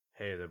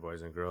Hey there,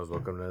 boys and girls.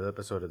 Welcome to another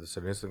episode of the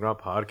Instagram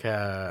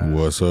podcast.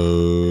 What's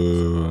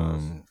up?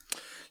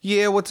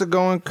 Yeah, what's it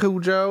going,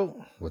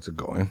 Cujo? What's it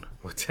going?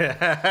 What's it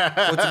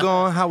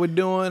going? How we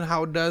doing?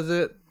 How does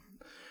it?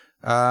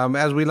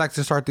 As we like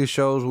to start these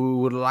shows, we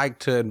would like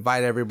to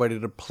invite everybody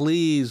to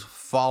please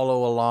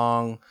follow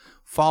along.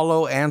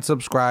 Follow and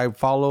subscribe.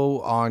 Follow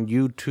on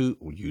YouTube.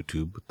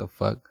 YouTube? What the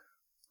fuck?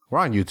 We're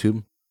on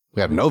YouTube.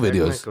 We have no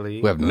videos.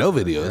 We have no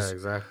videos. Yeah,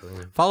 exactly.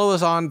 Follow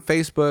us on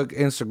Facebook,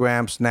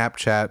 Instagram,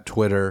 Snapchat,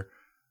 Twitter,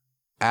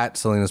 at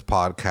Selena's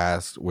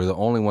Podcast. We're the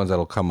only ones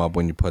that'll come up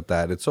when you put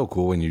that. It's so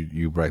cool when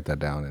you write that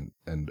down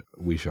and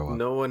we show up.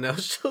 No one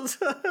else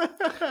shows up.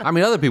 I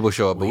mean, other people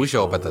show up, but we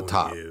show up at the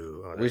top.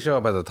 We show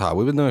up at the top.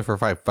 We've been doing it for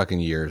 5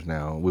 fucking years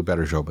now. We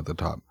better show up at the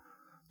top.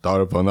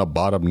 Started from the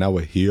bottom, now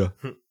we're here.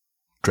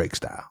 Drake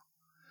style.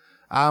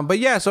 But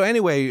yeah, so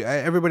anyway,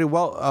 everybody,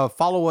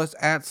 follow us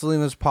at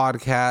Selena's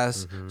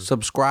Podcast. Mm-hmm.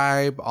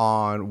 Subscribe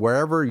on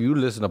wherever you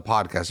listen to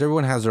podcasts.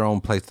 Everyone has their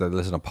own place to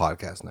listen to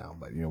podcasts now.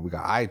 But, you know, we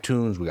got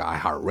iTunes, we got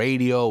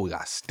iHeartRadio, we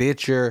got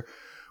Stitcher,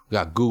 we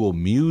got Google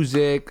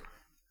Music,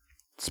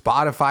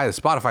 Spotify.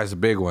 The Spotify is a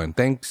big one.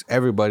 Thanks,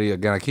 everybody.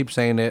 Again, I keep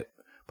saying it,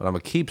 but I'm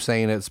going to keep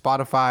saying it.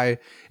 Spotify,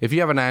 if you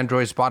have an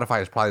Android,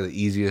 Spotify is probably the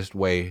easiest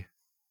way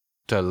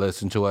to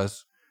listen to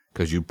us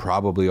because you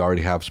probably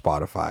already have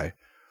Spotify.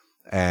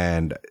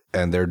 And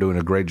they're doing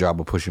a great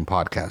job of pushing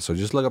podcasts. So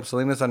just look up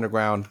Selena's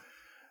Underground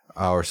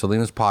or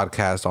Selena's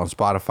Podcast on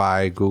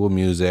Spotify, Google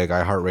Music,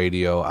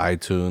 iHeartRadio,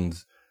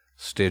 iTunes,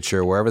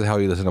 Stitcher, wherever the hell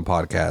you listen to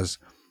podcasts.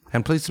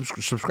 And please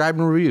subscribe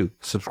and review.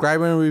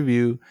 Subscribe and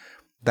review.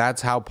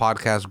 That's how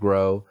podcasts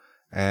grow.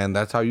 And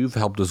that's how you've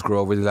helped us grow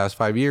over the last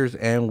 5 years.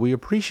 And we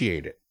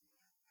appreciate it.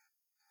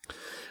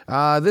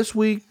 This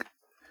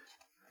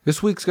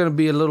week's going to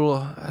be a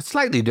little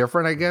slightly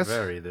different, I guess.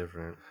 Very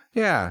different.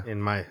 Yeah.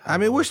 I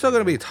mean, we're still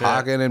going to be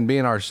talking and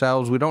being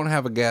ourselves. We don't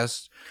have a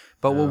guest.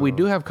 But what we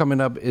do have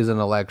coming up is an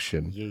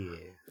election. Yeah.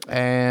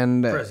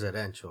 And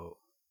presidential.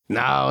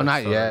 No,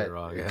 not yet.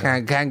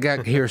 Yeah. Can't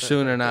get here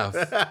soon enough.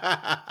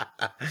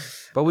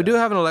 But we do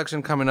have an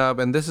election coming up.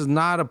 And this is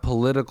not a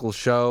political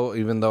show,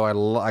 even though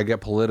I get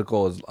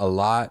political a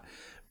lot.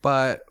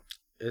 But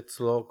it's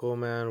local,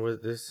 man.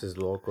 This is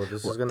local.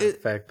 This is going to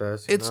affect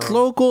us. It's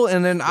local.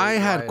 And then I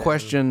had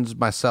questions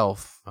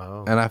myself.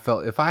 Oh. And I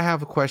felt if I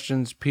have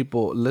questions,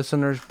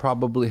 listeners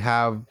probably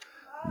have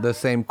the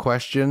same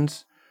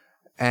questions.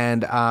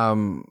 And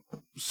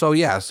so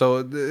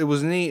it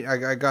was neat.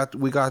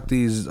 We got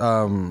these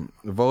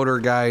voter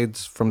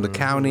guides from the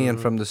county and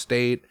from the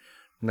state.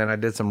 And then I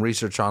did some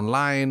research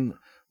online.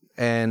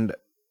 And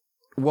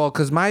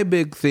because my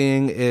big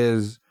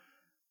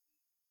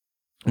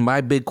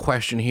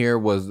question here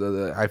was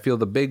I feel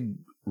the big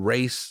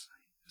race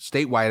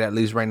statewide, at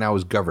least right now,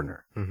 is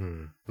governor.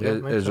 Mm-hmm.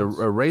 There's a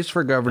race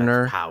for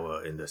governor. That's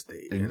power in the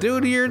state,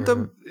 dude. You're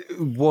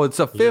it's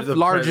the fifth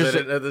largest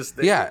of the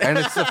state. Yeah, and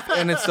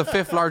it's the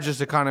fifth largest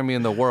economy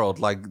in the world.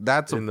 Like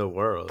that's in the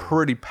world,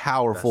 pretty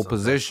powerful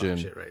position.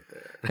 Shit right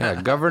there.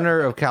 Yeah, governor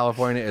of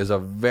California is a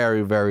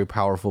very, very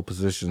powerful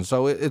position.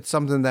 So it's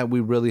something that we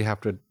really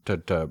have to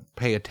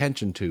pay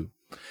attention to.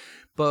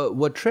 But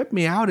what tripped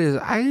me out is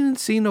I didn't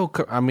see no.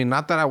 I mean,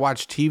 not that I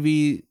watch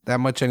TV that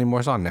much anymore.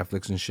 It's on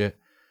Netflix and shit.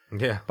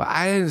 Yeah. But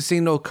I didn't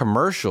see no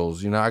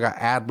commercials. You know, I got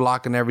ad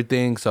block and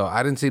everything. So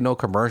I didn't see no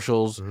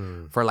commercials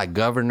for like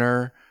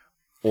governor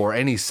or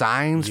any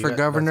signs for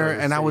governor.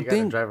 And I would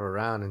think drive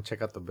around and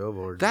check out the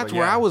billboards. That's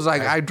where I was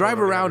like, I drive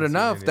around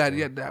enough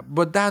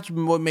but that's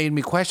what made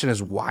me question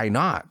is why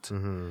not?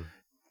 Mm-hmm.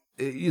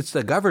 It's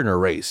the governor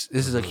race.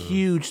 This is a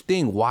huge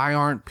thing. Why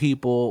aren't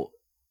people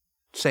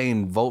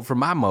saying vote for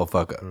my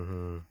motherfucker?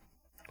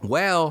 Mm-hmm.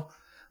 Well,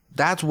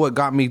 that's what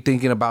got me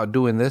thinking about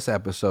doing this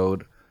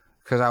episode.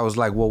 Because I was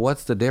like, well,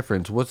 what's the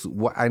difference?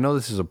 I know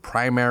this is a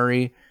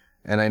primary,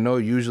 and I know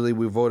usually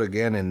we vote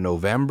again in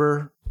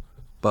November,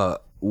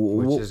 but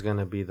which is going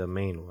to be the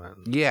main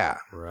one. Yeah.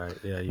 Right.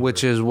 Yeah.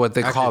 Which is what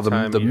they call the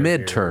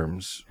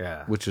midterms.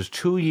 Yeah. Which is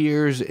 2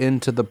 years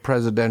into the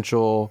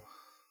presidential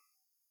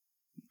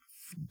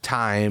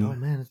time. Oh,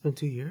 man, it's been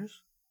 2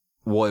 years?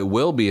 Well, it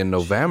will be in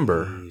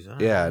November. Jeez,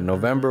 yeah,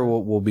 November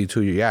will be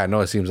 2 years. Yeah, I know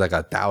it seems like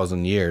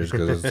 1,000 years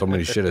because so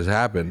many shit has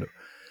happened.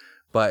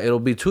 But it'll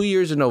be 2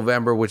 years in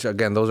November, which,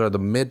 again, those are the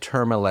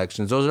midterm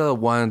elections. Those are the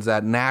ones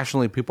that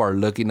nationally people are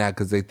looking at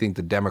because they think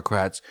the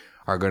Democrats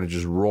are going to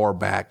just roar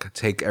back,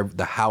 take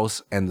the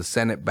House and the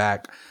Senate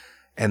back,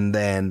 and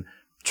then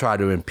try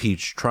to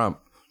impeach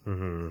Trump.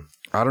 Mm-hmm.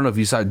 I don't know if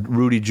you saw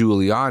Rudy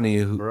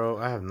Giuliani. Bro,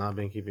 I have not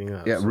been keeping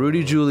up. Yeah, so.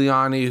 Rudy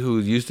Giuliani, who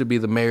used to be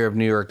the mayor of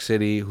New York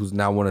City, who's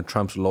now one of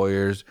Trump's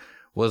lawyers,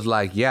 was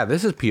like, yeah,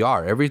 this is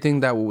PR.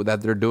 Everything that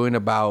they're doing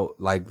about,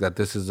 like, that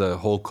this is a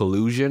whole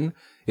collusion,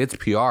 it's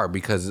PR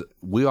because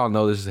we all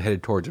know this is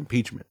headed towards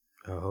impeachment.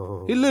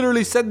 Oh. He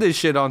literally said this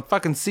shit on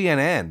fucking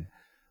CNN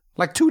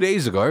like 2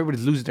 days ago.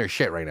 Everybody's losing their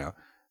shit right now.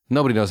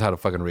 Nobody knows how to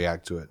fucking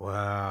react to it.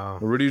 Wow.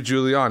 Rudy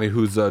Giuliani,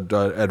 who's a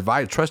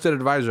trusted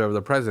advisor of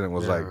the president,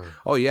 was like,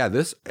 "Oh yeah,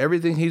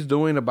 everything he's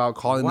doing about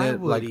calling Why it."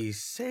 Why would he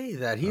say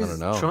that? He's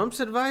Trump's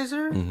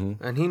advisor,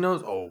 and he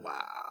knows. Oh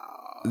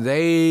wow.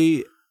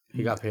 They...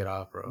 He got paid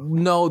off, bro.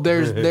 No,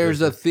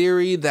 there's a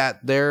theory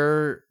that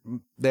their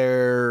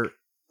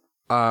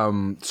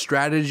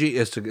strategy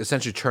is to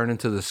essentially turn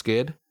into the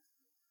skid.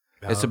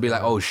 It's to be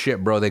like, oh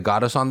shit, bro, they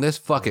got us on this.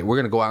 Fuck it, we're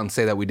gonna go out and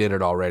say that we did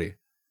it already,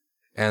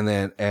 and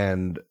then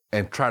and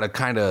try to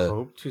kind of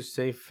hope to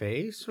save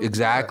face.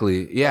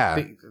 Exactly, what?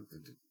 Yeah.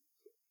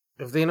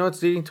 If they know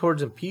it's leading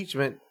towards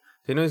impeachment,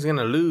 they know he's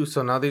gonna lose,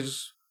 so now they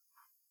just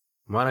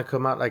want to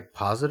come out like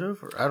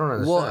positive. I don't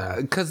understand.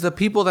 Well, because the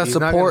people that he's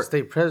support not gonna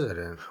stay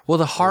president. Well,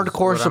 the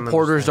hardcore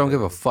supporters don't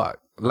give a fuck.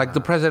 Like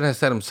the president has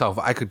said himself,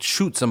 I could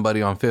shoot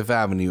somebody on Fifth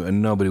Avenue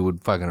and nobody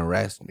would fucking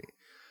arrest me.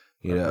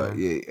 You know,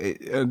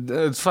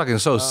 it's fucking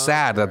so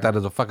sad that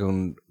is a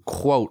fucking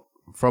quote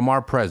from our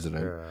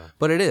president. Yeah.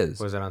 But it is.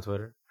 Was it on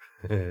Twitter?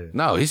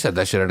 No, he said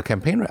that shit at a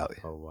campaign rally.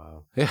 Oh,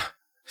 wow. Yeah.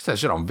 He said that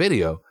shit on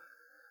video.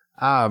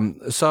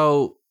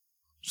 So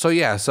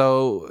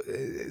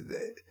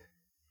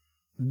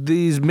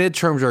these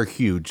midterms are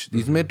huge.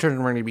 These midterms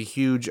are going to be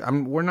huge.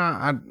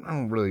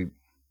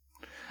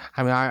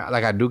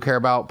 I do care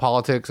about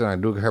politics and I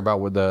do care about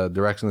where the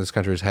direction this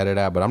country is headed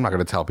at, but I'm not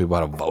going to tell people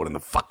how to vote in the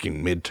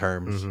fucking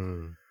midterms.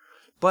 Mm-hmm.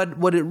 But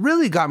what it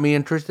really got me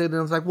interested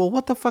in was like, well,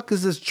 what the fuck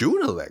is this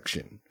June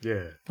election?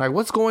 Yeah. Like,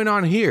 what's going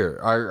on here?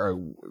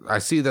 I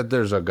see that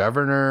there's a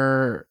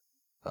governor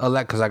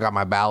elect because I got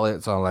my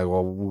ballot. So I'm like,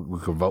 well, we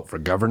could vote for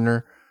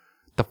governor.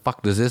 The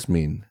fuck does this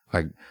mean?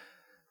 Like,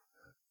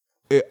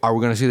 are we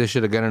going to see this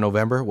shit again in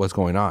November? What's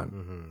going on?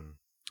 Mm-hmm.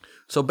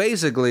 So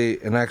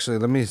basically, and actually,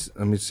 let me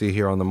see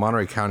here on the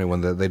Monterey County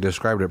one that they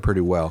described it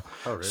pretty well.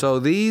 Oh, really? So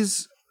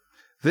this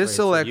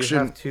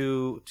election, so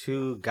you have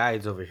two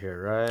guides over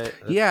here, right?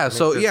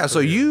 So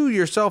you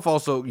yourself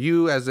also,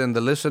 you as in the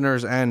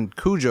listeners and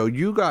Cujo,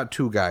 you got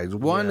two guides.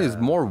 One is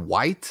more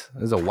white,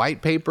 is a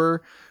white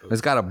paper.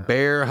 It's got a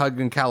bear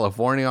hugging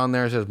California on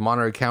there. It says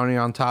Monterey County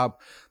on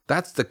top.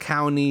 That's the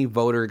county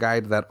voter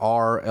guide that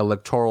our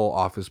electoral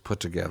office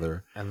put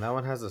together. And that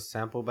one has a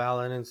sample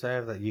ballot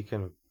inside that you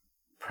can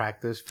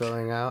practice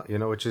filling out,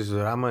 which is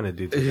what I'm gonna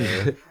do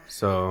today.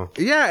 So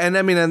yeah, and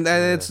I mean, and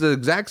it's the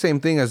exact same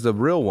thing as the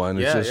real one.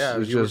 It's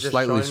just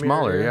slightly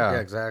smaller. Yeah,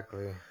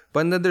 exactly.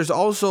 But then there's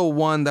also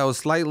one that was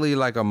slightly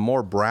like a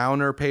more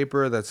browner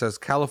paper that says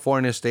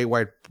California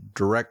statewide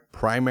direct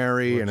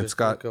primary, and it's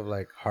got think of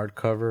like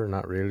hardcover,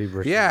 not really.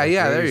 Yeah,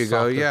 there you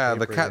go. Yeah,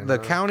 the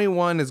county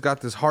one has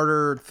got this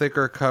harder,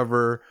 thicker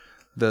cover.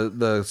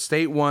 The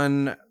state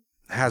one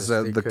has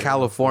the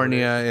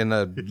California in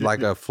a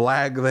like a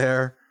flag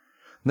there.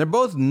 And they're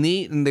both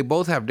neat, and they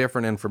both have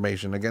different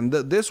information. Again,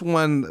 this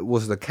one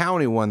was the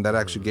county one that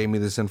actually gave me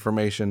this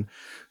information.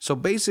 So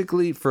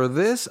basically, for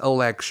this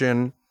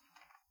election,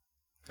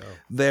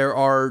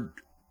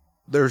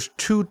 there's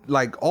two,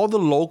 like all the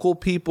local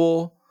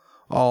people,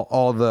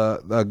 all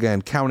the,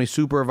 again, county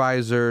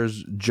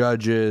supervisors,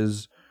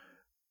 judges,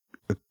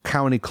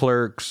 county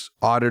clerks,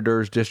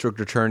 auditors,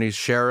 district attorneys,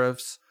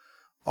 sheriffs,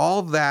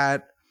 all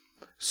that.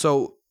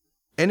 So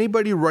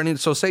anybody running,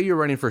 so say you're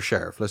running for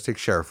sheriff. Let's take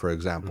sheriff, for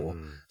example.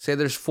 Say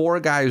there's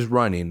 4 guys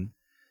running.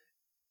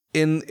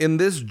 In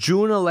this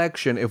June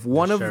election, if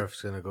one of the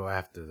sheriff's going to go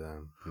after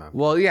them.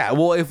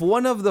 If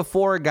one of the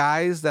 4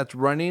 guys that's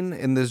running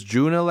in this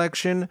June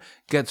election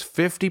gets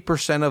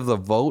 50% of the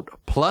vote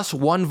plus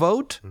 1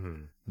 vote,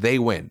 they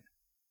win.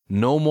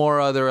 No more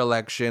other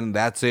election.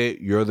 That's it.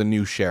 You're the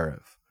new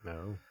sheriff.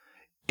 No.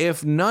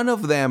 If none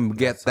of them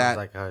get that, sounds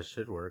like how it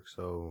should work.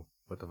 So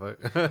what the fuck?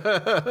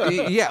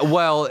 Yeah,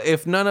 well,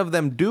 if none of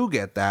them do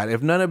get that,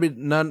 if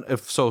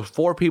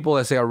 4 people,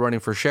 let's say, are running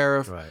for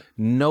sheriff,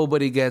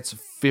 nobody gets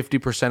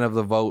 50% of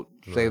the vote.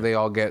 Say they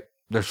all get,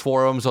 there's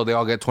 4 of them, so they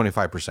all get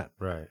 25%.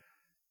 Right.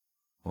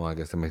 Well, I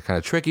guess that makes it kind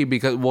of tricky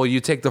because,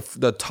 you take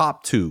the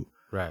top 2.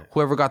 Right.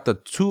 Whoever got the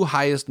 2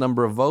 highest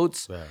number of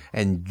votes,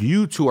 and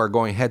you 2 are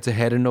going head to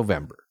head in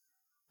November.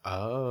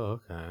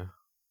 Oh, okay.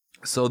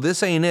 So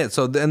this ain't it.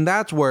 So then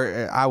that's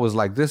where I was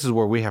like, this is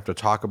where we have to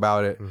talk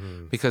about it.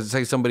 Because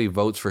say somebody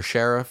votes for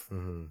sheriff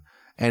and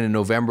in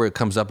November it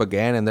comes up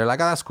again and they're like,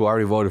 oh, that's cool. I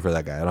already voted for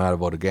that guy. I don't know how to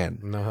vote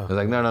again. No. It's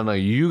like, no.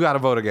 You got to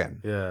vote again.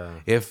 Yeah.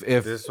 If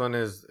this one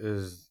is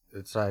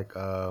it's like,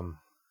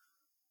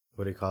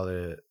 what do you call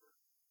it?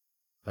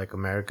 Like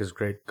America's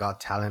Great Got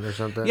Talent or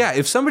something. Yeah.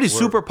 If somebody's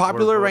super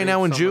popular right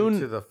now in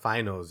June. To the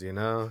finals,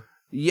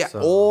 Yeah.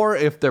 So. Or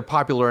if they're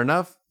popular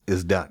enough,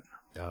 it's done.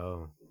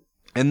 Oh.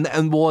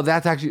 And well,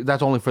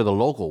 that's only for the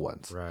local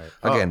ones. Right.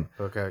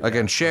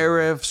 Again,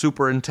 sheriff,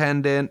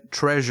 superintendent,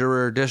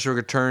 treasurer, district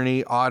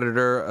attorney,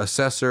 auditor,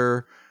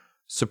 assessor,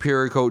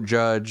 superior court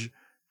judge,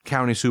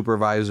 county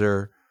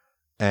supervisor,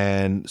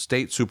 and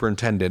state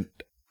superintendent.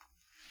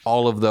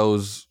 All of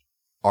those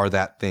are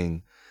that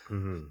thing.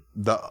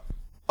 The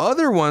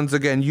other ones,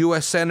 again,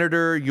 U.S.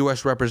 senator,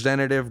 U.S.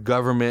 representative,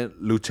 government,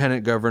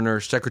 lieutenant governor,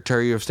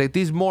 secretary of state.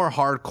 These more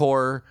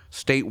hardcore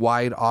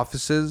statewide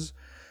offices.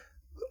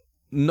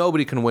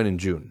 Nobody can win in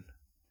June.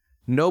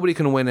 Nobody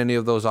can win any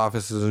of those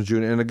offices in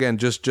June. And again,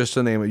 just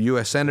to name it,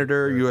 U.S.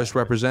 Senator, U.S.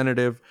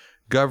 Representative,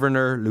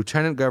 Governor,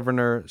 Lieutenant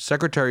Governor,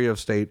 Secretary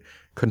of State,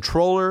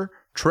 Controller,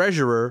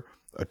 Treasurer,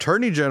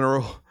 Attorney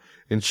General,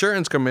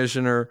 insurance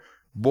commissioner,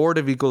 board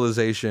of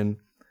equalization,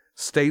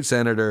 state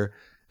senator,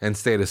 and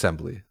state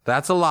assembly.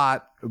 That's a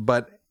lot,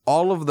 but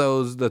all of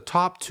those, the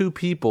top 2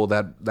 people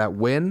that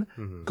win,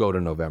 go to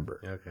November.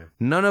 Okay.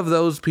 None of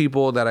those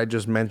people that I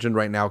just mentioned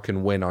right now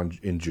can win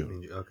in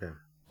June. Okay.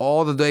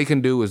 All that they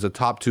can do is the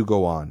top 2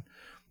 go on.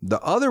 The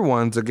other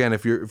ones, again,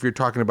 if you're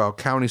talking about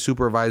county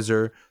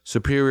supervisor,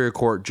 superior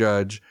court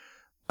judge,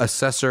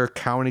 assessor,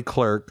 county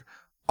clerk,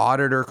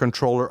 auditor,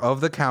 controller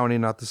of the county,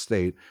 not the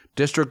state,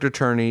 district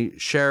attorney,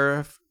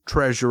 sheriff,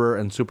 treasurer,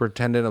 and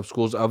superintendent of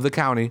schools of the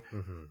county,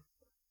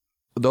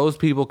 those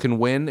people can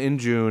win in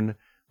June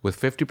with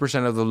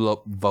 50% of the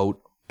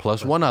vote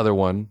plus one other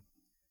one.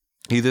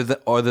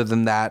 Other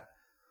than that,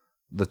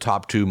 the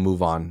top 2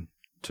 move on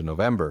to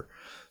November.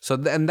 So,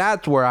 and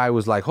that's where I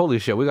was like, holy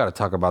shit, we got to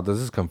talk about this.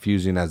 This is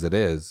confusing as it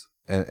is.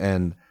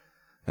 And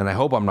I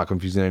hope I'm not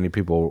confusing any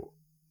people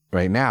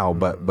right now,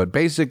 but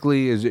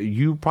basically is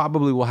you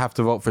probably will have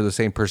to vote for the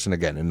same person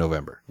again in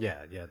November.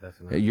 Yeah,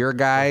 definitely. Your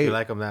guy. If you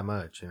like him that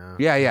much,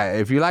 Yeah.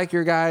 If you like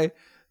your guy,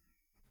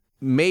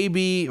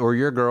 maybe, or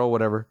your girl,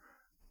 whatever,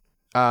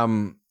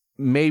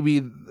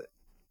 maybe,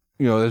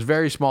 there's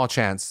very small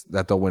chance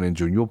that they'll win in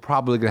June. You're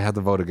probably going to have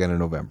to vote again in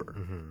November.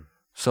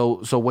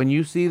 So when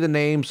you see the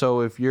name,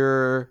 so if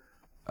you're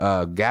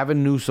a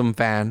Gavin Newsom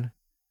fan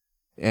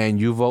and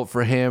you vote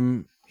for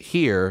him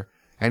here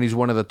and he's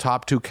one of the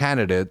top 2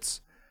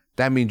 candidates,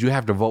 that means you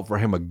have to vote for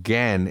him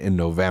again in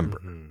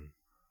November.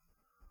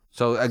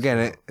 So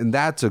again, and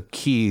that's a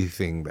key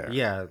thing there.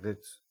 Yeah,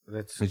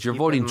 that's you're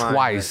voting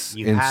twice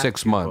in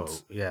 6 months.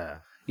 Vote. Yeah.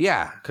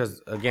 Yeah. Because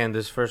again,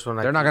 this first one,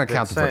 they're not going to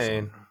count the first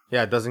one.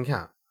 Yeah, it doesn't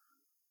count.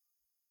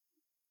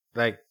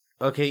 Like,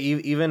 okay,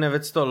 even if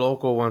it's the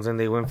local ones and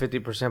they win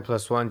 50%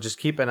 plus 1, just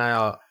keep an eye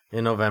out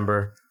in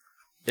November.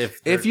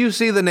 If you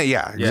see the name,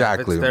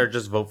 exactly. If it's there,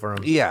 just vote for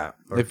them. Yeah.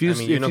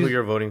 You know who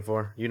you're voting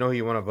for. You know who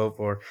you want to vote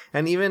for.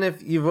 And even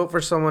if you vote for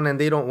someone and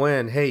they don't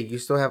win, hey, you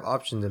still have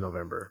options in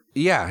November.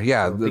 Yeah.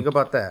 So think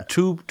about that.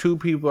 Two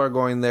people are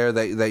going there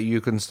that you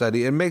can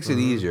study. It makes it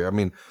easier. I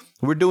mean,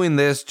 we're doing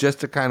this just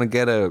to kind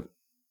of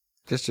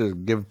just to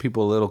give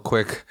people a little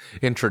quick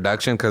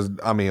introduction. Because,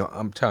 I mean,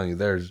 I'm telling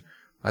you,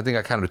 I think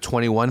I counted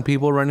 21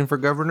 people running for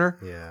governor.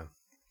 Yeah.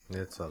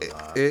 It's a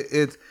lot.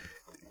 It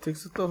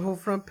takes up the whole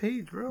front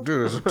page, bro.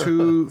 Dude, it's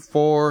 2,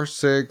 4,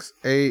 6,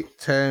 8,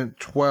 10,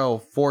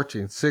 12,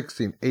 14,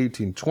 16,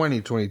 18,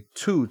 20,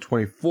 22,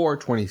 24,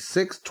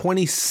 26,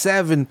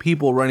 27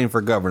 people running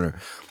for governor.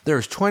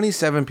 There's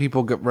 27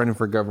 people running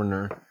for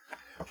governor.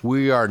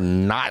 We are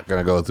not going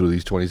to go through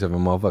these 27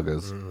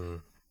 motherfuckers.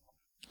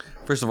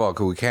 First of all,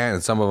 because we can't,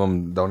 and some of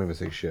them don't even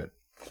say shit.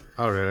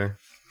 Oh, really?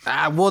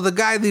 Well,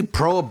 the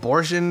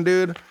pro-abortion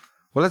dude.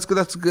 Well, let's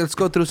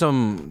go through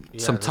some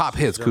top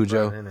hits,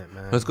 Cujo.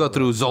 Let's go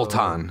through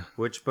Zoltan.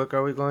 Which book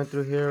are we going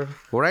through here?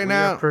 Well, right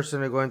now,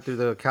 personally going through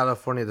the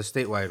California, the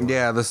statewide one.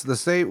 Yeah, the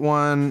state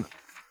one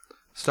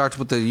starts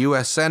with the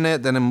U.S.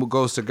 Senate, then it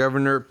goes to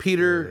Governor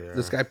Peter.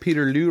 This guy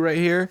Peter Liu right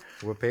here.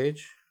 What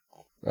page?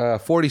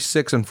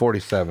 46 and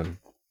 47.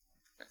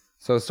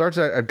 So it starts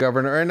at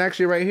governor, and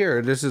actually right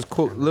here, this is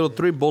quote little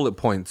 3 bullet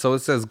points. So it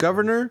says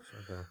governor.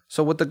 Okay.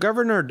 So what the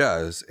governor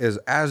does is,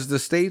 as the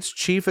state's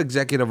chief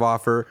executive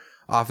officer,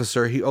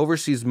 he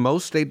oversees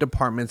most state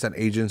departments and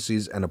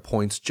agencies and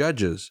appoints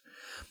judges.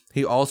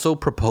 He also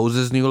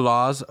proposes new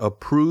laws,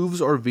 approves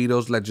or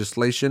vetoes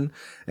legislation,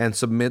 and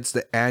submits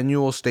the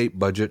annual state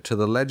budget to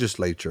the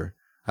legislature.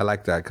 I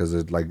like that because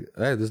it's like,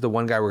 hey, this is the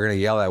one guy we're going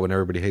to yell at when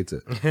everybody hates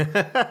it.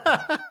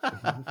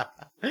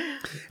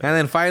 And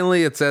then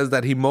finally, it says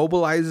that he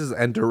mobilizes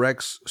and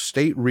directs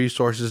state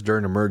resources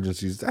during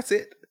emergencies. That's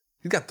it.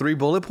 He's got 3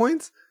 bullet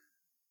points.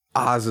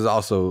 Oz is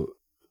also,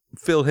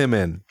 fill him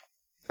in.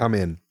 I'm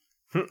in.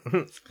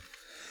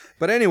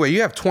 But anyway,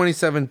 you have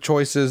 27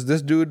 choices.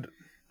 This dude,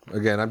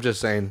 again, I'm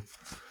just saying,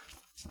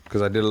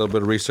 because I did a little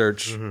bit of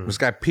research. This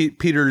guy,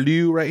 Peter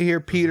Liu right here.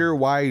 Peter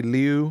Y.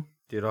 Liu.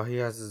 Dude, all he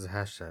has is a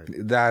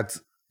hashtag.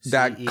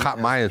 That caught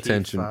my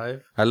attention.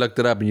 I looked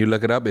it up, and you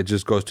look it up, it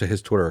just goes to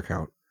his Twitter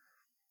account.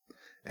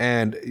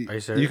 And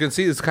you can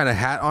see this kind of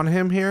hat on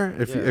him here.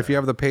 If you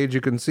have the page,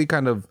 you can see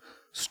kind of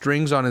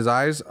strings on his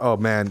eyes. Oh,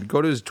 man.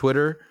 Go to his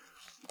Twitter.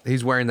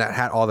 He's wearing that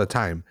hat all the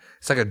time.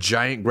 It's like a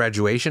giant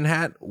graduation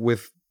hat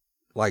with,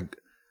 like,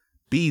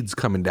 beads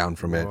coming down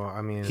from it. Well,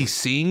 I mean, he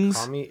sings.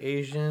 Call me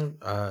Asian,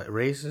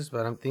 racist,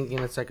 but I'm thinking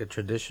it's like a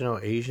traditional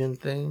Asian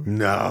thing.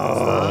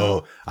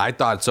 No. I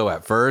thought so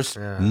at first.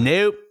 Yeah.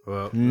 Nope.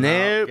 Well,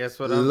 nope. Guess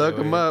what Look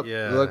him up.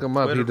 Yeah. Look him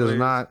up. Twitter, he does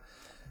not.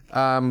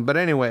 But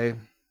anyway,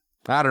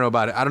 I don't know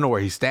about it. I don't know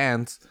where he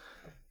stands.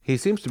 He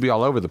seems to be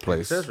all over the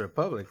place. He says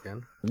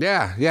Republican.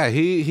 Yeah.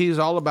 He's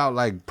all about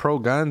like pro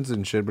guns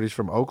and shit, but he's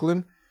from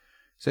Oakland.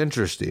 It's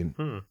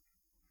interesting.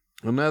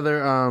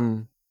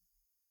 Another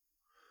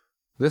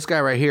this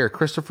guy right here,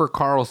 Christopher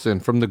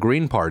Carlson from the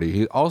Green Party.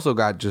 He also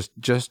got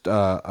just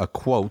a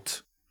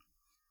quote.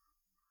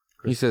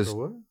 He says,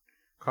 what?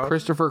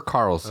 Christopher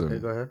Carlson. Okay,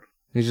 go ahead.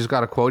 He's just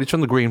got a quote. He's from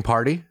the Green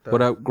Party.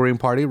 What up, Green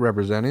Party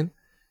representing?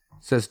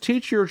 says,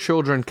 teach your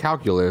children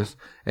calculus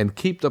and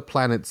keep the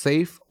planet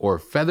safe, or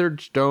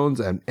feathered stones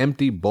and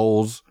empty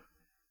bowls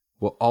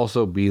will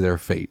also be their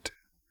fate.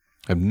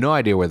 I have no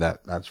idea where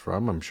that's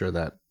from. I'm sure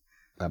that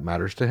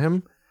matters to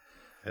him.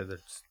 What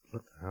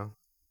the hell?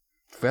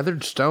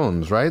 Feathered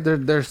stones, right?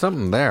 There's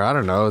something there. I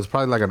don't know. It's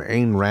probably like an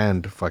Ayn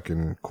Rand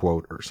fucking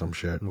quote or some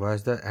shit. Why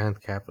is that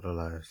 "and"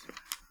 capitalized?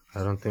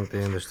 I don't think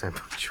they understand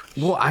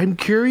punctuation. Well, I'm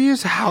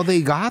curious how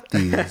they got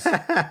these.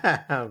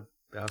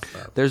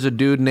 There's a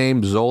dude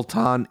named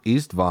Zoltan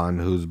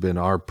Istvan who's been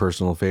our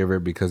personal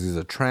favorite because he's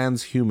a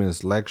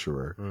transhumanist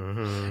lecturer.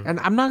 Mm-hmm. And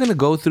I'm not going to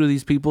go through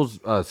these people's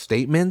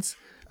statements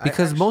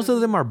because most of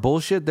them are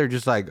bullshit. They're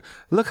just like,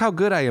 look how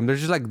good I am. They're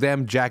just like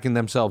them jacking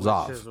themselves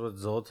off. Which is what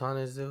Zoltan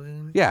is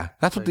doing? Yeah,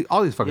 that's what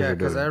all these fuckers are doing. Yeah,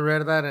 because I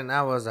read that and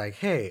I was like,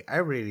 hey, I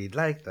really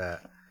like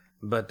that.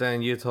 But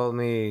then you told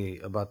me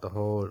about the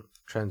whole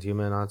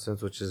transhuman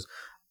nonsense, which is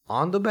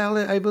on the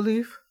ballot, I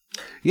believe.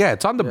 Yeah,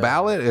 it's on the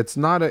ballot. It's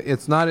not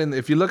in.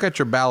 If you look at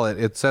your ballot,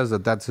 it says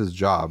that that's his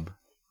job.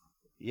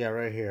 Yeah,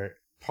 right here.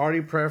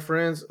 Party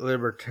preference,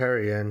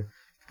 libertarian,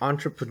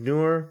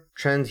 entrepreneur,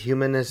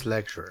 transhumanist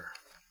lecturer.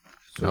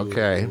 So,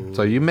 okay,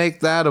 so you make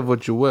that of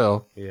what you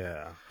will.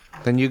 Yeah.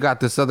 Then you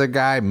got this other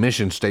guy,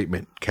 mission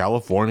statement,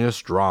 California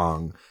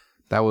strong.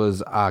 That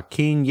was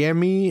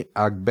Akinyemi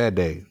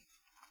Agbede.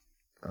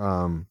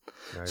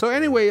 So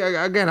anyway,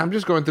 again, I'm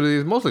just going through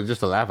these mostly just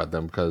to laugh at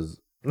them because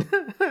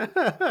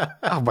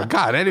oh my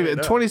god, anyway,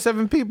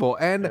 27 people,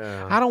 and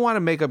I don't want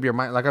to make up your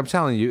mind. Like I'm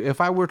telling you, if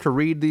I were to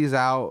read these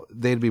out,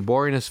 they'd be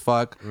boring as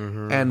fuck.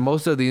 Mm-hmm. And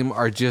most of them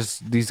are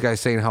just these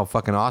guys saying how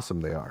fucking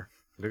awesome they are.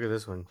 Look at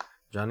this one,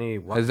 Johnny.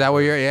 Is that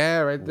where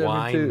you're? Right there.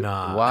 Why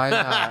not? Why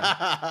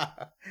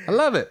not? I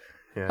love it.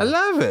 Yeah. I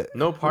love it.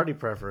 No party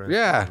preference.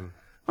 Yeah.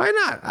 Why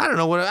not? I don't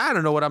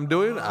know what I'm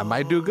doing. I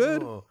might do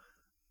good.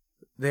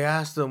 They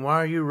asked him, "Why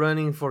are you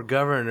running for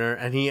governor?"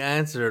 And he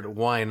answered,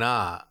 "Why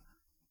not?"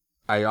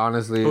 I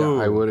honestly,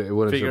 it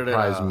wouldn't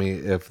surprise me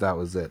if that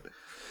was it.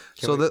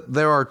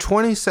 There are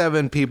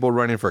 27 people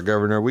running for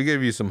governor. We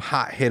gave you some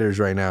hot hitters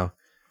right now.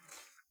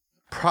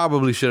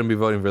 Probably shouldn't be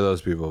voting for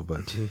those people,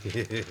 but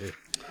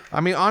I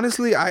mean,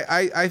 honestly,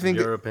 I think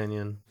your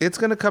opinion. It's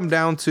going to come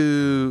down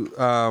to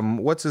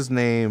what's his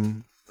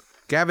name,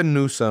 Gavin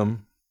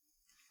Newsom.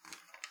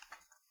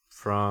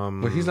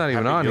 From he's not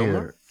even on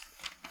here.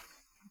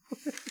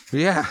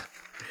 Yeah,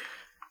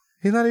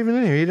 he's not even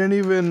in here. He didn't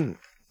even.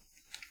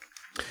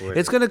 Wait.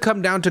 It's going to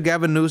come down to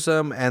Gavin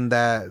Newsom and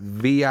that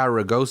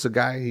Villaraigosa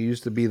guy. He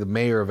used to be the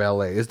mayor of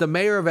L.A. It's the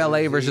mayor of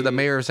L.A. versus the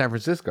mayor of San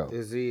Francisco.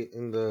 Is he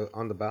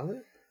on the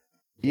ballot?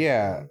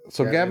 Yeah.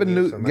 So Gavin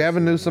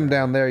Newsom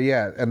down there,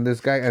 yeah. And this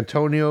guy,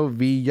 Antonio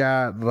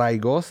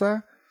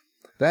Villaraigosa,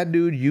 that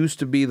dude used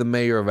to be the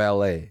mayor of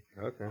L.A.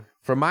 Okay.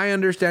 From my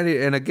understanding,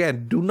 and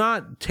again, do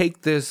not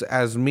take this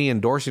as me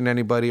endorsing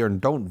anybody or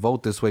don't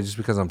vote this way just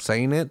because I'm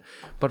saying it.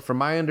 But from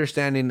my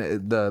understanding,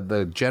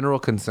 the general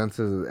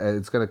consensus,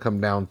 it's going to come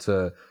down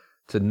to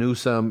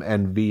Newsom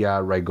and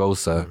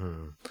Villaraigosa.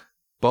 Mm-hmm.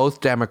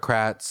 Both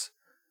Democrats.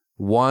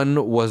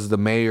 One was the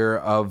mayor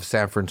of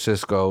San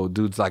Francisco.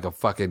 Dude's like a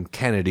fucking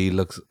Kennedy.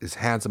 Is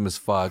handsome as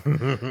fuck.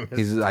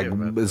 He's like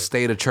a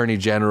state attorney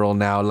general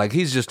now. Like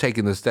he's just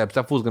taking the steps.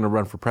 That fool's gonna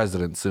run for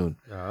president soon.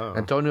 Oh.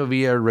 Antonio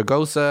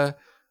Villaraigosa,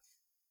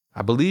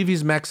 I believe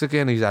he's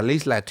Mexican. He's at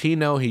least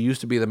Latino. He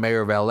used to be the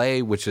mayor of LA,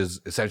 which is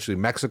essentially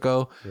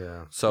Mexico.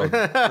 Yeah. So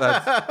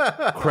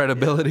that's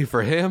credibility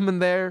for him in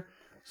there.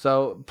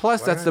 So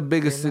plus that's the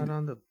biggest.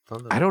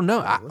 I don't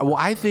know.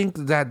 I think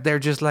that they're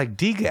just like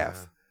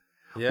DGAF.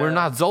 Yeah. We're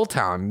not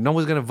Zoltan. No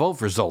one's going to vote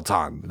for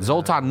Zoltan. Yeah.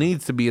 Zoltan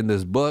needs to be in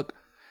this book.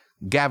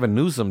 Gavin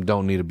Newsom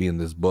don't need to be in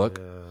this book.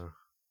 Yeah.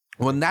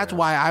 Well, and that's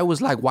why I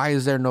was like, why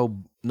is there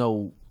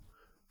no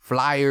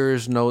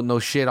flyers, no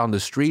shit on the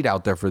street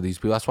out there for these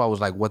people? That's why I was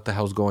like, what the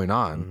hell's going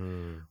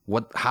on?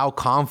 Mm-hmm. How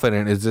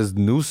confident is this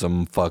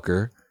Newsom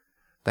fucker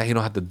that he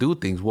don't have to do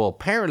things? Well,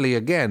 apparently,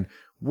 again,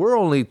 we're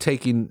only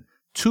taking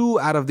 2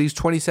 out of these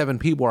 27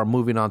 people are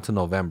moving on to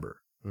November.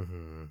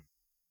 Mm-hmm.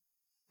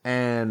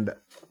 And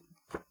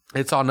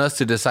it's on us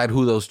to decide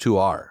who those 2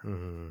 are.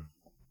 Mm-hmm.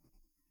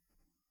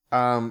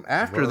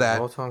 After that,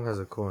 Zoltan has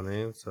a cool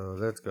name, so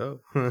let's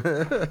go.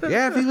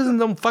 Yeah, if he wasn't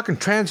some fucking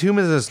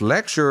transhumanist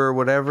lecturer or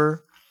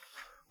whatever.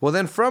 Well,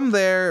 then from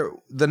there,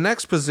 the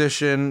next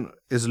position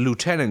is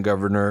lieutenant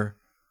governor,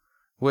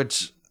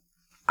 which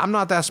I'm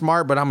not that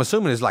smart, but I'm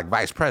assuming it's like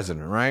vice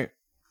president, right?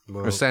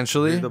 Well,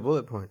 essentially, the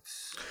bullet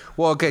points.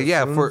 Well, okay,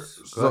 yeah. Go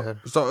ahead.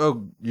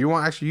 So you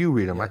want you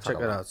read them? Yeah, check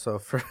it out. So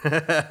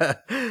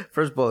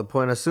first bullet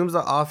point assumes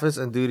the office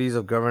and duties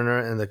of governor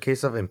in the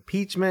case of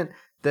impeachment,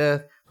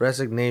 death,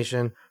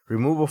 resignation,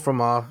 removal from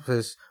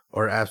office,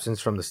 or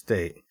absence from the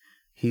state.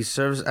 He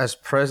serves as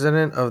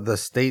president of the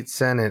state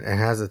senate and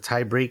has a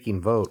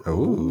tie-breaking vote.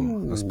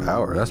 Ooh, that's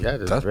power.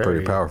 That's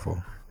pretty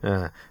powerful.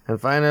 Yeah, and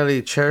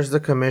finally, chairs the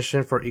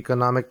Commission for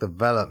Economic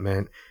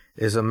Development.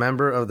 Is a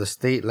member of the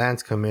State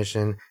Lands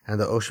Commission and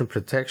the Ocean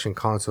Protection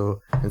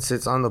Council and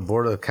sits on the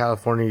board of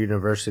California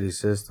University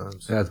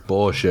Systems. That's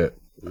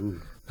bullshit. Ooh.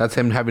 That's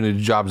him having a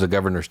job as a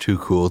governor is too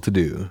cool to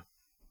do.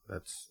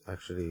 That's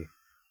actually...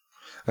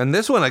 And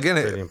this one, again,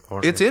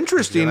 it's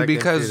interesting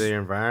because... the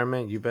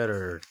environment, you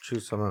better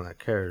choose someone that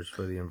cares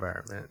for the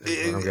environment.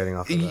 Is what I'm getting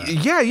off of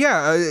that.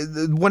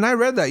 Yeah. When I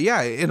read that,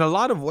 in a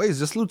lot of ways,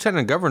 this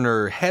lieutenant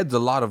governor heads a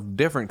lot of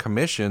different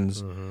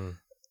commissions. Mm-hmm.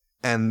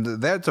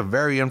 And that's a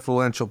very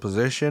influential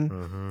position.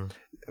 Mm-hmm.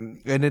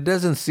 And it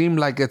doesn't seem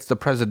like it's the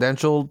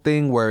presidential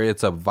thing where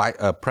it's a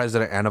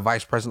president and a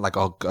vice president, like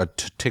a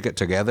ticket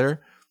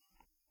together.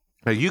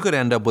 Now, you could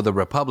end up with a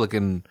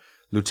Republican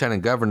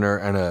lieutenant governor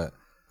and a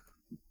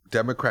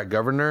Democrat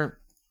governor.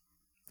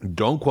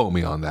 Don't quote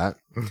me on that.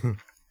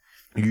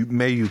 You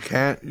may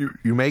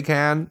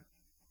can.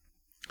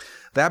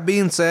 That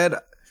being said,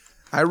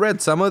 I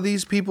read some of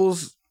these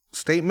people's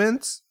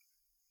statements.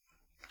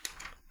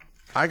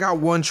 I got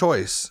one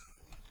choice.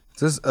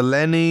 This is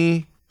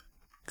Eleni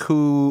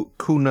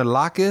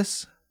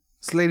Kounalakis,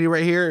 this lady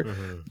right here.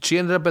 Mm-hmm. She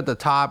ended up at the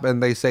top,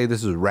 and they say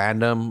this is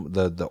random,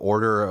 the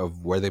order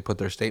of where they put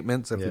their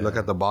statements. If you look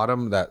at the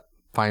bottom, that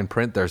fine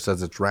print there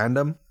says it's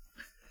random.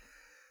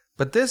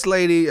 But this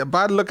lady, if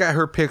I look at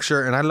her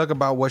picture and I look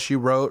about what she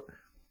wrote,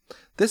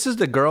 this is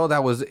the girl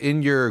that was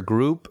in your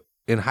group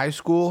in high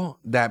school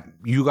that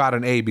you got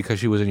an A because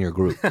she was in your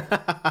group.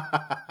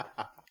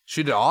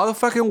 She did all the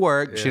fucking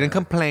work. Yeah. She didn't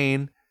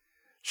complain.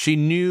 She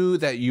knew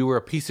that you were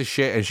a piece of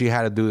shit and she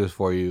had to do this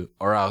for you,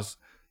 or else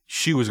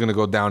she was going to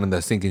go down in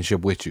the sinking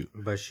ship with you.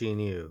 But she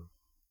knew.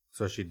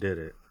 So she did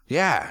it.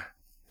 Yeah.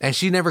 And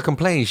she never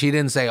complained. She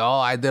didn't say, oh,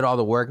 I did all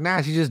the work.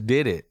 Nah, she just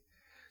did it.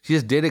 She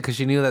just did it because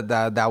she knew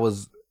that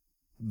was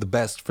the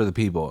best for the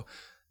people.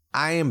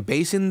 I am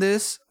basing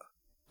this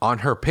on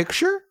her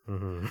picture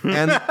and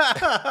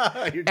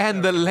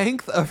the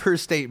length of her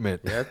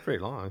statement. Yeah, it's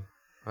pretty long.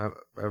 I've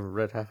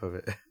read half of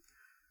it.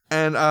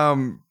 And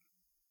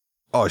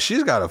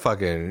she's got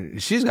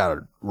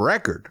a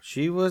record.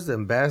 She was the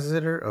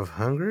ambassador of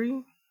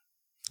Hungary?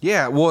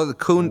 Yeah, well,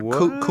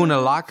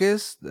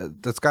 Kounalakis,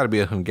 that's got to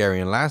be a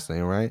Hungarian last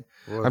name, right?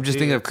 Well, I'm just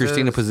thinking of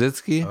Christina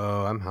Pazitsky.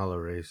 Oh, I'm hella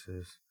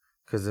racist.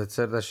 Because it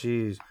said that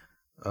she's,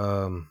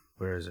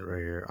 where is it right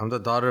here? I'm the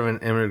daughter of an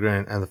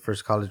immigrant and the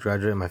first college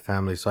graduate in my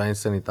family, so I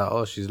instantly thought,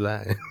 oh, she's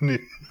Latin.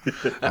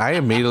 I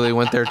immediately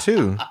went there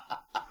too.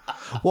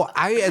 Well,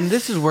 and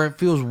this is where it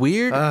feels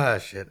weird.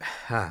 Shit.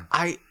 Huh.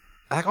 A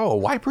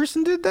white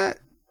person did that?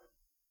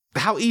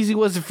 How easy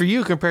was it for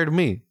you compared to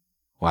me?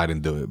 Well, I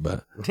didn't do it,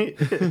 but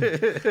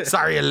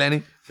sorry,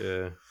 Eleni.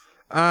 Yeah.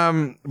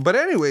 But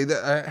anyway,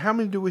 how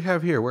many do we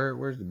have here?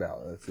 Where's the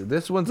ballot? Let's see.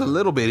 This one's a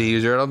little bit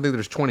easier. I don't think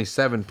there's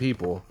 27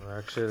 people.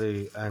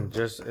 Actually, and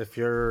just if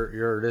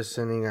you're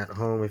listening at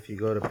home, if you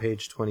go to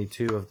page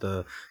 22 of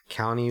the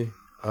county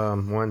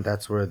one,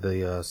 that's where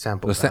the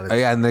sample ballot.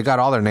 Yeah, and they got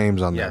all their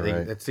names on there,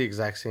 right? It's the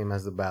exact same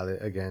as the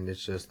ballot. Again,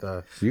 it's just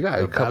you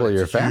got a couple of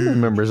your family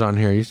members on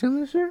here. You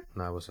seen this here?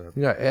 Nah, what's up?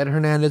 You got Ed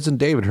Hernandez and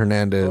David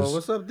Hernandez. Oh,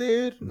 what's up,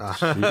 dude? Nah.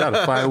 You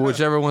gotta find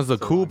whichever one's the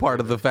cool part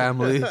of the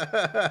family.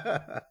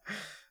 The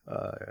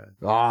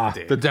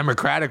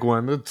Democratic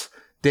one. It's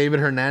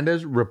David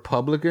Hernandez,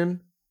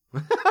 Republican.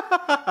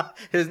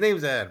 His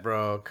name's Ed,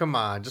 bro. Come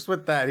on, just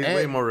with that, he's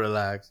way more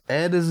relaxed.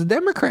 Ed is a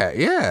Democrat,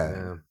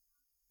 yeah.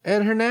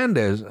 Ed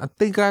Hernandez. I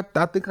think I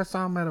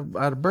saw him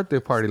at a birthday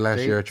party last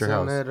year at your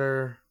house.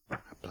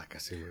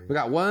 We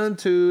got 1,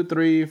 2,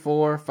 3,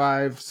 4,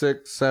 5,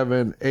 6,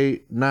 7,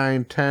 8,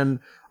 9, 10,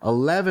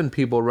 11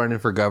 people running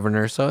for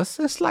governor, so it's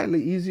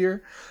slightly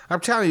easier. I'm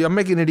telling you, I'm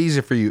making it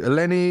easier for you.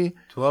 Eleni.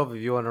 12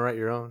 if you want to write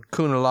your own.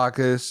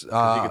 Kounalakis.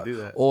 You could do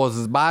that.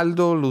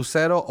 Osvaldo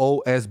Lucero.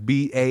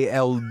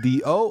 Osbaldo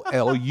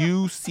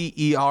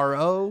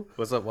Lucero.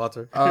 What's up,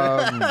 Walter?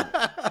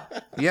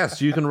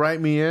 Yes, you can write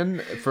me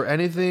in for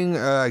anything.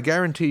 I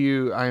guarantee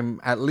you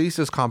I'm at least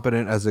as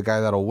competent as the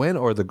guy that'll win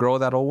or the girl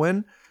that'll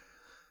win.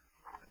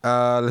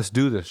 Let's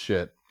do this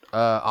shit.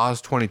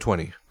 Oz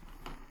 2020.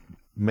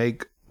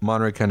 Make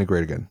Monterey County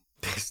great again.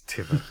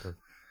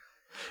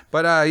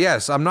 But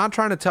yes, I'm not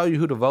trying to tell you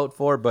who to vote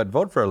for, but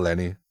vote for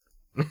Eleni.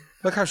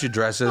 Look how she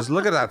dresses.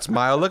 Look at that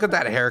smile. Look at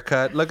that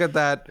haircut. Look at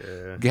that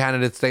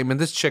candidate statement.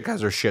 This chick has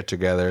her shit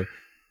together.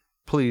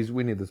 Please,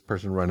 we need this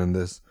person running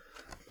this.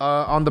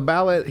 On the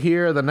ballot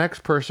here, the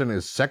next person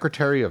is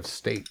Secretary of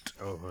State.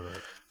 Oh, hold on.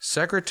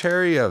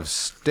 Secretary of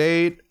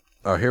State.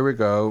 Oh, here we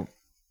go.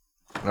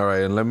 All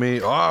right, and let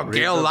me... Oh,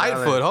 Gail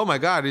Lightfoot. Oh, my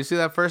God. You see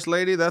that first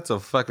lady? That's a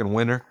fucking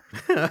winner.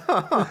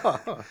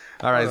 All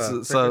right,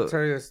 so...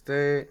 Secretary of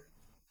State.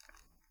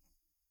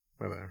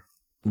 Whatever.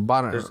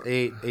 There's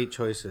eight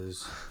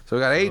choices. So we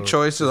got 8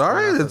 choices. All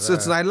right, it's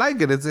I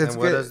like it. It's and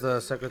what does the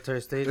Secretary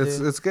of State do?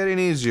 It's getting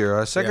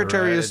easier.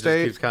 Secretary of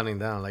State... It just keeps counting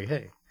down like,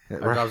 hey...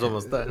 Our job's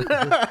almost done.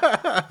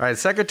 All right,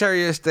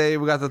 Secretary of State.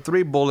 We got the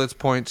 3 bullets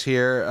points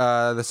here.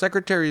 The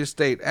Secretary of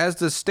State, as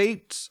the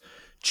state's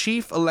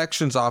chief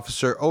elections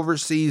officer,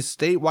 oversees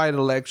statewide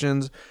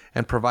elections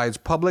and provides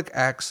public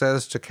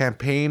access to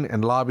campaign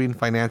and lobbying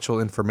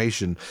financial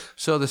information.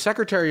 So the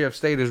Secretary of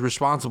State is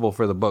responsible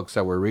for the books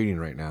that we're reading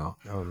right now.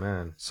 Oh,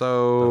 man.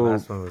 So the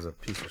last one was a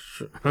piece of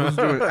shit.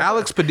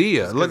 Alex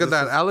Padilla. Look at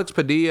that. Alex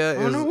Padilla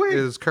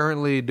is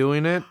currently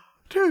doing it.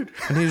 dude.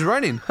 And he's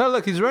running. Oh,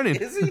 look, he's running.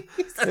 Is he?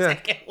 He's the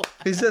second one.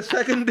 He's the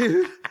second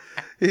dude.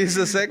 He's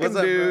the second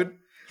dude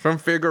from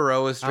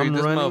Figueroa Street.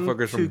 This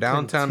motherfucker's from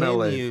downtown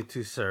LA. Continue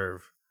to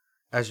serve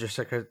as your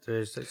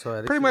Secretary of State.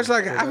 So pretty much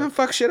like, I haven't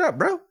fucked shit up,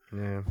 bro.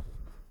 Yeah.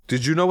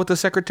 Did you know what the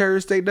Secretary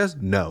of State does?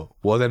 No.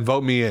 Well, then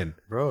vote me in.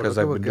 Bro, because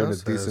I've been doing a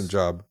decent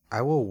job.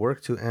 I will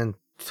work to end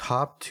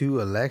top 2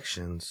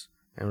 elections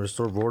and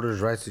restore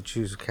voters' rights to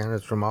choose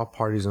candidates from all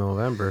parties in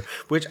November.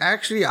 Which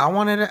actually I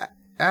wanted to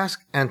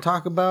ask and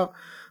talk about.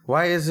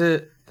 Why is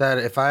it that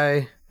if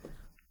I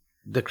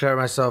declare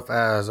myself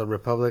as a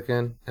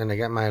Republican and I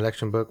get my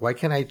election book, why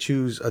can't I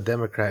choose a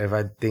Democrat if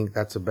I think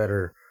that's a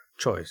better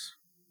choice?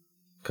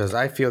 Because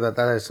I feel that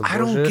is some bullshit. I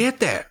don't get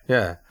that.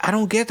 Yeah. I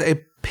don't get that.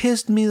 It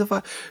pissed me the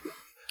fuck.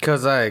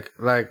 Because,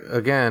 like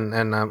again,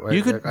 and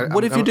you could.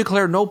 What if you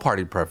declare no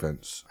party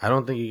preference? I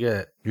don't think you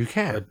get. You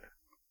can't. A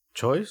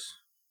choice?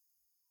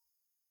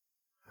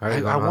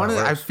 I want to.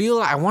 I feel.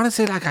 I want to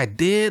say like I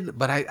did,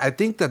 but I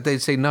think that they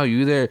say no.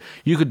 You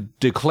could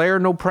declare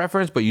no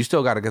preference, but you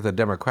still got to get the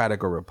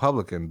Democratic or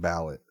Republican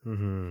ballot.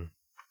 Mm-hmm.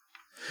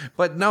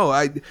 But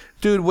no,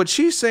 dude, what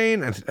she's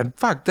saying, and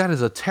fuck, that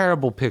is a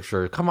terrible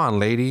picture. Come on,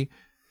 lady.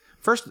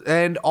 First,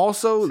 and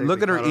also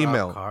look at her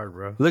email.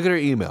 Look at her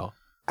email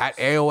at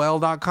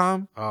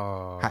AOL.com.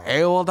 Oh. At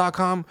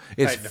AOL.com.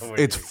 It's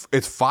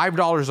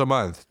 $5 a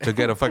month to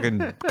get a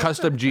fucking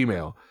custom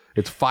Gmail.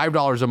 It's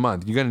 $5 a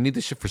month. You're going to need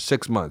this shit for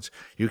 6 months.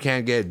 You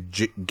can't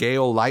get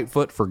Gail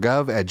Lightfoot for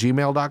gov at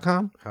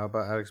gmail.com. How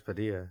about Alex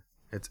Padilla?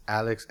 It's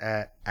Alex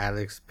at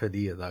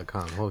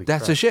alexpadilla.com. Holy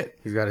That's crap. the shit.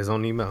 He's got his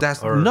own email.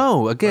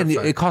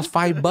 It costs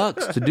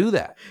 $5 to do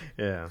that.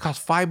 Yeah. It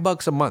costs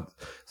 $5 a month.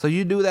 So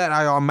you do that,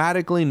 I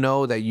automatically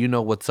know that you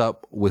know what's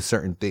up with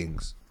certain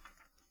things.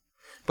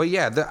 But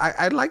yeah,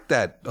 I like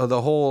that.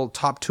 The whole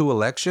top 2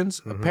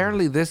 elections. Mm-hmm.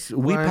 Apparently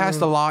we passed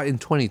a law in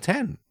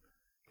 2010.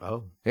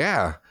 Oh.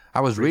 Yeah.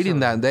 I was reading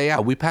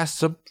that. We passed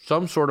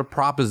some sort of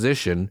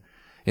proposition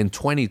in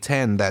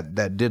 2010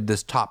 that did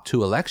this top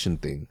 2 election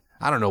thing.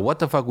 I don't know what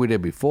the fuck we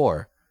did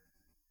before,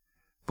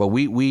 but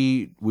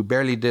we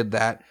barely did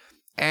that.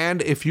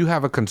 And if you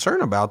have a concern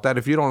about that,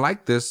 if you don't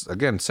like this,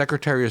 again,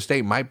 Secretary of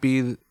State might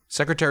be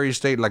Secretary of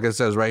State, like it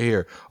says right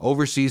here,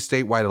 oversees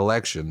statewide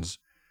elections.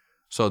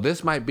 So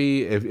this might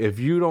be, if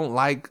you don't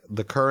like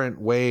the current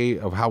way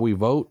of how we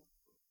vote,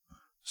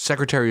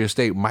 Secretary of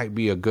State might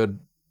be a good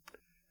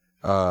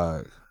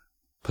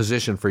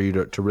position for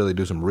you to really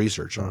do some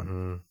research on.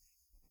 Mm-hmm.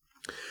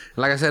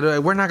 Like I said,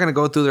 we're not going to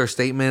go through their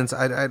statements.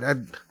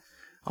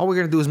 All we're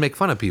going to do is make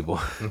fun of people.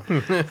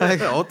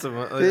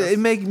 Ultimately.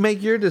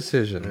 Make your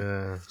decision.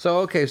 Yeah.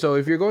 So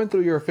if you're going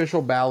through your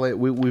official ballot,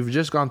 we've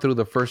just gone through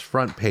the first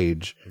front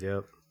page.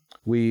 Yep.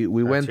 We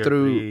went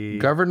through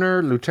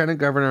governor, lieutenant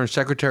governor, and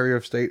secretary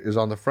of state is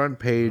on the front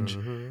page.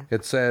 Mm-hmm.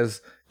 It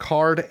says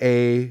card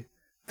A.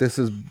 This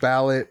is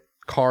ballot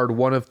card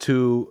 1 of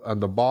 2 on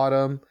the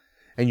bottom.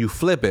 And you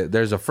flip it.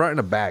 There's a front and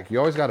a back. You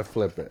always got to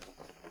flip it.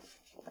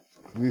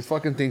 These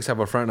fucking things have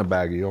a front and a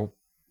back. You don't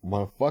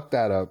want to fuck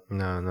that up.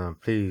 No.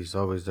 Please,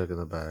 always look in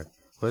the back.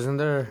 Wasn't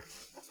there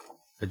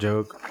a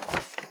joke?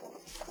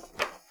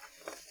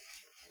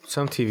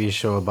 Some TV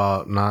show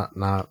about not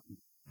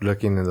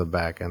looking in the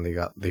back and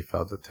they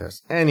failed the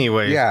test.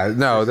 Anyway. Yeah,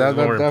 no, that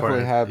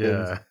definitely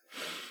happens.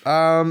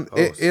 Yeah.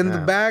 In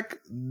the back,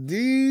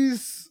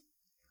 this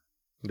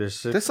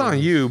on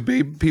you,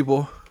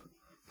 people.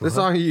 This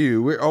on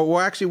you.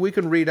 Actually, we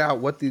can read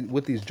out what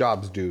these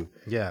jobs do.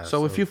 Yeah.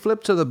 So if you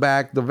flip to the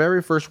back, the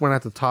very first one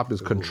at the top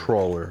is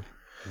controller.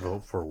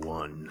 Vote for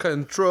one.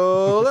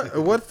 Controller.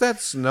 What's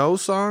that Snow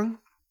song?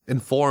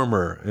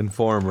 Informer.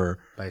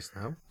 By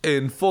Snow?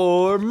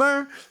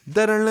 Informer.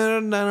 That's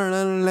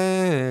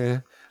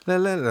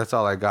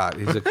all I got.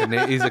 He's a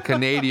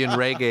Canadian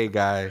reggae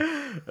guy.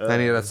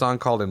 And he had a song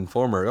called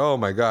Informer. Oh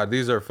my God,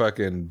 these are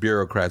fucking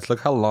bureaucrats.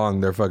 Look how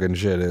long their fucking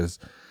shit is.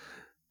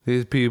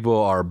 These people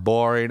are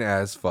boring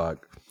as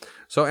fuck.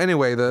 So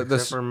anyway,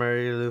 except for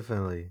Mary Lou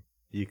Finley.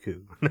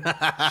 Yuku.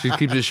 She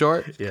keeps it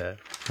short? Yeah.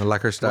 I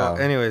like her style.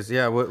 Well, anyways,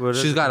 yeah. What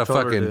she's got a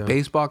fucking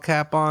baseball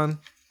cap on.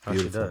 Oh,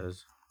 she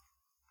does.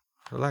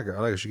 I like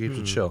her. She keeps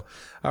it chill.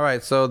 All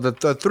right. So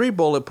the 3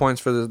 bullet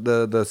points for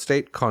the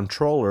state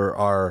controller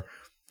are: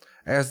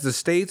 as the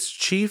state's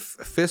chief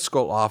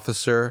fiscal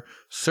officer,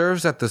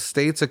 serves as the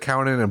state's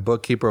accountant and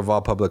bookkeeper of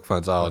all public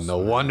funds. Oh, no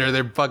wonder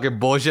their fucking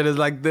bullshit is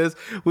like this.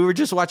 We were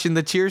just watching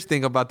the Cheers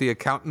thing about the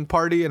accountant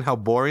party and how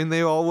boring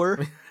they all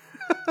were.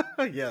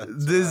 Yeah.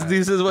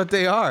 This is what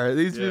they are.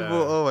 These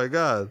people, oh my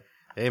God.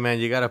 Hey man,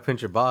 you gotta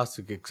pinch your boss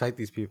to excite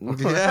these people.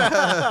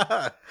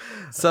 Yeah.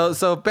 So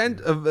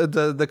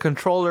the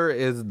controller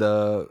is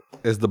the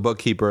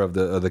bookkeeper of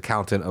the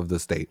accountant of the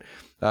state.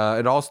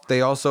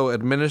 They also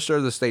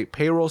administer the state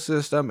payroll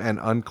system and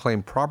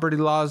unclaimed property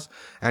laws,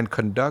 and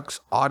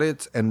conducts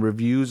audits and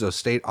reviews of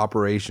state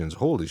operations.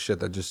 Holy shit,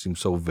 that just seems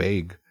so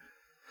vague.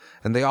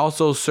 And they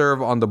also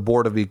serve on the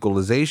Board of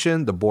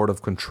Equalization, the Board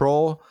of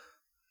Control.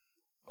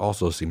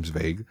 Also seems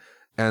vague.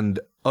 And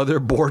other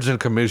boards and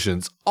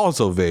commissions,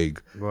 also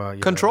vague. Well,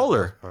 yeah,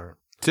 controller.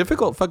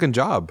 Difficult fucking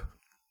job.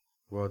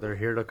 Well, they're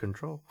here to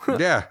control.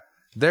 Yeah.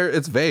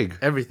 It's vague.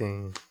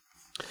 Everything.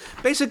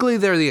 Basically,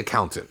 they're the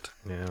accountant.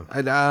 Yeah.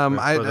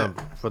 And,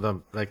 for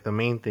the like the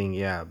main thing,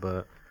 yeah,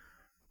 but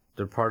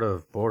they're part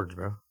of boards,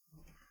 bro.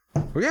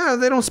 Yeah,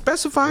 they don't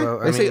specify. Well,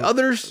 they say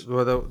others.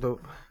 Well,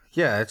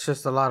 yeah, it's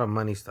just a lot of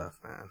money stuff,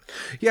 man.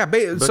 Yeah,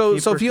 so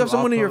if you have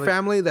someone in your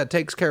family that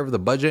takes care of the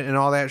budget and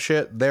all that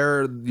shit,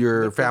 they're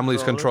your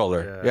family's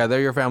controller. Yeah,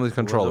 they're your family's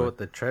controller. Well, what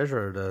the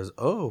treasurer does?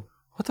 Oh,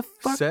 what the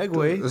fuck?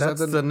 Segue.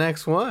 That's the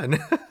next one.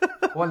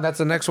 That's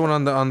the next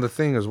one on the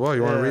thing as well.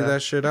 You want to read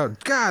that shit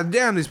out? God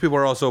damn, these people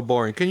are all so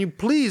boring. Can you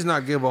please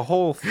not give a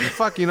whole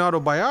fucking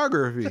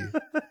autobiography?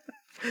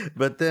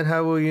 But then,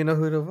 how will you know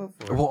who to vote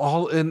for?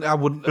 Well,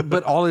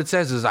 but all it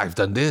says is I've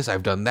done this,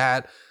 I've done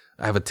that.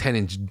 I have a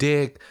 10-inch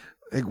dick.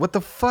 Like, what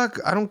the fuck?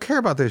 I don't care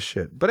about this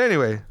shit. But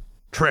anyway,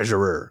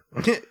 treasurer.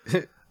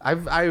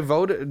 I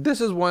voted.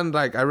 This is one,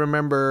 like, I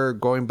remember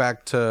going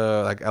back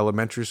to like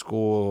elementary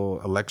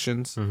school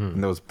elections,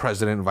 and there was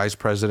president, vice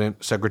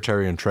president,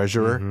 secretary, and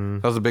treasurer.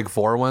 Those are the big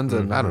four ones,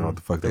 and I don't know what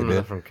the fuck they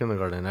did. From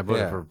kindergarten, I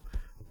voted for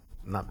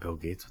not Bill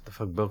Gates. What the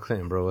fuck, Bill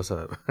Clinton, bro? What's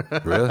up?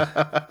 Really?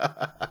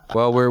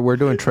 Well, we're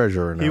doing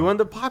treasurer now. He won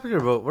the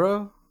popular vote,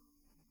 bro.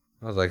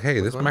 I was like, hey,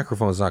 this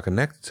microphone is not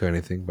connected to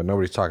anything, but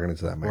nobody's talking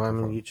into that microphone.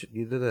 Well, I mean,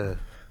 you did a.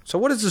 So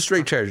what does the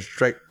straight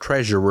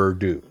treasurer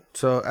do?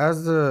 So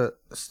as the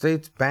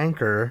state's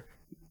banker,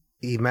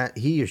 he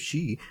or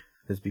she,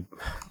 let's be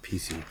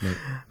PC,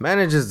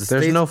 manages the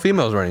There's no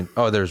females running.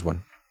 Oh, there's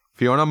one.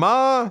 Fiona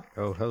Ma.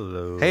 Oh,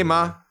 hello. Hey,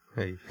 Ma.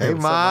 Hey,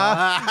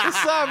 Ma.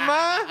 What's up,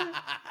 Ma?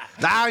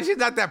 Nah, she's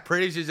not that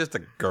pretty. She's just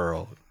a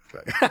girl.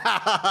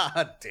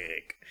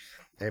 Dick.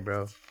 Hey,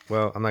 bro.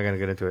 Well, I'm not going to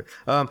get into it.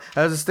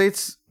 As the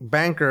state's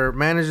banker,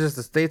 manages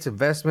the state's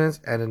investments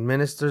and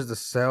administers the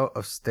sale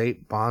of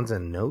state bonds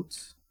and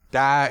notes.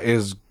 That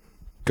is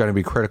going to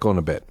be critical in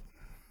a bit.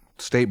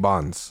 State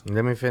bonds.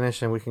 Let me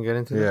finish and we can get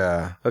into it.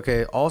 Yeah.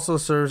 Okay. Also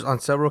serves on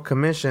several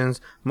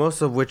commissions,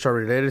 most of which are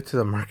related to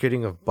the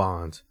marketing of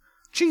bonds.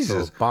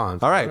 Jesus. So,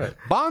 bonds. All right.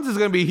 Bonds is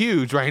going to be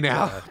huge right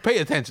now. Yeah. Pay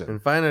attention.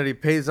 And finally,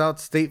 pays out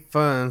state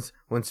funds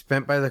when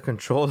spent by the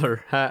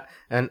controller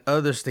and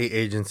other state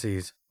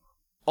agencies.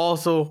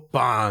 Also,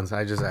 bonds.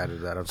 I just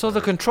added that. So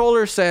the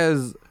controller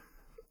says,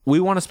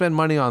 we want to spend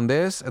money on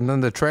this, and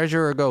then the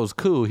treasurer goes,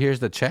 cool, here's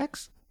the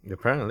checks?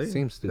 Apparently.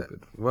 Seems stupid.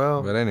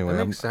 Well, but anyway,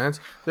 that makes sense.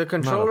 The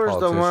controller's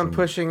the one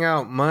pushing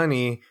out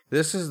money.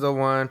 This is the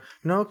one.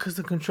 No, because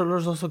the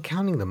controller's also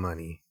counting the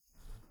money.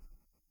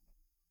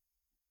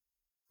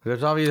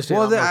 There's obviously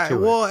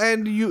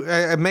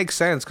it makes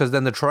sense, because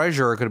then the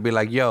treasurer could be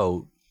like,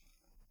 yo,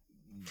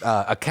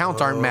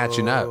 accounts aren't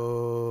matching up.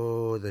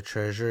 The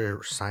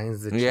treasurer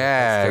signs the check.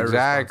 Yeah,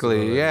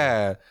 exactly.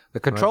 Yeah. The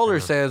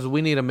controller says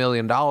we need $1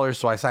 million,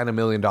 so I sign $1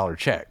 million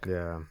check.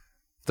 Yeah.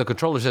 The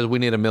controller says we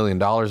need $1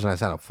 million, and I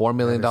sign a $4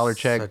 million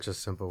check. Such a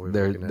simple way.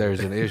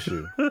 There's an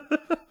issue.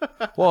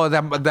 Well,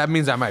 that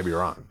means I might be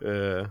wrong.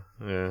 Yeah.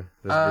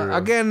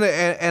 Again,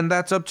 and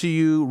that's up to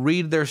you.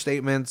 Read their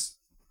statements.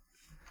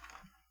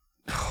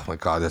 Oh my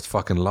God, that's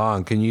fucking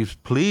long. Can you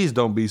please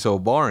don't be so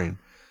boring?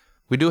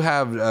 We do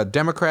have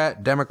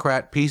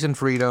Democrat, peace and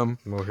freedom,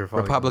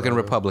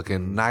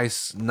 Republican.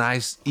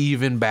 Nice,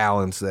 even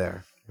balance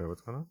there. Wait,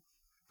 what's going on?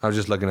 I was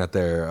just looking at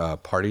their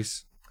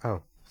parties.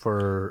 Oh,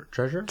 for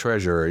treasurer?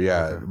 Treasurer,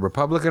 yeah. Okay.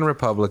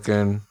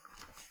 Republican,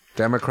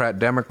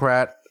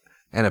 Democrat,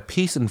 and a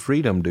peace and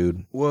freedom,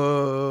 dude.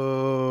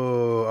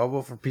 Whoa, I'll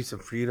vote for peace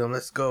and freedom.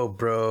 Let's go,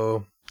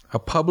 bro. A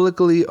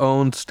publicly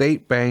owned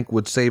state bank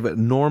would save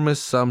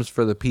enormous sums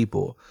for the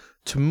people.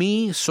 To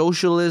me,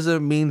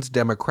 socialism means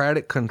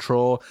democratic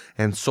control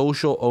and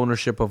social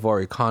ownership of our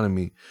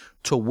economy.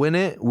 To win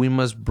it, we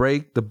must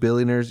break the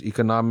billionaires'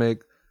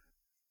 economic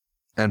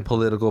and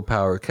political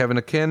power. Kevin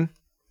Akin,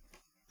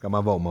 got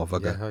my vote,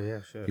 motherfucker. Yeah, hell yeah,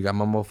 sure. You got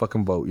my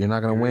motherfucking vote. You're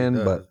not gonna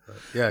win, but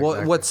yeah. Well,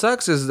 exactly. What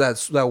sucks is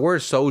that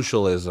word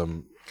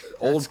socialism.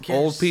 Old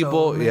people,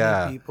 so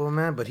many people,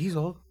 man. But he's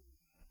old.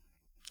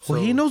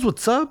 Well, he knows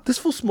what's up. This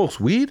fool smokes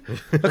weed.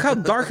 Look how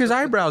dark his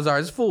eyebrows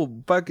are. This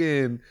fool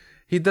fucking.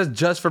 He does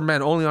Just for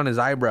Men only on his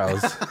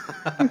eyebrows.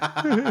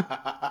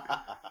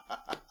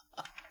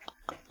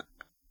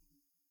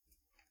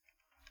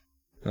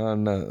 Oh,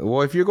 no.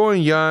 Well, if you're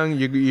going young,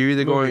 you're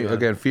either going,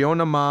 again,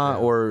 Fiona Ma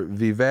or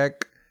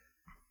Vivek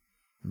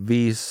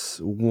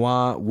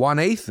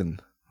Viswanathan.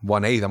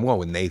 I'm going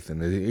with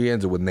Nathan. He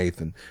ends it with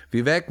Nathan.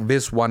 Vivek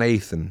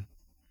Viswanathan.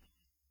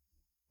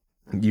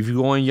 If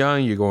you're going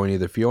young, you're going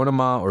either Fiona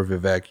Ma or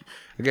Vivek.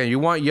 Again, you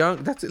want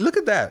young. That's it. Look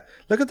at that.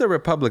 Look at the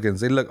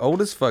Republicans. They look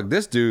old as fuck.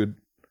 This dude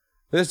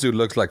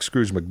looks like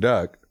Scrooge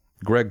McDuck.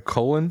 Greg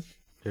Cullen.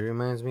 It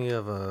reminds me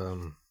of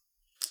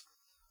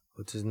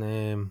what's his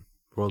name?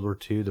 World War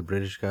II, the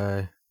British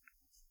guy.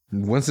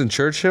 Winston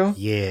Churchill?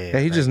 Yeah.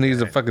 He just needs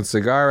a fucking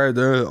cigar right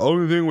there. The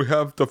only thing we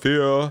have to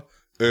fear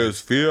is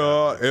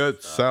fear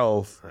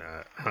itself.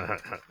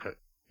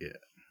 Yeah.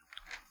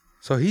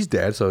 So he's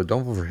dead, so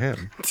don't vote for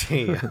him.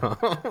 Damn.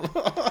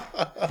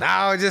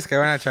 No, just kidding.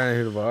 We're not trying to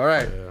hit the ball. All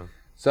right. Yeah.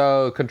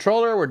 So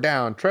controller, we're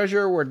down.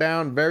 Treasurer, we're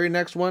down. Very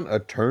next one,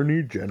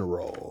 Attorney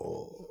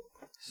General.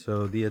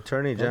 So the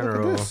Attorney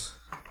General.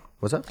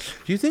 What's up?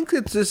 Do you think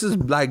that this is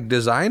like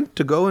designed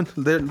to go and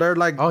they're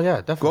like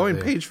definitely going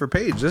page for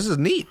page? This is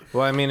neat.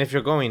 Well, I mean, if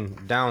you're going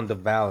down the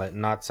ballot,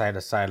 not side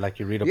to side, like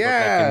you read a book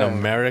like in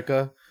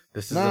America,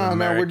 this is an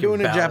American we're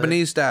doing ballot. it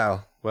Japanese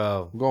style.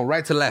 Well, we're going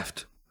right to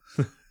left,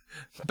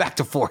 back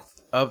to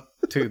forth, up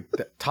to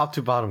top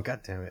to bottom.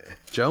 God damn it!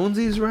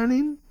 Jonesy's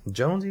running.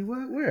 Jonesy,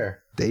 what?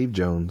 Where? Dave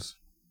Jones,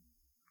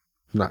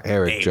 not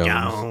Eric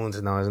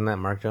Jones. No, isn't that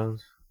Mark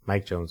Jones?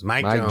 Mike Jones.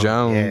 Mike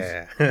Jones.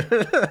 Yeah.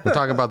 We're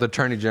talking about the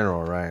Attorney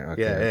General, right?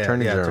 Okay. Yeah,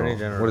 Attorney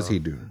General. What does he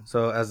do?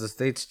 So, as the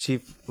state's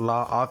chief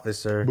law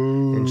officer,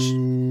 he's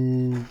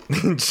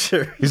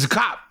a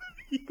cop.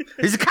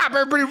 He's a cop.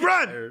 Everybody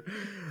run!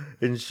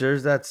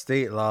 Ensures that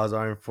state laws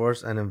are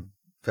enforced and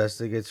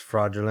investigates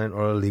fraudulent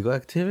or illegal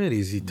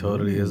activities. He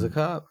totally is a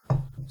cop.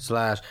 /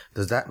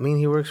 does that mean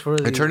he works for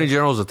the Attorney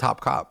General is a top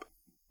cop?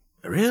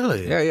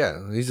 Really?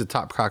 Yeah. He's a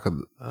top cock.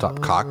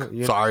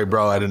 Sorry,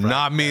 bro. I did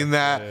not mean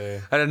that.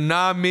 I did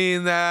not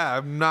mean that.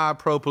 I'm not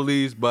pro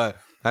police, but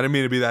I didn't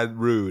mean to be that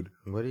rude.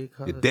 What do you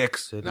call you it?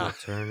 Dicks. City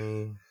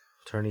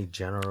Attorney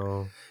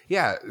General.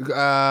 Yeah. I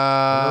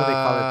know they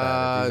call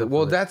it that.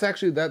 Well, that's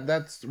actually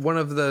that's one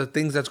of the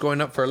things that's going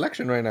up for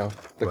election right now.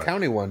 The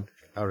county one.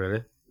 Oh,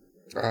 really?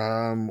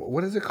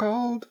 What is it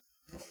called?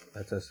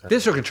 That's a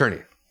District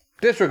Attorney.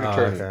 District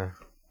Attorney. Okay.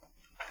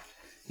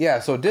 Yeah,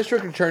 so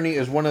district attorney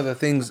is one of the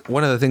things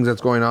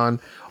that's going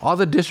on. All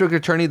the district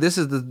attorney, this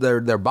is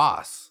their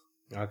boss.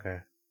 Okay.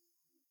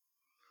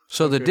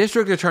 So the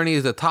district attorney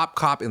is the top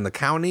cop in the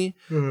county.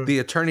 Mm-hmm. The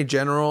attorney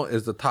general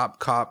is the top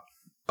cop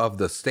of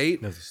the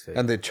state.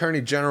 And the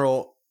attorney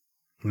general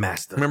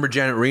master. Remember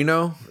Janet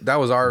Reno? That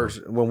was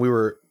ours when we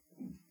were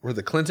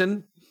the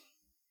Clinton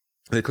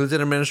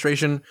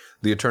administration.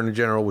 The attorney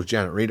general was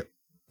Janet Reno.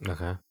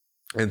 Okay.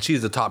 And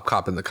she's the top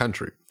cop in the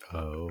country.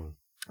 Oh.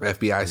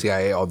 FBI,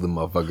 CIA, all the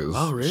motherfuckers.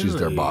 Oh, really? She's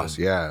their boss.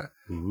 Yeah.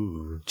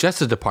 Ooh.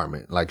 Justice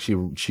Department. Like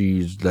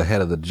she's the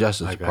head of the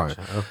Justice Department.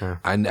 Okay.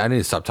 I need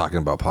to stop talking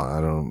about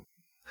politics.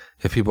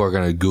 If people are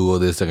gonna Google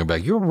this, they're gonna be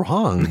like, "You're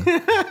wrong."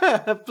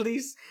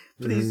 Please.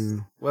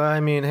 Well, I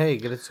mean, hey,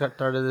 get it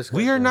started. This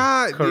we are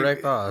not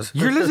correct. Oz.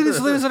 You're listening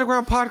to Living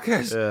Underground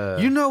podcast. Yeah.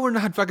 You know we're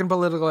not fucking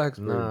political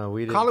experts. No,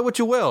 we didn't. Call it what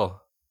you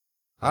will.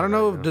 I don't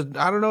know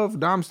if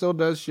Dom still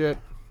does shit.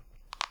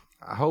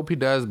 I hope he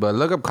does, but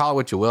look up Call It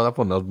What You Will. That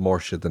one knows more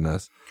shit than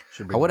us.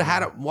 I would have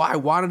had it. Well, I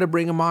wanted to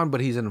bring him on,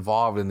 but he's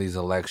involved in these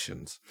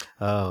elections.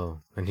 Oh,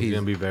 and he's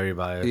going to be very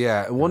biased.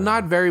 Yeah. Well,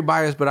 not very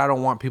biased, but I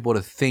don't want people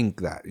to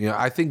think that. You know,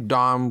 I think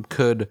Dom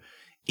could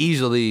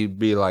easily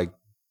be like,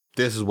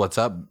 this is what's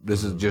up.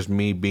 This is just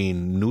me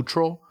being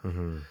neutral.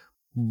 Mm-hmm.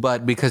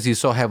 But because he's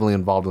so heavily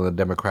involved in the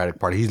Democratic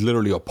Party, he's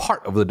literally a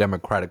part of the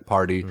Democratic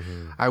Party.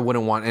 Mm-hmm. I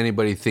wouldn't want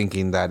anybody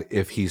thinking that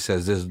if he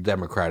says this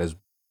Democrat is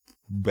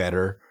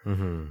better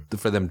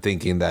for them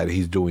thinking that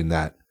he's doing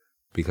that,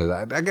 because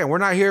again, we're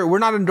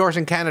not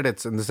endorsing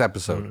candidates in this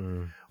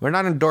episode. We're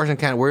not endorsing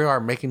candidates. We are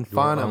making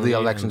fun of the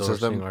election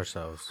system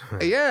ourselves.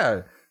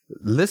 Yeah,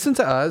 listen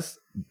to us,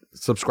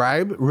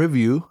 subscribe,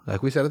 review,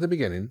 like we said at the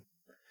beginning.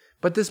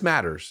 But this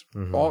matters.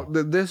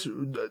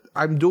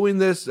 I'm doing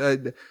this.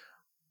 I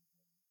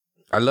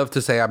love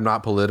to say I'm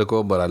not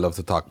political, but I love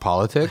to talk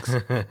politics.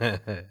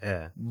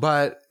 Yeah.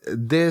 But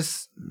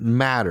this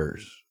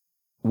matters.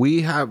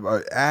 We have,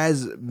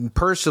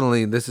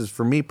 this is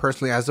for me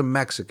personally, as a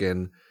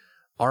Mexican,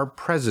 our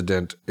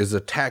president is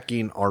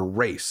attacking our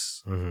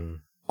race.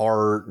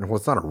 Mm-hmm.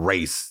 It's not a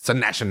race, it's a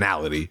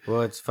nationality.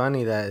 Well, it's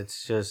funny that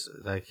it's just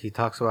like he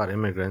talks about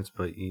immigrants,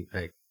 but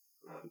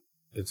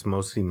it's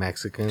mostly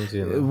Mexicans,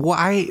 you know?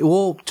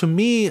 Well, to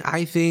me,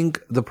 I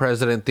think the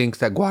president thinks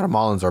that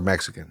Guatemalans are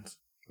Mexicans.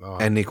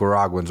 And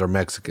Nicaraguans are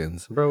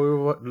Mexicans. Bro, we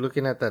were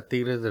looking at that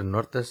Tigres del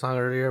Norte song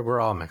earlier.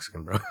 We're all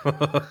Mexican, bro.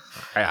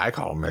 I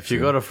call them Mexican. If you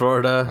go to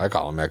Florida, I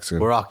call them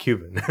Mexican. We're all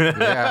Cuban.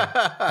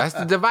 Yeah, that's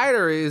the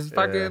divider. Is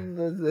fucking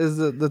is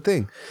the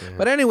thing. Yeah.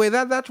 But anyway,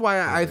 that's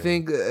why I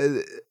think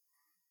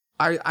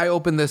I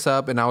opened this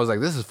up and I was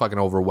like, this is fucking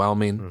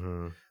overwhelming.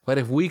 Mm-hmm. But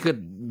if we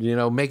could,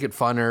 make it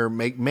funner,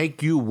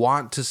 make you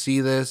want to see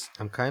this.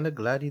 I'm kind of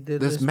glad he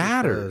did this. This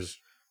matters.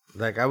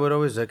 Like, I would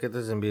always look at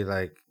this and be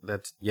like,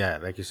 like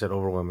you said,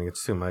 overwhelming.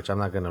 It's too much. I'm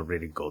not going to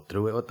really go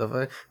through it. What the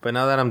fuck? But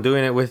now that I'm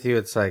doing it with you,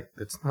 it's like,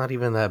 it's not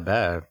even that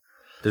bad.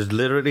 There's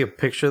literally a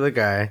picture of the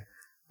guy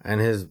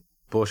and his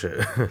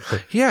bullshit.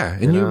 Yeah.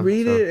 And you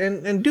read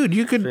it. And dude,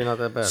 you could not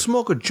that bad.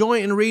 Smoke a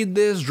joint and read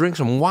this, drink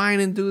some wine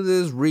and do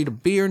this, read a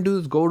beer and do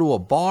this, go to a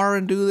bar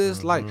and do this.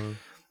 Mm-hmm. Like,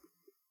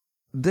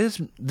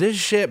 this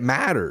shit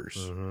matters.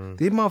 Mm-hmm.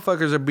 These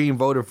motherfuckers are being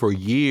voted for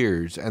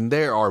years, and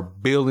there are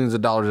billions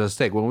of dollars at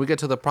stake. When we get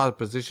to the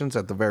propositions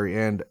at the very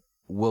end,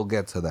 we'll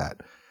get to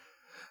that.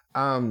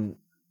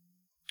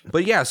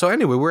 But yeah, so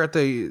anyway, we're at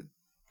the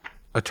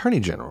Attorney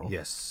General.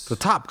 Yes. The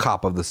top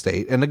cop of the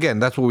state. And again,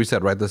 that's what we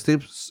said, right? The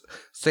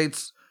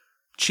state's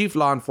chief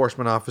law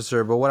enforcement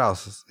officer, but what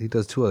else? He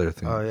does two other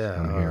things. Oh,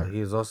 yeah.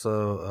 He's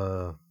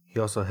also... He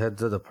also heads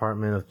the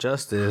Department of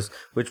Justice,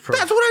 which...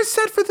 That's what I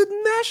said for the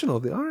national.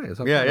 All right.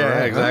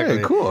 Exactly.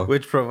 Right, cool.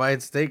 Which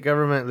provides state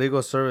government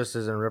legal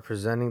services and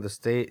representing the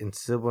state in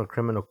civil and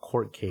criminal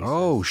court cases.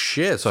 Oh,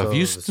 shit. So if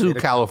you sue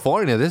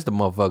California, this the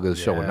motherfucker is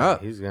showing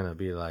up. He's going to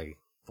be like...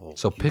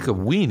 So pick a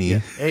weenie. Yeah.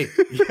 Hey.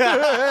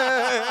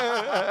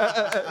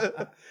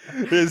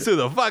 Sue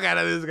the fuck out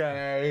of this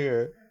guy right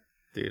here.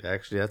 Dude,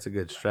 actually, that's a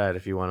good strat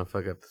if you want to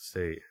fuck up the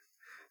state.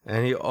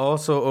 And he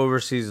also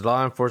oversees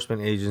law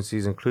enforcement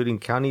agencies, including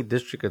county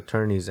district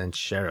attorneys and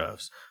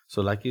sheriffs.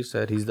 So like you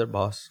said, he's their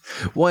boss.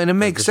 Well, and it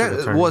makes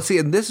sense. Well, see,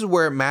 and this is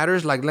where it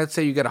matters. Like, let's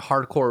say you get a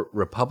hardcore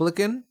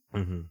Republican,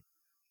 and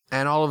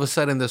all of a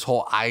sudden this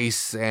whole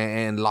ICE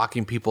and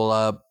locking people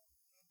up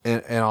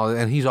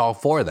and he's all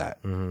for that.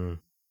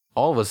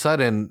 All of a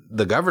sudden,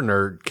 the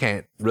governor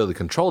can't really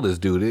control this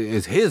dude.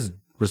 It's his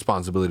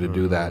responsibility to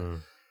do that.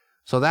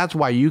 So that's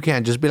why you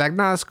can't just be like,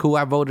 nah, it's cool.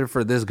 I voted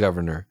for this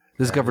governor.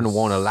 This governor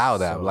won't allow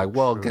that. So like,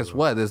 well, guess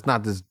what? It's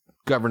not this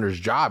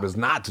governor's job is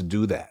not to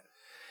do that.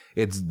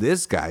 It's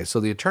this guy. So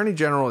the attorney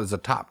general is a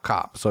top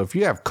cop. So if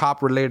you have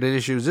cop related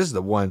issues, this is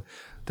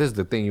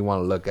the thing you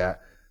want to look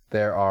at.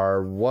 There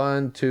are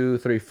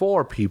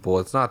 4 people.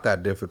 It's not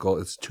that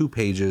difficult. It's 2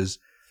 pages.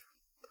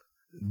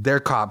 They're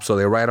cops, so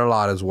they write a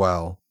lot as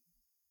well.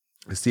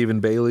 Stephen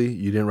Bailey,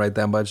 you didn't write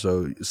that much.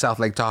 So South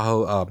Lake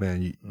Tahoe, oh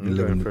man, you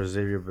living for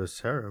Xavier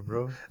Becerra,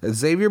 bro.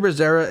 Xavier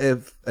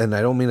Becerra, and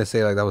I don't mean to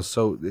say like that was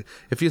so.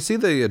 If you see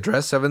the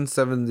address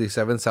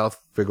 777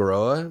 South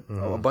Figueroa,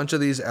 a bunch of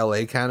these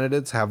LA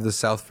candidates have the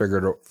South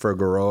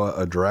Figueroa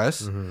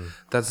address.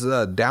 That's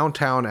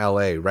downtown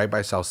LA, right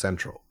by South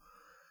Central.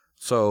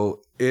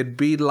 So it'd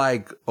be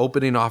like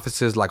opening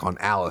offices like on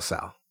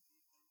Alisal.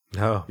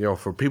 Oh, you know,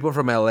 for people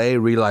from LA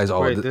realize,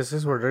 wait, this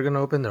is where they're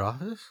gonna open their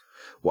office.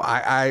 Well,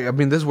 I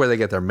mean, this is where they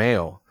get their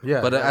mail.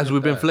 Yeah. But as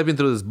we've been flipping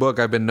through this book,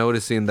 I've been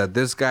noticing that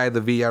this guy, the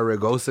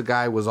Villaraigosa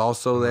guy, was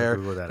also there.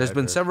 There's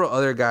been several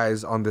other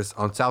guys on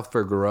South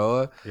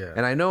Figueroa. Yeah.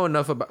 And I know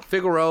enough about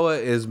Figueroa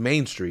is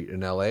Main Street in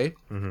LA.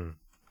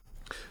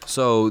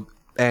 So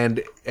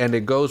and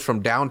it goes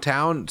from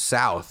downtown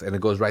south, and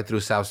it goes right through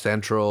South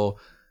Central,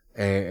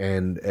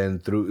 and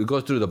through it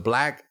goes through the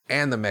black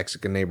and the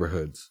Mexican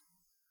neighborhoods.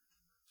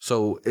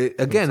 So it's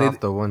off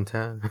the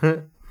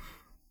 110.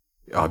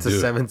 It's a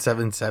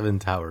 777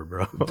 tower,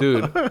 bro.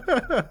 Dude.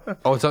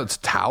 Oh, it's a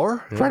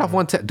tower? It's right off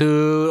 110.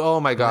 Dude,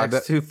 oh my God.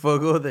 Next to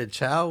Fogo de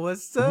Chao,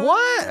 what's up?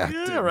 What?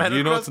 Yeah, right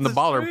you know it's in the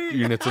baller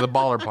units of the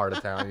baller part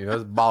of town. You know,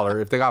 it's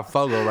baller. If they got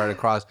Fogo right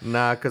across.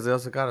 Nah, because they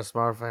also got a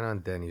smart find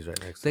on Denny's right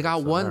next to it. They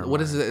got what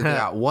is it? They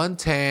got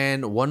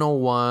 110,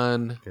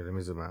 101. Okay, let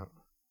me zoom out.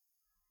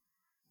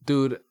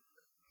 Dude.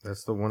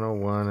 That's the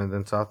 101, and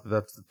then south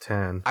that's the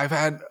 10. I've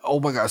had, oh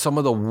my God, some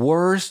of the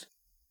worst.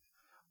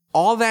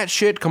 All that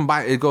shit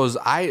combined, it goes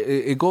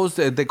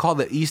to, they call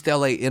the East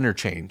LA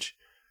interchange.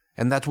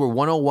 And that's where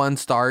 101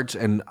 starts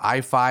and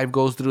I-5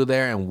 goes through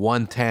there and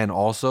 110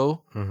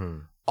 also.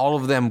 All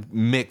of them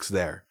mix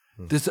there.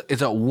 This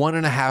is a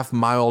 1.5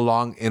 mile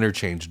long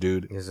interchange,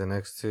 dude. Is it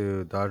next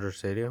to Dodger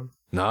Stadium?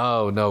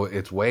 No,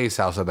 it's way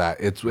south of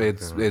that.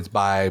 It's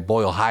by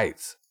Boyle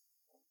Heights.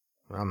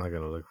 I'm not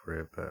going to look for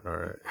it, but all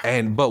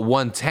right. But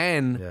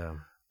 110,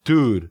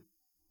 dude,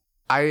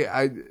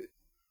 I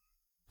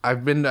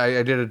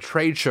did a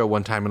trade show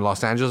one time in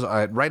Los Angeles,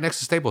 right next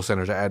to Staples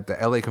Center at the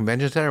LA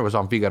Convention Center. It was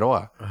on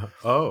Figueroa.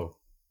 Oh.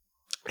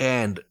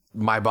 And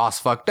my boss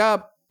fucked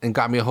up and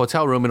got me a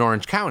hotel room in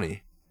Orange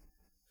County.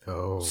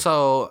 Oh.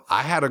 So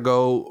I had to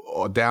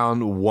go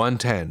down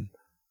 110.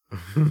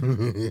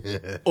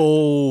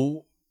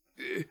 Oh.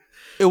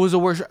 It was the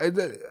worst,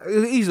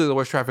 easily the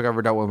worst traffic I've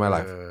ever dealt with in my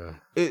life.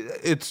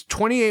 It's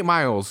 28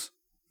 miles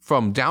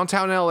from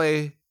downtown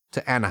LA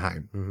to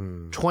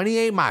Anaheim.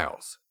 28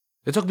 miles.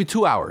 It took me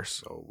 2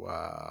 hours. Oh,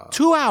 wow.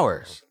 2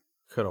 hours.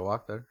 Could have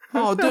walked there.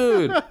 Oh,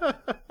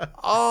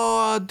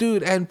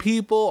 dude. And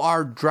people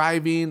are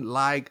driving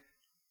like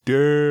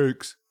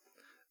dicks.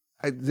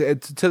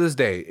 To this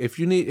day, if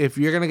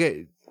you're going to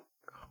get,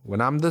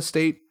 when I'm the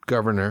state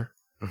governor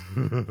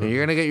and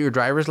you're going to get your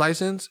driver's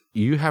license,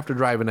 you have to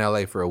drive in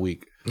LA for a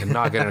week and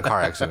not get in a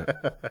car accident.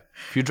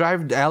 If you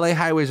drive LA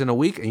highways in a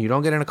week and you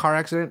don't get in a car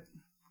accident,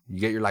 you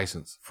get your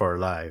license. For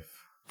life.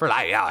 For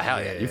life, yeah,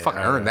 hell yeah. You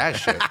fucking earned that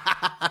shit.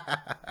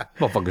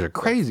 Motherfuckers are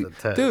crazy.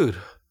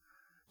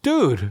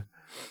 Dude,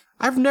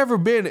 I've never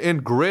been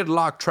in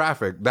gridlock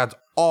traffic that's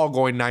all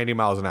going 90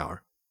 miles an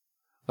hour.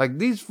 Like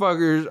these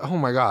fuckers, oh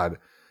my God.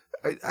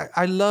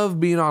 I love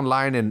being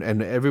online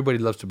and everybody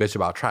loves to bitch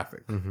about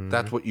traffic.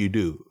 That's what you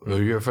do.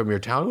 You're from your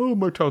town. Oh,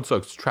 my town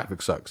sucks.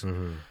 Traffic sucks.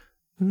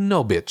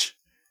 No, bitch.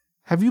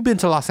 Have you been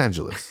to Los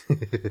Angeles?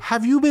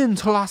 Have you been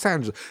to Los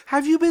Angeles?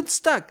 Have you been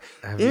stuck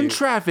in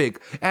traffic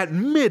at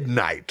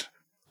midnight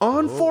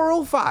on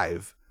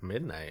 405?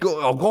 Midnight?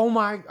 Oh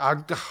my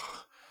God.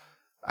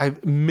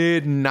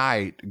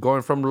 Midnight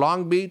going from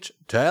Long Beach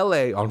to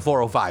LA on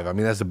 405. I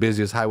mean, that's the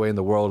busiest highway in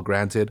the world,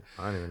 granted.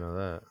 I didn't even know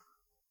that.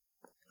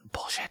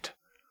 Bullshit.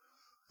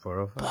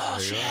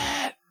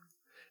 405?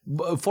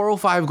 Bullshit.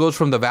 405 goes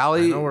from the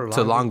valley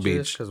to Long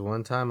Beach. Because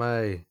one time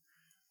I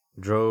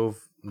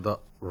drove the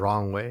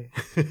wrong way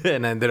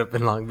and ended up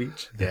in Long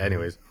Beach. Yeah,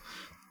 anyways.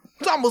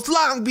 It's almost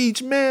Long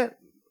Beach, man.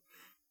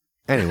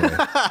 Anyway.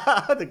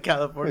 The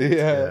California.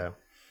 Yeah.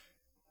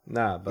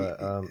 Nah,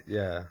 but,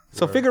 yeah.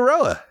 So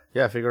Figueroa.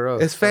 Yeah, Figueroa.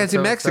 It's fancy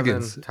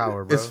Mexicans.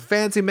 Tower, bro. It's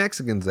fancy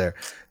Mexicans there.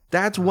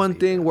 That's one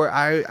thing where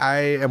I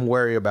am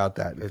wary about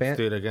that.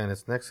 Dude, again,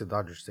 it's next to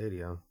Dodger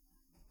Stadium.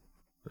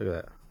 Look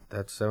at that.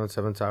 That's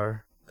 7-7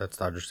 Tower. That's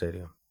Dodger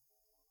Stadium.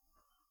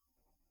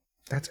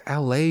 That's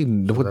LA.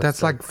 So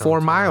that's like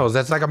 4 miles.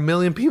 That's like 1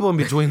 million people in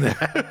between there.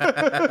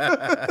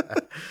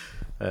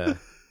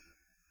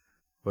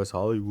 West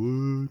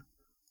Hollywood.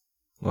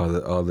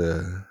 All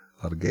the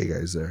gay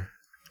guys there.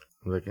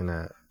 I'm looking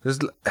at this.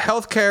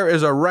 Healthcare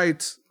is a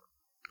right.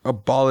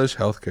 Abolish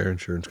healthcare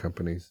insurance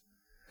companies.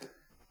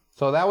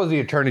 So that was the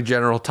Attorney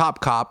General,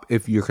 top cop.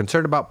 If you're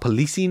concerned about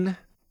policing,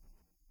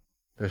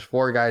 there's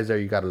 4 guys there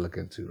you got to look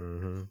into.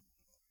 Mm-hmm.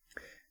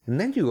 And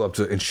then you go up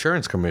to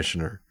insurance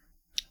commissioner.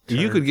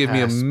 You could give me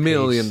 $1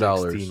 million.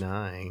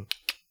 69.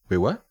 Wait,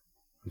 what?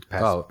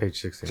 Past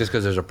page 69. Just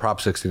because there's a Prop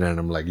 69,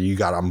 I'm like,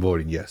 I'm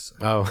voting yes.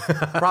 Oh.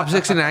 Prop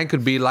 69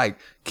 could be like,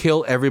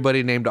 kill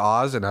everybody named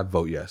Oz, and I'd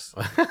vote yes.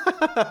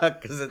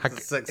 Because it's a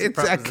sexy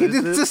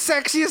proposition. It's the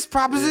sexiest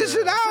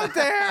proposition out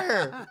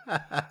there.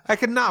 I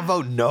could not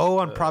vote no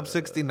on Prop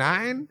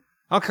 69.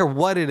 I don't care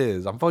what it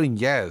is. I'm voting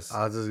yes.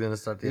 I was just going to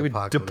start the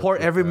apocalypse.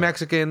 Deport every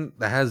Mexican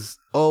that has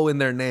O in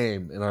their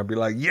name, and I'd be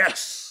like,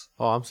 yes.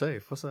 Oh, I'm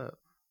safe. What's up?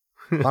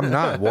 I'm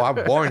not. Well,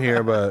 I'm born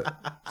here, but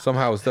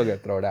somehow I still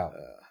get thrown out.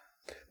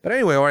 But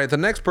anyway, all right, the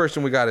next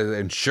person we got is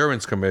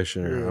insurance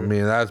commissioner. I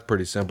mean, that's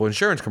pretty simple.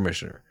 Insurance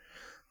commissioner.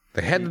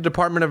 They head the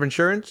Department of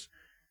Insurance,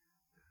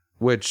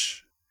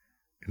 which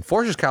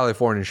enforces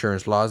California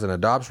insurance laws and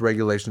adopts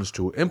regulations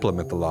to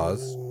implement the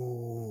laws.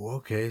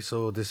 Okay,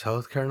 so this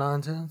healthcare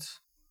nonsense?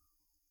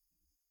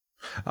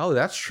 Oh,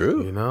 that's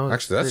true. You know,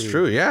 actually, that's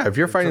true. Yeah, if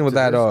you're fighting with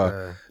that,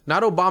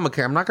 not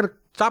Obamacare. I'm not going to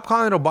stop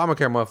calling it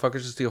Obamacare, motherfuckers.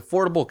 It's the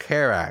Affordable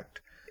Care Act.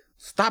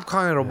 Stop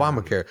calling it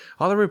Obamacare.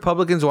 All the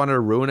Republicans wanted to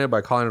ruin it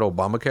by calling it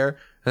Obamacare,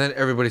 and then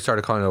everybody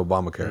started calling it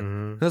Obamacare.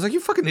 And I was like, you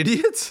fucking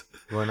idiots.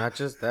 Well, not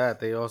just that.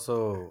 They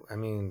also,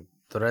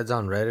 threads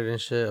on Reddit and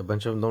shit, a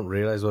bunch of them don't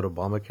realize what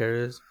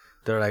Obamacare is.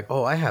 They're like,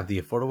 oh, I have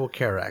the Affordable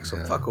Care Act,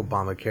 so fuck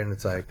Obamacare. And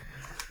it's like,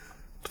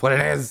 it's what it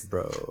is.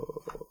 Bro.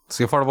 It's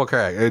the Affordable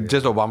Care Act.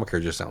 Just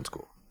Obamacare just sounds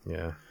cool.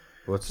 Yeah.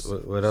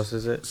 What else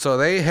is it? So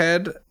they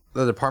head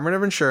the Department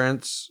of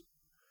Insurance.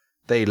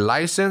 They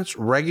license,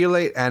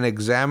 regulate, and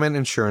examine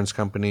insurance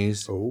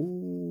companies.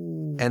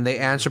 Oh. And they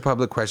answer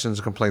public questions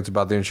and complaints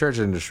about the insurance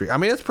industry. I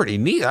mean, it's pretty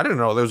neat. I didn't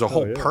know there was a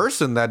whole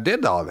person that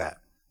did all that.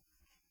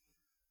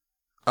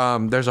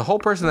 There's a whole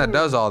person that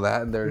does all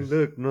that. And there's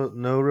look,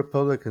 no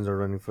Republicans are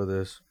running for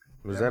this.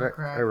 Was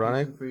Democrat, that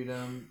ironic?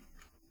 Freedom.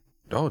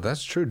 Oh,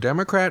 that's true.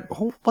 Democrat.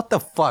 Oh, what the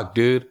fuck,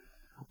 dude?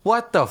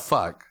 What the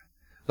fuck?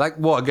 Like,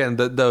 well, again,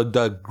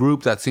 the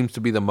group that seems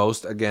to be the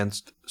most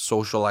against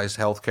socialized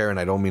healthcare, and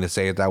I don't mean to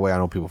say it that way. I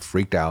know people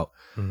freaked out,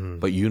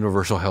 but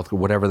universal healthcare,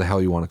 whatever the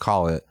hell you want to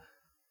call it,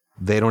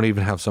 they don't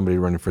even have somebody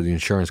running for the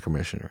insurance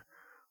commissioner.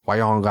 Why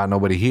y'all got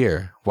nobody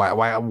here?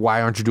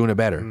 Why aren't you doing it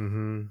better?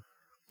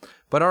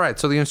 But all right,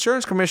 so the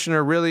insurance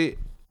commissioner really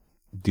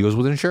deals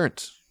with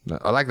insurance.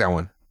 I like that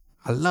one.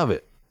 I love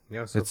it.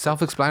 Yeah, it's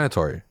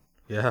self-explanatory.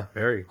 Yeah,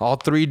 very. All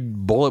 3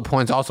 bullet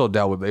points also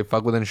dealt with. They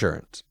fuck with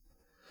insurance.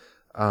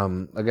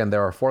 Again,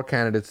 there are 4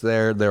 candidates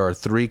there. There are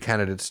 3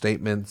 candidate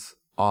statements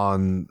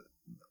in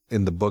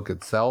the book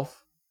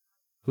itself.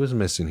 Who's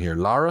missing here?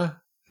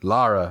 Lara.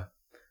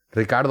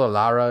 Ricardo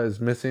Lara is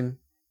missing.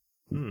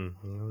 I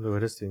wonder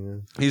what his thing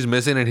is. He's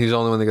missing, and he's the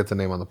only one that gets a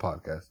name on the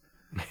podcast.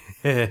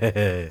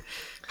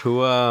 Who?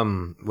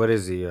 What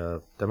is he?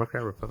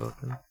 Democrat,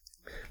 Republican?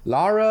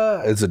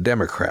 Lara is a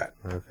Democrat.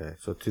 Okay,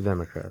 so 2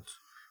 Democrats.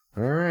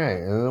 All right,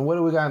 and then what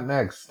do we got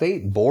next?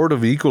 State Board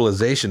of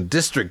Equalization,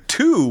 District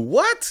 2.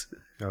 What?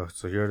 Oh,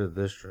 so you're the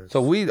district.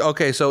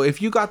 So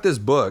if you got this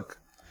book,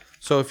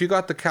 if you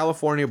got the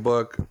California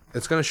book,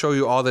 it's going to show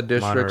you all the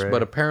districts,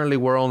 but apparently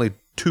we're only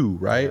 2,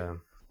 right? Yeah.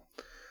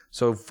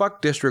 So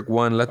fuck District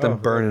 1, let them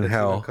burn in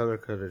hell. Color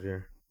coded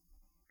here.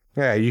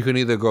 Yeah, you can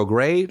either go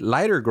gray,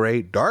 lighter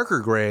gray, darker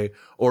gray,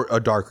 or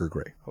a darker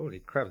gray. Holy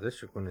crap,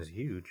 District 1 is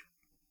huge.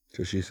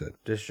 So she said.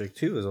 District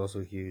 2 is also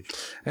huge.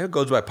 And it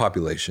goes by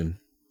population.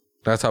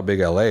 That's how big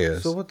LA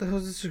is. So what the hell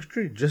is District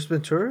 3? Just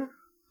Ventura?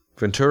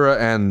 Ventura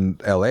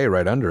and LA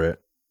right under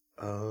it.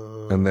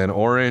 Oh. And then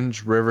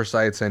Orange,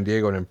 Riverside, San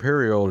Diego, and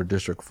Imperial are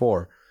District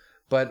 4.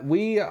 But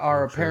we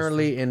are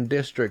apparently in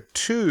District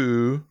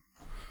 2.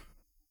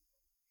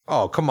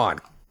 Oh, come on.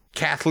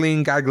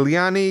 Kathleen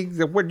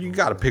Gagliani. What, you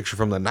got a picture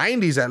from the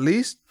 90s at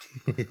least?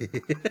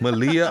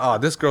 Malia. Oh,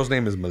 this girl's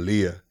name is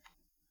Malia.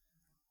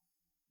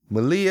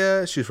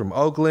 Malia, she's from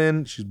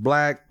Oakland. She's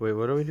black. Wait,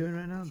 what are we doing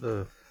right now?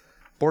 The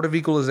Board of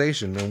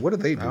Equalization. And what do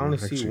they do? I only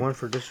see 1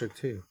 for District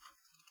 2.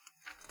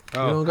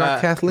 Oh, you don't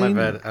got Kathleen?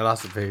 My bad. I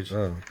lost the page.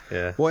 Oh.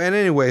 Yeah. Well, and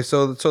anyway,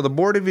 so the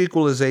Board of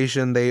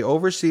Equalization, they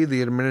oversee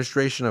the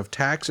administration of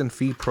tax and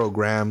fee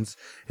programs,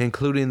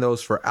 including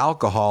those for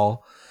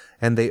alcohol,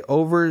 and they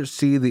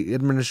oversee the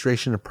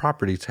administration of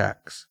property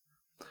tax.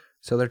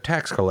 So they're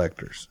tax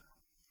collectors.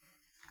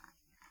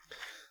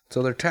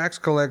 The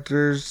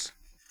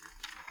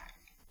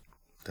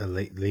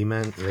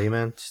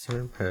layman's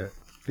term?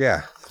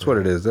 Yeah, that's what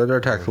it is. They're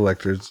tax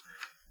collectors.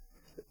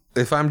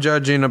 If I'm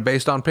judging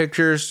based on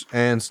pictures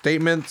and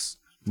statements,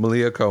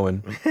 Malia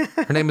Cohen.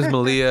 Her name is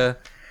Malia.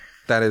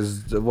 That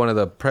is one of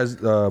the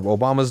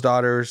Obama's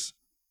daughters.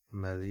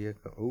 Malia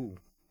Cohen. Ooh.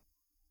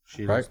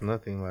 She Right? looks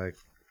nothing like...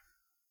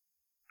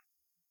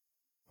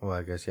 Well,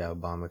 I guess, yeah,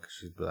 Obama, because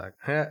she's black.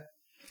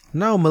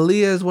 No,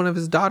 Malia is one of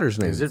his daughters'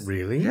 names. Is it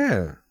really?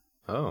 Yeah.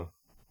 Oh.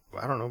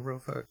 Well, I don't know, bro.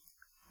 Fuck.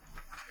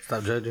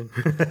 Stop judging.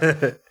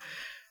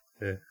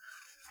 Yeah.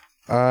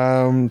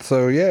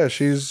 So yeah,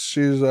 she's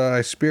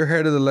I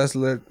spearheaded the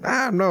lesson.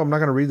 No, I'm not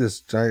gonna read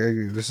this.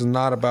 This is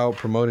not about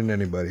promoting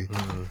anybody.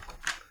 Mm-hmm.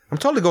 I'm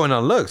totally going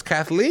on looks.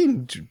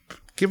 Kathleen,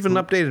 give an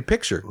updated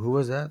picture. Who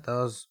was that? That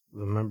was,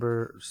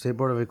 remember, State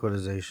Board of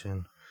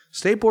Equalization.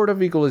 State Board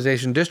of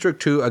Equalization,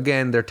 District 2.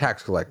 Again, they're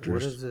tax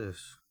collectors. What is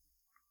this?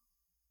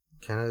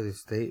 Candidate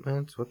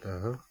statements? What the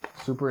hell?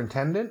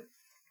 Superintendent?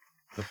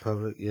 The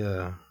public,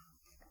 yeah.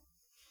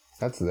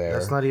 That's there.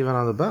 That's not even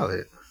on the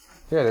ballot.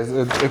 Yeah,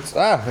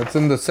 it's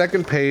in the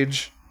second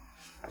page,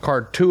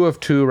 card 2 of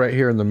 2 right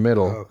here in the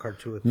middle. Oh, card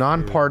 2 of 2.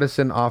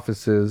 Nonpartisan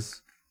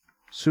offices,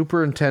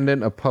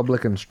 Superintendent of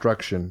Public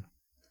Instruction.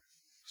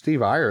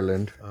 Steve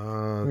Ireland.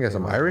 I guess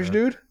I'm Irish,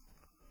 dude.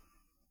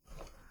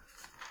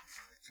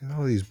 Look at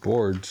all these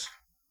boards.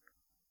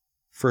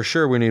 For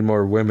sure, we need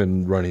more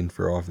women running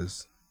for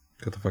office.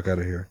 Get the fuck out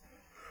of here.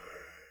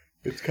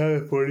 It's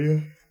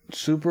California.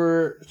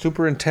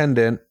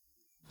 Superintendent.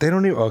 They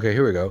don't even... Okay,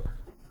 here we go.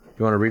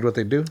 You want to read what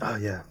they do? Oh,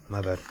 yeah.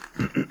 My bad.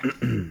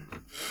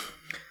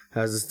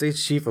 As the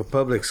state's chief of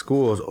public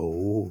schools,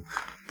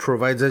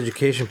 provides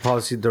education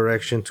policy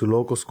direction to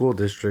local school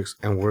districts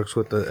and works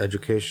with the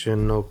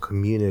educational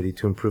community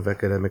to improve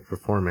academic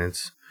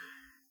performance.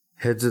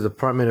 Heads the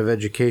Department of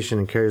Education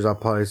and carries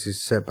out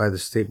policies set by the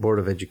State Board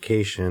of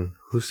Education.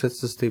 Who sets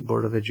the State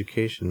Board of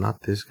Education?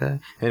 Not this guy.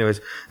 Anyways,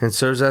 and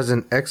serves as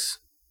an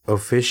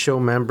ex-official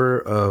member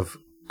of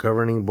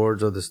governing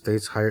boards of the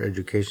state's higher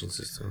education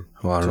system.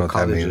 Well, I don't know what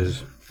that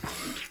means.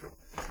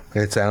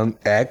 It's on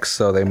X,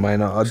 so they might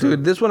not.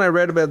 Dude, this one I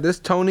read about, this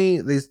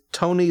Tony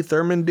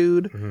Thurman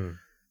dude. Mm-hmm.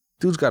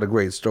 Dude's got a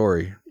great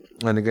story.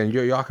 And again,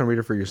 y'all can read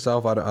it for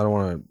yourself. I don't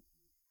want to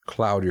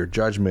cloud your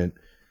judgment.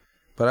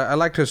 But I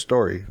liked his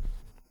story.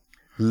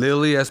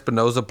 Lily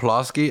Espinoza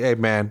Plosky. Hey,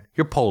 man,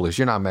 you're Polish.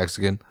 You're not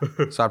Mexican.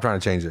 Stop trying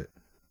to change it.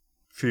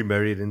 She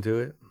married into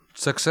it.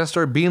 Success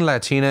story, being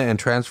Latina and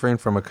transferring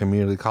from a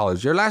community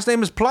college. Your last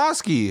name is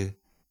Plosky.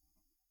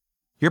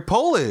 You're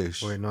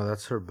Polish. Wait, no,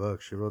 that's her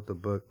book. She wrote the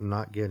book,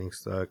 Not Getting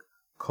Stuck,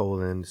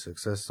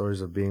 Success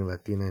Stories of Being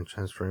Latina and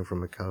Transferring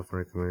from a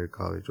California Community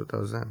College. What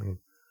does that mean?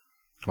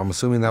 I'm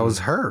assuming that was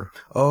her.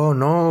 Oh,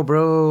 no,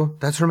 bro.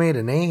 That's her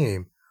maiden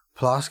name.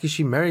 Plosky,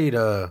 she married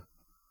a...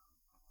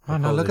 Oh,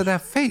 no, look at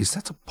that face.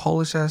 That's a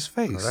Polish-ass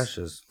face. Oh, that's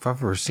just... If I've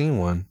ever seen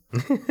one.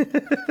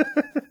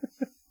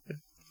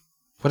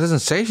 But it doesn't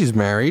say she's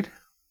married.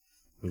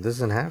 It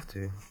doesn't have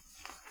to.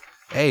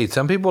 Hey,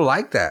 some people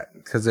like that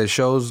because it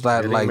shows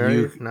that, like,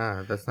 you...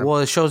 Nah, that's not... Well,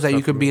 it shows that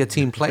you could be a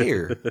team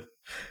player.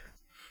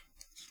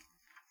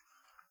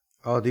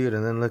 Oh, dude,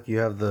 and then look, you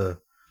have the...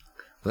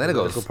 Then it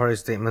goes... Political party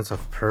statements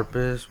of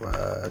purpose.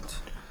 What?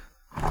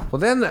 Well,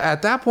 then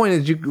at that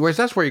point,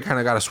 that's where you kind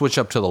of got to switch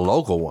up to the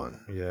local one.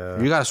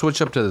 Yeah. You got to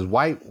switch up to this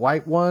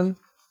white one.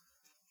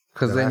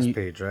 Because then last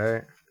page,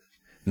 right?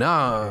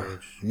 No.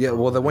 Yeah,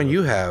 well, the one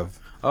you have...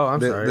 Oh,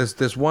 I'm sorry.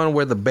 This one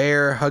where the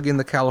bear hugging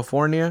the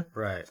California.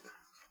 Right.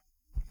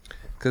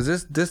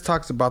 Because this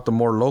talks about the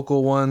more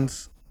local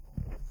ones.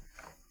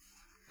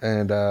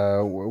 And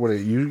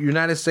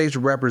United States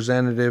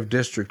Representative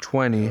District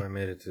 20. Oh, I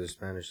made it to the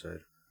Spanish side.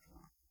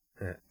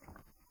 Yeah.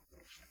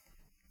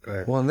 Go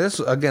ahead. Well, in this,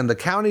 again, the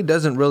county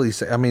doesn't really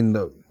say... I mean,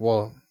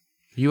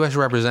 U.S.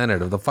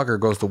 Representative. The fucker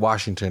goes to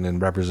Washington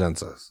and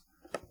represents us.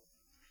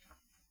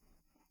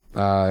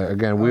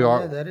 Again, we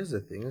are... Yeah, that is a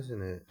thing,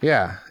 isn't it?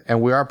 Yeah,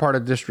 and we are part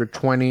of District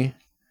 20.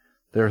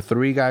 There are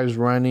 3 guys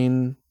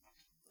running.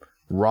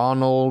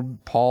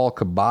 Ronald, Paul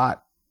Cabot,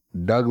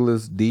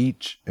 Douglas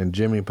Deach, and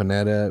Jimmy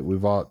Panetta.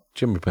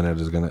 Jimmy Panetta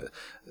is going to...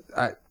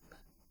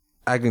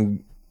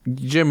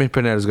 Jimmy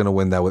Panetta is going to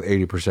win that with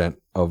 80%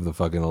 of the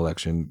fucking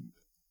election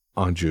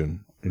on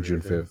June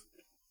 5th.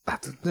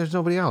 There's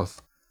nobody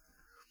else.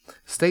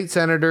 State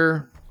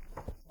Senator...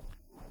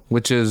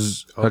 which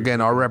is,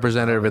 again, our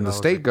representative in the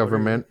state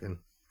government.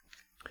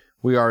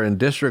 We are in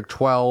District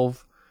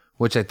 12,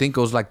 which I think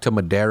goes like to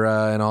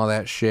Madera and all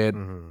that shit.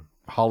 Mm-hmm.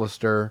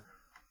 Hollister.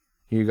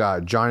 You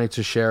got Johnny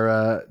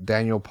Teixeira,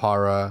 Daniel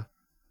Parra,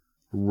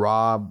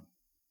 Rob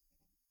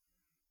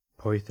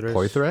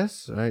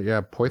Poitras, right?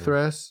 Yeah,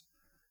 Poitras.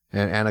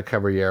 And Anna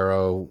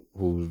Caballero,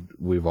 who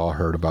we've all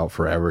heard about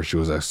forever. She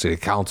was a city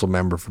council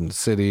member from the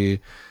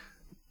city,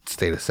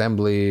 state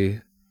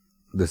assembly,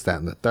 this, that,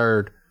 and the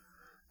third.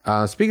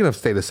 Speaking of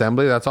state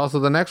assembly, that's also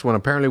the next one.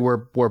 Apparently,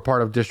 we're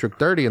part of District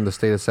 30 in the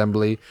state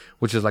assembly,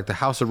 which is like the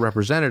House of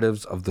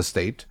Representatives of the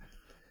state.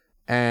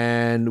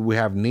 And we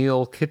have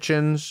Neil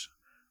Kitchens,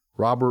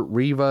 Robert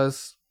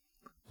Rivas,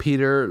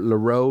 Peter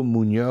Leroy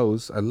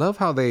Munoz. I love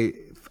how they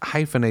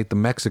hyphenate the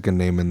Mexican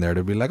name in there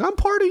to be like, I'm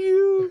part of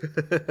you.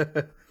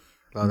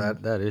 Oh,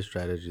 that is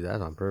strategy.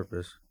 That's on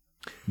purpose.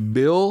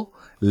 Bill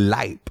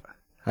Lipe.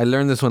 I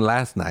learned this one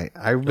last night.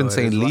 I've been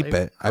saying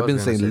Lipe. I've been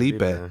saying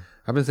Lipe.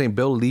 I've been saying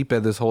Bill Lipe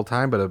this whole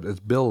time, but it's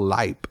Bill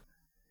Lipe.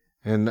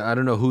 And I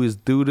don't know who his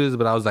dude is,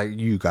 but I was like,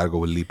 you got to go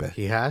with Lipe.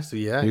 He has to,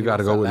 yeah. You got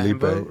to go with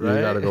Lipe. Right?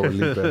 You got to go with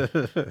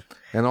Lipe.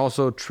 And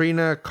also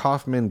Trina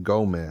Kaufman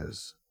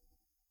Gomez.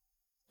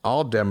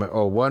 All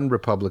one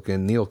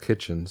Republican, Neil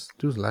Kitchens.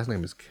 Dude's last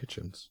name is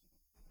Kitchens.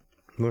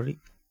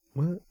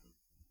 What?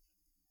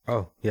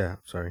 Oh, yeah.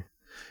 Sorry.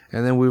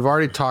 And then we've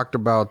already talked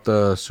about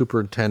the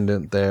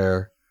superintendent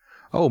there.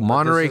 Oh,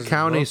 Monterey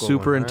County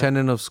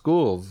Superintendent of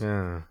Schools.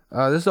 Yeah.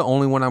 This is the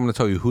only one I'm going to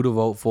tell you who to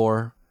vote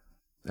for.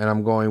 And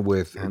I'm going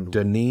with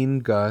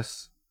Deneen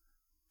Gus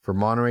for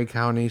Monterey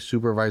County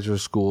Supervisor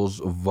of Schools.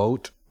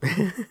 Vote.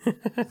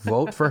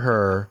 Vote for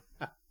her.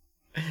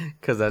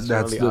 Because that's your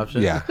only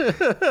option. Yeah.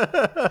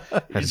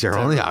 That's your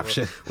only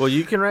option. Well,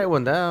 you can write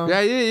one down.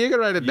 Yeah, you can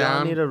write it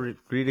down. You don't need to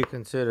really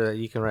consider that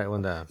you can write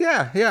one down.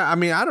 Yeah. I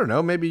mean, I don't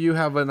know. Maybe you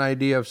have an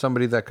idea of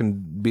somebody that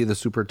can be the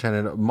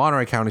superintendent of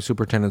Monterey County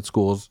Superintendent of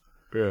Schools.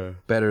 Yeah.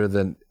 Better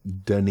than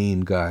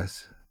Deneen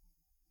Gus.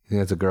 You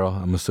think that's a girl?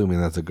 I'm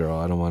assuming that's a girl.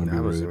 I don't want to be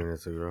rude. I'm assuming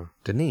that's a girl.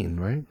 Deneen,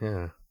 right?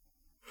 Yeah.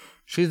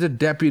 She's the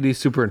deputy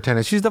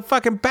superintendent. She's the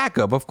fucking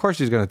backup. Of course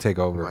she's going to take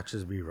over. Watch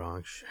us be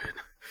wrong. Shit.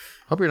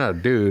 Hope you're not a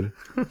dude.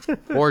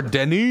 Or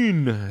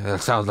Deneen. That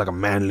sounds like a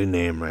manly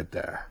name right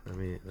there.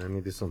 Let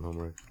me do some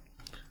homework.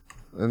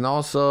 And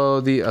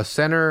also the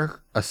assessor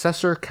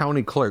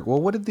county clerk.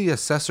 Well, what did the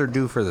assessor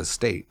do for the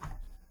state?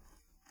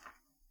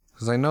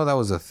 Because I know that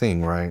was a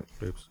thing, right?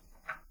 Oops.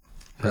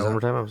 One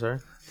more time, I'm sorry.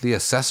 The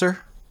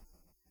assessor?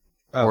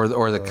 Or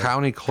the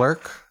county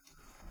clerk?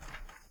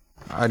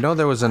 I know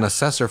there was an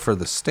assessor for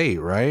the state,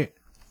 right?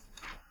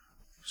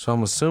 So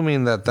I'm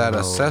assuming that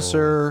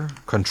assessor,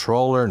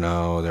 controller,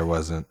 no, there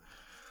wasn't.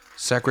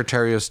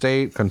 Secretary of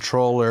State,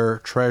 controller,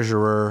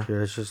 treasurer. Yeah,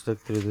 let's just look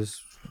through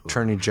this.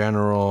 Attorney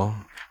General,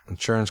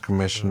 insurance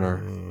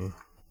commissioner.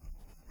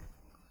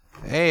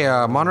 Hey,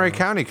 Monterey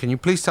County, can you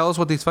please tell us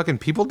what these fucking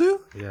people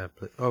do? Yeah.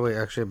 Oh, wait,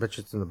 actually, I bet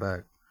you it's in the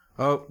back.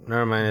 Oh,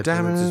 never mind. It's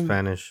in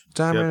Spanish.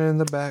 Diamond in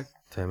the back.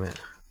 Damn it.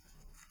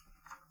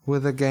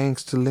 With a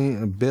gangster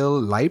Bill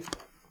Lipe.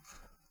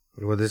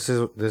 Well, this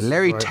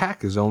Larry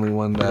Tack is the only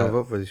one that... I don't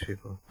vote for these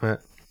people. I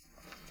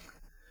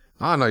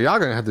don't know. Y'all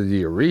gonna have to do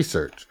your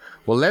research.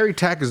 Well, Larry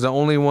Tack is the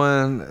only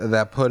one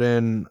that put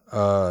in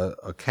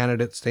a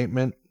candidate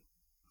statement.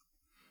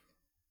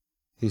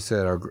 He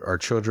said, our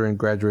children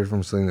graduated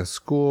from Salinas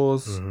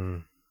schools. Mm-hmm.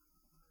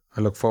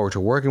 I look forward to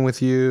working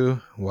with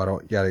you. Yada,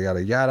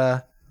 yada,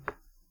 yada.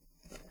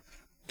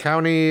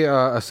 County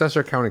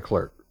assessor, county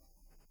clerk.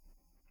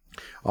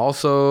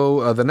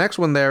 Also, the next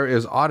one there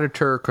is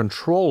auditor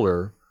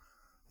controller,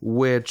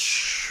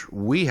 which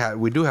we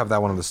do have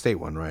that one on the state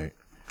one, right?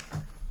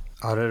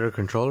 Auditor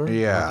controller?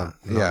 Yeah.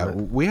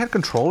 We had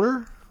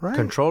controller, right?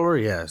 Controller,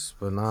 yes,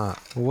 but not.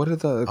 What is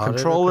the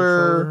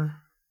controller?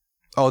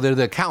 Oh, they're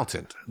the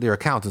accountant. They're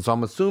accountants. So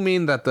I'm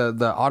assuming that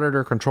the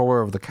auditor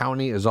controller of the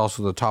county is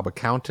also the top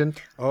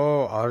accountant.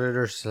 Oh,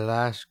 auditor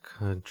 /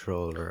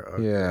 controller.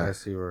 Okay, yeah. I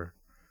see where.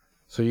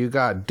 So you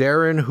got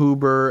Darren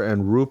Huber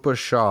and Rupa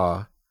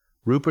Shaw.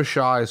 Rupa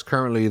Shaw is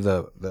currently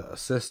the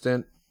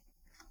assistant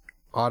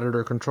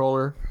auditor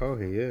controller. Oh,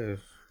 he is.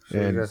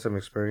 So he got some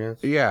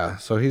experience? Yeah,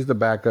 so he's the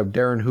backup.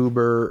 Darren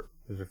Huber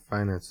is a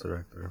finance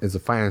director. Is a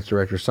finance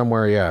director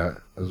somewhere,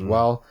 as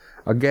well.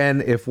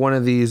 Again, if one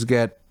of these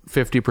get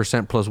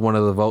 50% plus one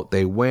of the vote,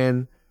 they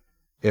win.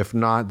 If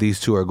not, these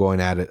two are going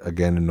at it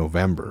again in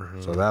November.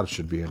 Mm-hmm. So that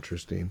should be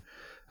interesting.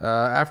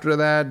 After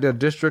that, the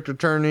district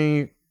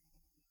attorney...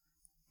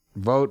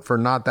 Vote for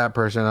not that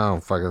person. I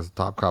don't fuck. It's the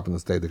top cop in the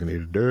state that can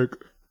eat a dick.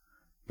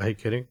 Are you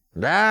kidding?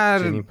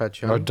 Jenny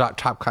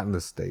top cop in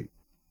the state.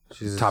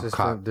 She's top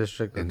cop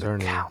district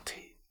attorney.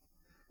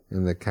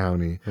 In the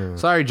county.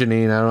 Sorry,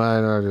 Janine.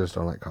 I just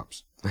don't like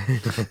cops.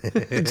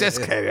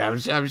 Just kidding.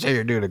 I'm sure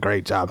you're doing a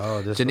great job.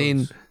 Oh,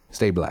 Janine,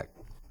 stay black.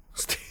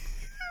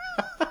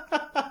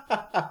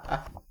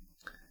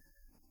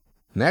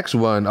 Next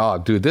one. Oh,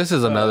 dude, this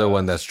is another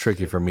one that's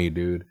tricky for me,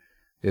 dude.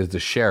 Is the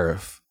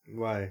sheriff.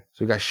 Why?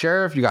 So you got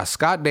sheriff, you got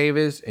Scott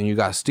Davis, and you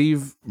got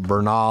Steve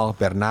Bernal,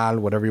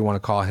 whatever you want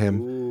to call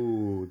him.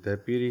 Ooh,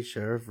 deputy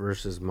sheriff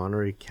versus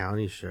Monterey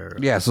County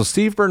sheriff. Yeah, so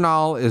Steve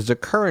Bernal is the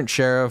current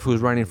sheriff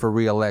who's running for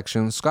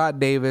re-election.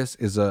 Scott Davis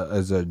is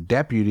a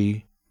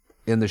deputy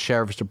in the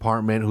sheriff's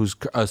department who's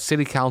a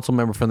city council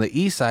member from the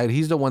east side.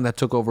 He's the one that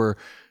took over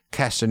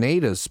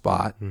Castaneda's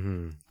spot.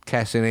 Mm-hmm.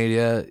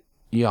 Castaneda,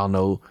 y'all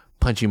know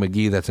Punchy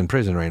McGee that's in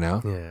prison right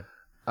now.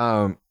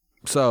 Yeah.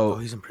 So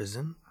he's in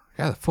prison?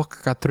 Yeah, the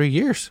fucker got 3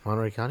 years.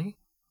 Monterey County?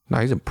 No,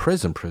 he's in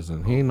prison.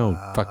 He ain't no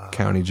fucking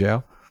county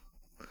jail.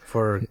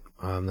 For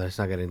Let's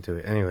not get into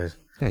it. Anyways.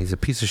 Yeah, he's a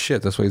piece of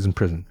shit. That's why he's in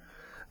prison.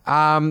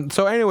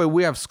 So anyway,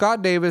 we have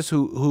Scott Davis,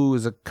 who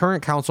is a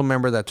current council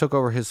member that took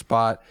over his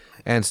spot,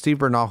 and Steve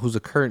Bernal, who's a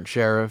current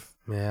sheriff.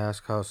 May I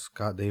ask how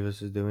Scott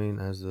Davis is doing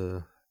as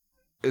the...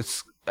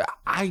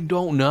 I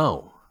don't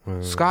know.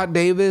 Scott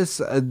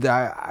Davis,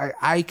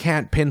 I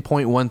can't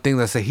pinpoint one thing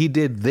that say he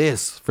did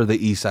this for the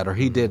East Side or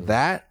he did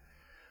that.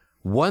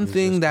 He's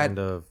thing that kind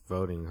of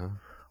voting, huh?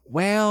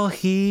 Well,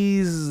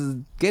 he's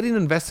getting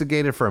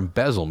investigated for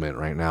embezzlement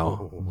right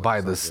now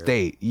by the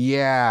state.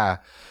 Yeah,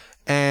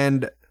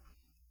 and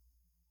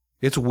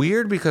it's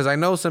weird because I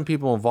know some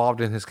people involved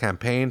in his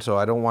campaign, so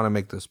I don't want to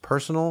make this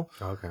personal.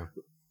 Okay,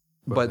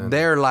 but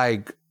they're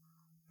like,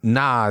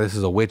 "Nah, this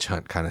is a witch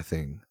hunt kind of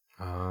thing."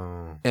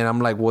 Oh. And I'm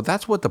like, well,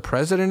 that's what the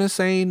president is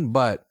saying,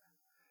 but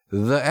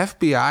the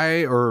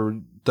FBI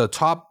or the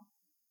top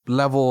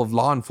level of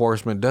law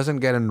enforcement doesn't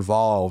get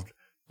involved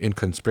in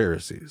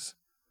conspiracies.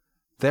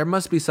 There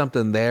must be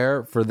something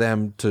there for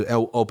them to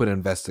open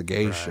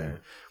investigation.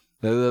 Right.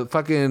 The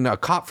fucking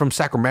cop from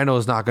Sacramento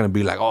is not going to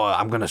be like, oh,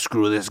 I'm going to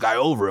screw this guy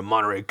over in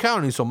Monterey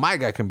County so my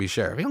guy can be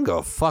sheriff. He don't give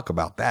a fuck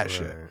about that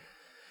shit.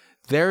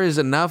 There is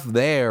enough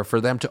there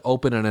for them to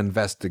open an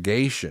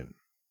investigation.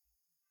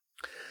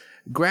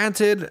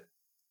 Granted,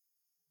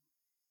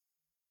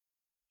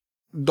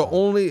 the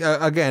only,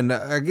 again,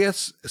 I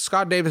guess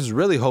Scott Davis is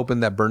really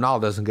hoping that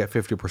Bernal doesn't get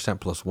 50%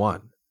 plus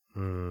one.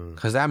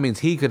 Because that means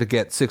he could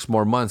get 6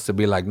 more months to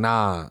be like,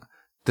 nah,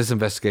 this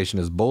investigation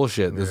is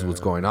bullshit. This is what's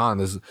going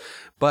on.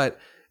 But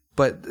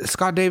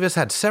Scott Davis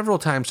had several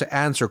times to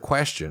answer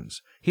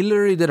questions. He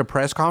literally did a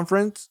press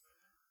conference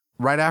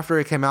right after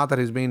it came out that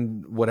he's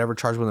being whatever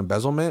charged with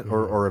embezzlement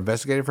or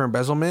investigated for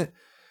embezzlement.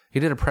 He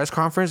did a press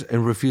conference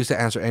and refused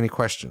to answer any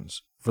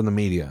questions from the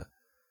media.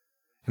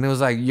 And it was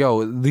like,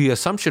 yo, the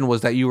assumption was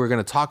that you were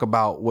going to talk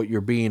about what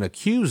you're being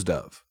accused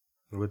of.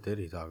 What did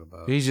he talk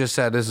about? He just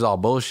said, this is all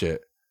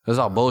bullshit. This is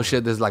all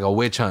bullshit. This is like a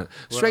witch hunt.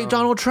 Straight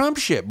Donald Trump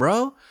shit,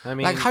 bro. I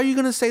mean, like, how are you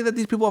going to say that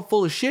these people are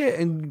full of shit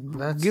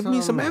and give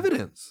me some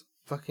evidence?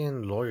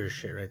 Fucking lawyer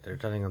shit right there.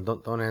 Telling them,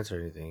 don't answer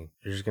anything.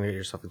 You're just going to get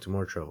yourself into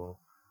more trouble.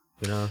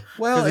 You know?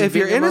 Well, if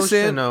you're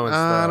innocent,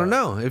 I don't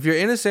know. If you're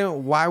innocent,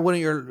 why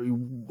wouldn't your...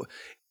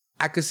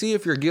 I could see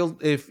if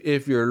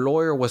if your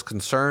lawyer was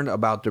concerned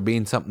about there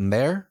being something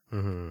there.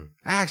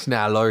 Actually,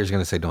 a lawyer's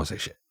going to say, don't say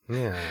shit.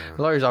 Yeah.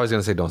 The lawyer's always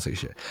going to say, don't say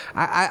shit.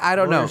 I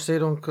don't know. Say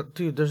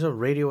dude, there's a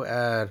radio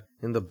ad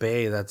in the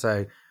Bay that's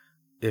like,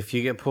 if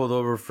you get pulled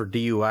over for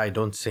DUI,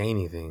 don't say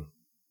anything.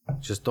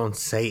 Just don't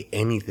say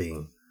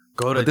anything.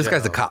 Go to this jail.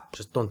 guy's a cop.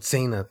 Just don't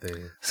say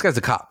nothing. This guy's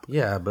a cop.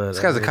 Yeah, but... This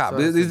guy's a cop.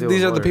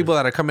 These are the people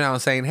that are coming out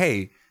and saying,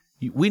 hey,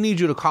 we need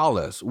you to call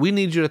us. We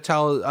need you to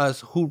tell us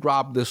who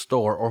robbed this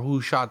store or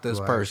who shot this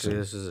person. Actually,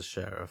 this is a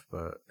sheriff,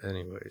 but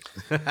anyways.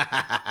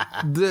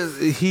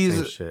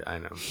 Same shit, I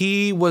know.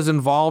 He was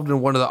involved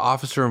in one of the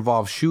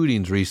officer-involved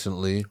shootings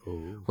recently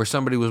where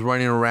somebody was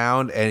running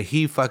around and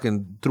he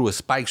fucking threw a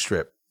spike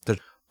strip.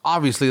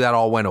 Obviously, that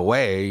all went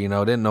away. You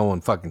know, didn't no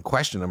one fucking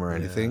question him or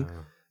anything.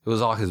 Yeah. It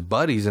was all his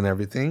buddies and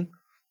everything.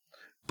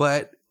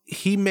 But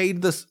he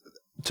made this...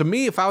 To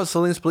me, if I was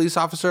Salinas police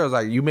officer, I was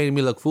like, you made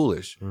me look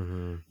foolish.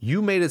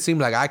 You made it seem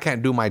like I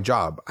can't do my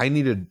job. I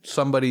needed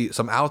some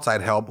outside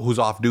help who's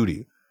off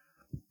duty.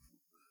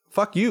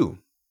 Fuck you.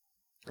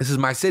 This is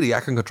my city.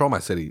 I can control my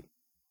city.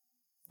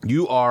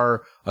 You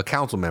are a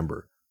council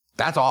member.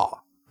 That's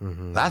all.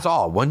 That's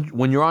all.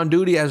 When you're on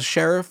duty as a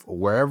sheriff,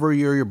 wherever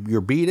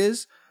your beat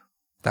is,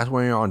 that's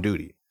when you're on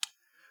duty.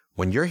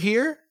 When you're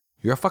here,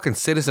 you're a fucking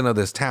citizen of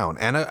this town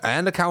and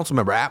a council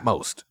member at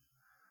most.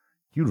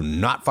 You do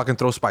not fucking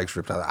throw spike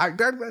strips out.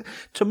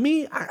 To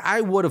me, I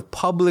would have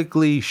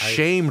publicly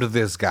shamed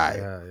this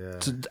guy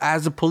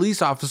as a police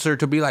officer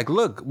to be like,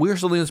 look, we're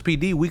Salinas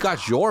PD. We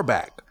got your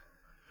back.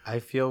 I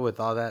feel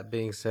with all that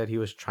being said, he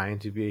was trying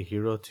to be a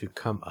hero to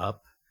come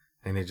up,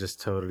 and it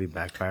just totally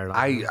backfired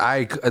on him.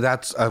 I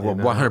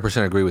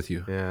 100% agree with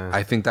you. Yeah.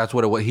 I think that's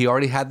what it was. He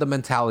already had the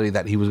mentality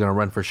that he was going to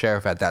run for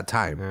sheriff at that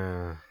time.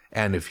 Yeah.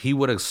 And if he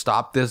would have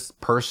stopped this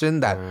person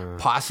that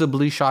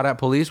possibly shot at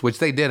police, which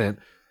they didn't,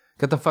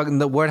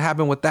 what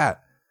happened with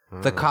that?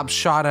 The cops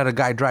shot at a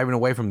guy driving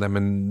away from them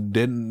and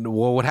didn't.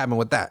 Well, what happened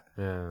with that?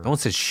 Yeah. No one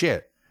said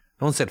shit.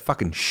 No one said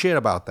fucking shit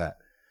about that.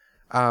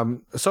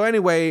 So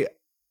anyway,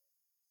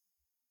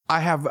 I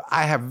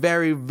have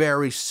very,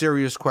 very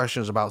serious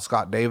questions about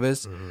Scott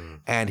Davis,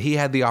 and he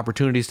had the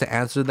opportunities to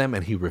answer them,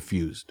 and he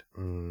refused.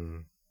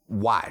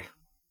 Why?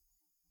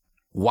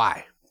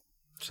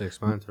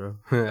 6 months, bro.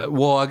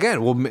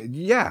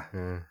 Yeah.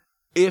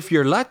 If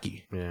you're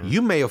lucky,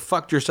 you may have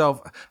fucked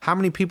yourself. How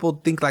many people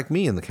think like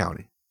me in the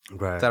county?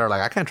 Right. That are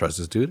like, I can't trust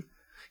this dude.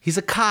 He's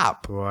a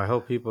cop. Well, I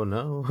hope people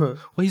know. Well,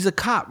 he's a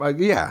cop.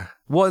 Yeah.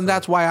 Well, and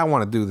that's why I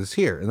want to do this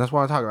here. And that's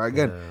why I'm talking about.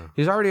 Again,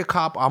 he's already a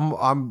cop.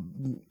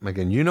 I'm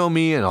again, you know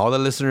me and all the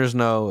listeners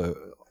know.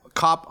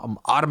 Cop, I'm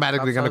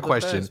automatically going to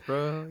question.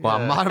 I'm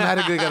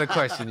automatically going to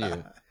question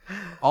you.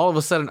 All of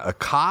a sudden, a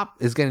cop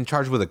is getting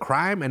charged with a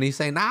crime and he's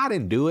saying, nah, I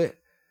didn't do it.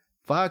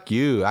 Fuck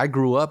you. I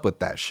grew up with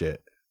that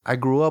shit. I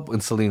grew up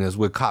in Salinas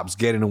with cops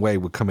getting away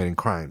with committing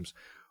crimes.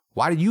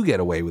 Why did you get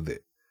away with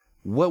it?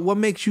 What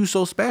makes you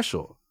so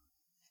special?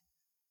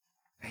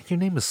 And your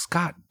name is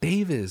Scott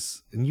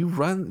Davis, and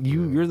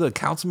you're the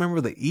council member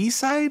of the East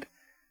Side?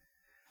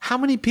 How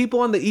many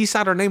people on the East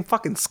Side are named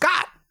fucking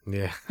Scott?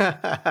 Yeah.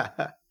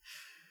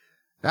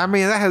 I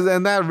mean,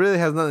 that really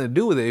has nothing to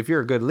do with it. If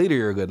you're a good leader,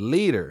 you're a good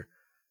leader.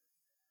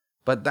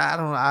 But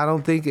I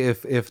don't think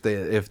if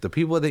the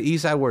people of the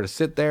East Side were to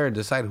sit there and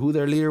decide who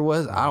their leader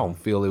was, I don't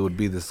feel it would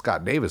be the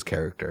Scott Davis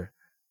character.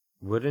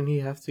 Wouldn't he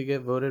have to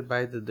get voted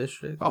by the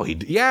district? Oh,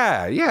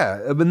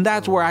 yeah. I mean,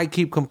 that's where I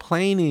keep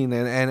complaining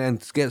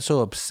and get so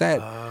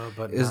upset.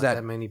 But is not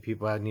that many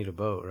people need to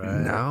vote,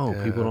 right? No,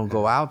 people don't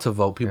go out to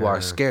vote. People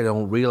are scared. They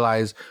don't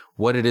realize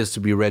what it is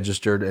to be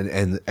registered.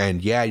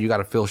 And yeah, you got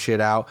to fill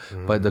shit out.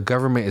 But the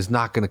government is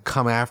not going to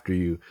come after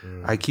you.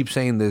 I keep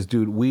saying this,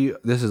 dude.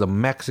 This is a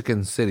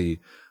Mexican city.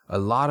 A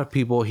lot of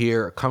people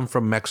here come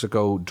from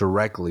Mexico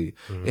directly.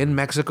 In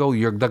Mexico,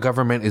 the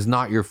government is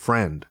not your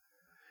friend.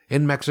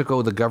 In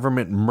Mexico, the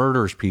government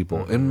murders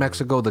people. In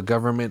Mexico, the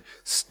government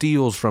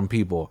steals from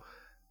people.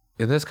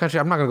 In this country,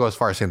 I'm not going to go as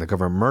far as saying the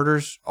government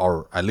murders,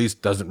 or at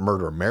least doesn't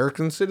murder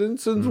American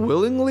citizens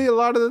willingly a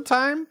lot of the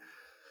time.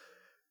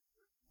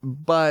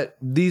 But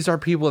these are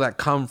people that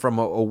come from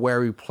a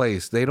wary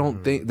place. They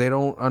don't think,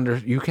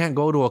 you can't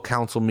go to a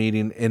council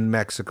meeting in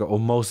Mexico, or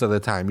most of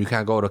the time, you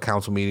can't go to a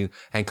council meeting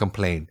and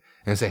complain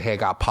and say, hey, I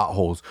got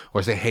potholes,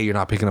 or say, hey, you're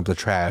not picking up the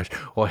trash,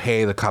 or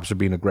hey, the cops are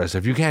being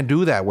aggressive. You can't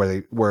do that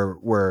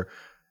where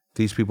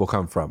these people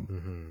come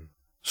from.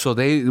 So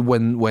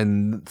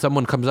when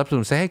someone comes up to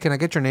them and say, hey, can I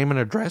get your name and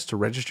address to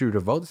register you to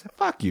vote? They say,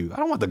 fuck you. I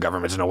don't want the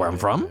government to know where I'm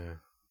from.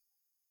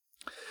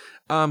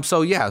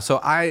 So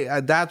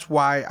that's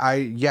why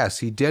yes,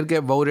 he did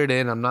get voted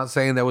in. I'm not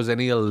saying there was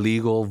any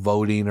illegal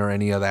voting or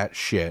any of that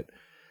shit,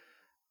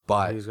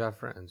 but he's got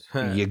friends.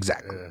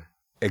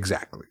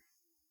 Exactly.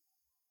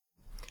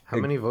 How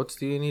many votes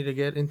do you need to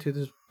get into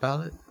this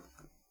ballot?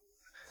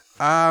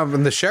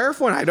 And the sheriff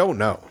one, I don't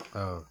know.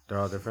 Oh, they're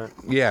all different?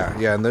 Yeah.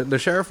 And the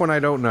sheriff one, I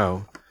don't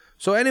know.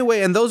 So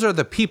anyway, and those are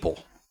the people.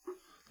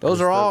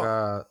 Those are all...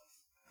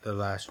 the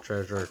last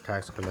treasurer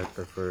tax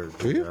collector for...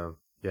 Do you?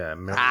 Yeah.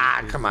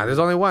 Come on. There's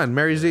only one.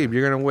 Mary Zeeb.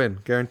 You're going to win.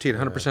 Guaranteed.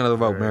 100% of the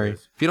vote, Mary.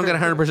 If you don't get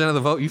 100% of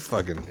the vote, you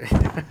fucking...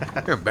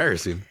 You're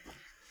embarrassing.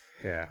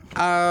 Yeah.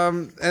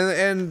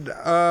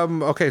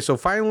 Okay, so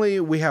finally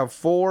we have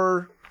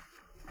 4...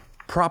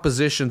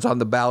 propositions on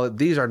the ballot.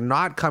 These are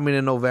not coming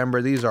in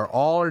November. These are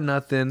all or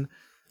nothing.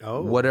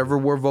 Whatever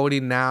we're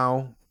voting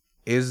now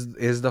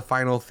is the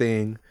final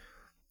thing.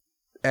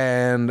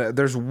 And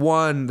there's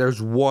one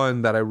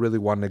that I really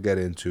want to get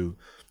into.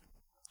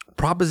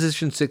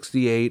 Proposition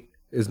 68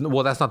 is,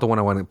 well, that's not the one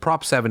I wanted.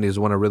 Prop 70 is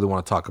the one I really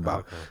want to talk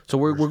about. Okay. So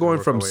we're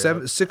going from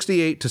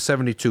 68 to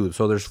 72.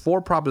 So there's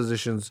 4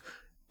 propositions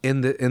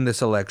in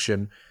this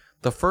election.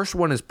 The first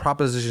one is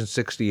Proposition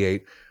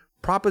 68.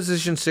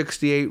 Proposition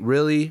 68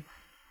 really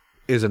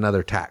is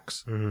another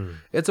tax.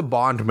 It's a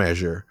bond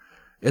measure.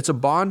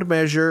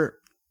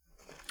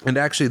 And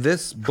actually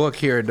this book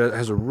here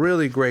has a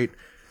really great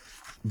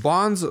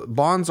bonds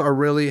are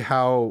really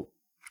how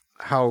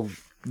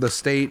the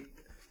state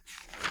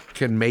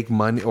can make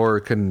money or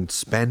can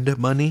spend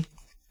money.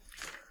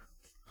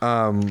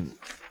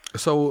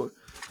 So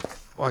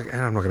and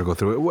I'm not going to go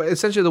through it.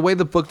 Essentially the way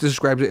the book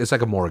describes it, it's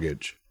like a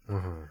mortgage.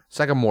 It's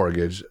like a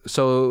mortgage.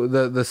 So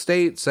the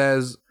state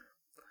says,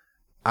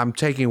 I'm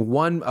taking a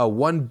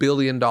 $1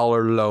 billion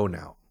loan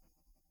out.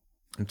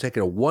 I'm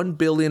taking a $1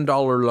 billion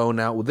loan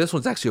out. Well, this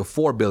one's actually a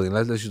 $4 billion.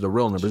 Let's use the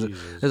real numbers.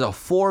 There's a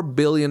 $4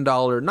 billion,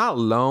 not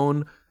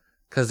loan,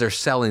 because they're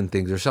selling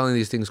things. They're selling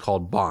these things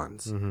called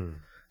bonds.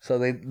 So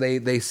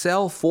they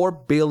sell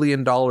 $4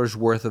 billion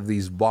worth of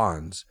these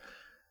bonds.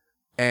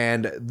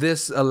 And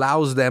this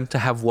allows them to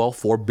have,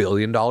 $4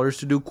 billion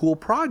to do cool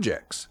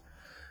projects.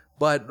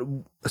 But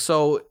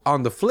so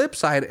on the flip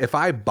side, if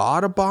I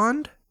bought a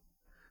bond,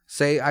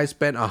 say I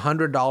spent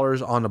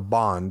 $100 on a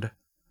bond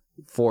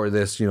for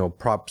this,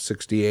 Prop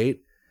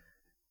 68,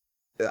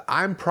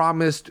 I'm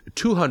promised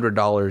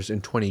 $200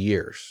 in 20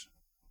 years.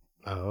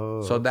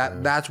 Oh, so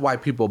that's why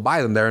people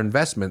buy them. They're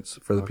investments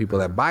for the people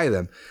that buy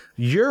them.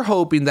 You're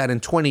hoping that in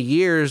 20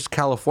 years,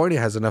 California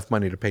has enough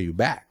money to pay you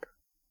back.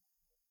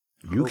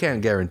 You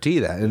can't guarantee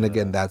that. And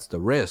again, that's the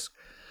risk.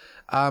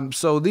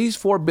 So these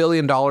 $4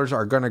 billion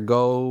are going to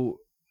go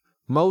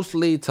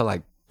mostly to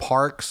like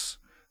parks,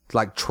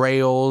 like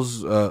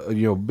trails,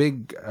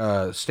 big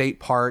state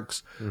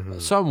parks,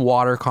 some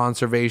water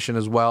conservation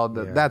as well.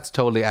 That's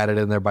totally added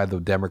in there by the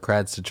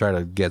Democrats to try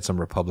to get some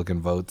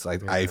Republican votes,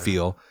 I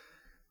feel.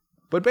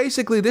 But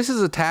basically, this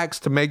is a tax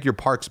to make your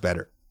parks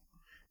better.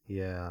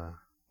 Yeah.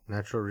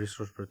 Natural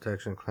resource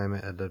protection,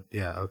 climate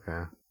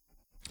okay.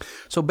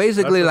 So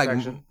basically,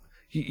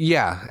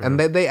 and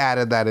they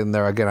added that in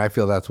there. Again, I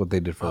feel that's what they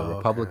did for the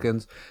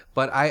Republicans. Okay.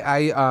 But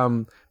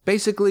I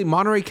basically,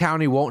 Monterey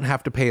County won't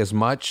have to pay as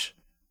much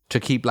to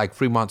keep like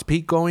Fremont's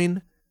Peak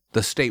going.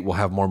 The state will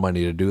have more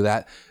money to do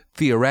that,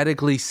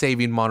 theoretically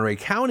saving Monterey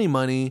County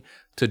money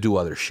to do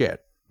other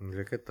shit.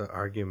 Look at the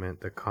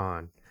argument, the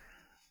con.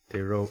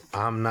 They wrote,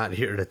 I'm not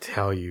here to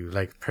tell you.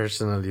 Like,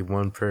 personally,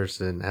 one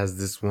person has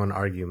this one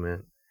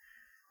argument.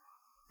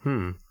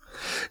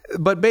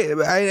 But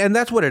and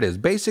that's what it is.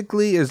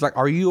 Basically, is like,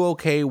 are you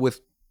okay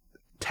with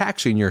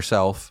taxing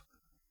yourself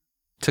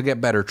to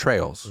get better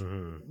trails?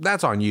 Mm-hmm.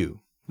 That's on you.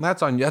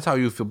 That's how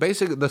you feel.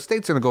 Basically, the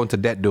state's going to go into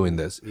debt doing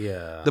this.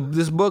 Yeah.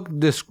 This book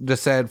just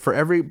said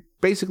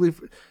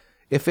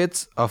if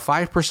it's a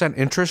 5%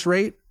 interest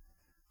rate,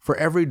 for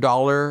every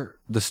 $1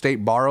 the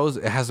state borrows,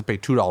 it has to pay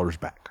 $2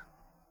 back.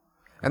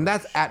 And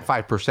that's at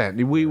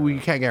 5%. We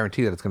can't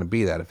guarantee that it's going to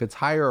be that. If it's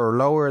higher or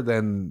lower,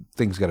 then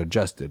things get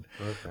adjusted.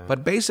 Okay.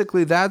 But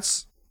basically,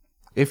 that's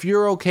if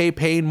you're okay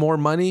paying more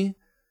money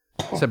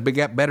to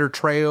get better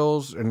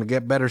trails and to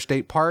get better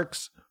state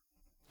parks,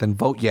 then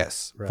vote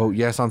yes. Right. Vote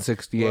yes on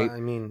 68. Well,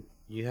 I mean,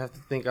 you have to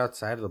think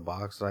outside of the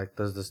box. Like,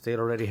 does the state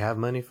already have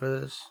money for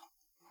this?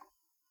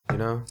 You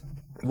know?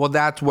 Well,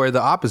 that's where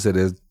the opposite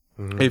is.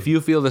 Mm-hmm. If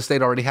you feel the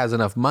state already has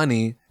enough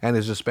money and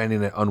is just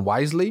spending it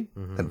unwisely,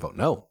 then vote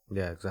no.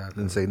 Yeah,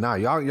 exactly. And say, nah,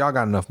 y'all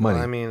got enough money.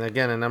 Well, I mean,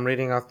 again, and I'm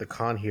reading off the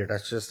con here.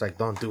 That's just like,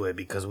 don't do it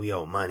because we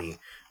owe money.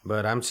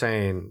 But I'm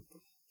saying,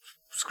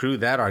 screw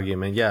that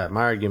argument. Yeah,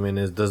 my argument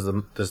is, does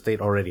the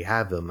state already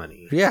have the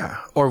money?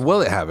 Yeah, or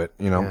will it have it?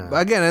 You know,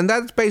 again, and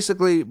that's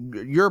basically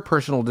your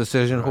personal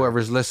decision. Right.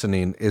 Whoever's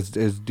listening is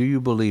do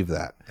you believe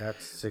that?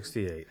 That's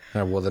 68.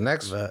 Well, the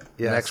next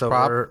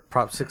so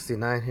prop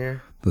 69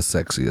 here. The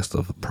sexiest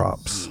of the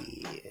props.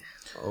 Yeah.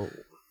 Oh,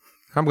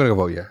 I'm gonna go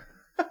vote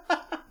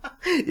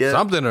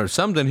yeah.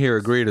 Something here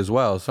agreed as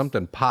well.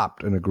 Something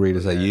popped and agreed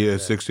to say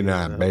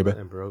 69, baby.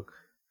 And broke.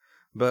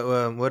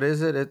 But what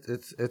is it?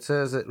 It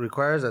says it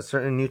requires that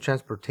certain new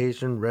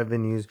transportation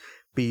revenues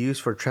be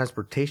used for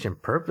transportation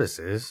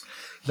purposes.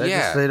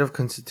 Legislative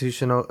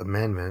constitutional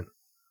amendment.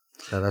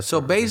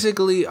 So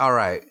basically, all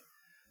right,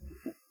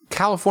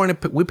 California,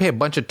 we pay a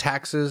bunch of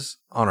taxes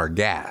on our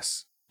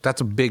gas. That's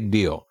a big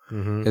deal.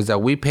 Mm-hmm. Is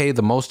that we pay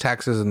the most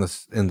taxes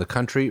in the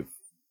country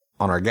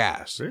on our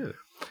gas. Really?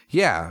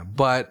 Yeah,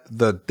 but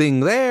the thing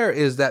there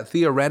is that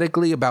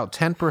theoretically about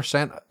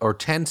 10% or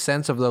 10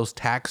 cents of those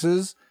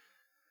taxes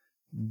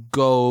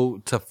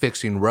go to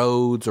fixing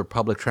roads or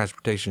public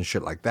transportation,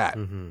 shit like that.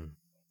 Mm-hmm.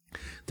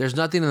 There's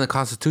nothing in the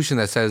Constitution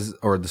that says,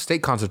 or the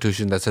state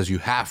constitution that says you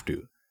have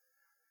to.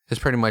 It's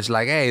pretty much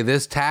like, hey,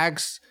 this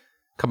tax,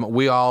 come on,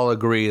 we all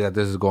agree that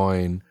this is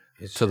going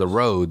to the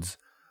roads.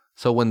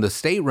 So when the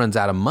state runs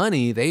out of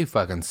money, they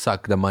fucking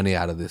suck the money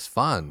out of this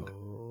fund.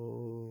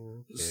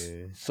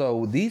 Okay.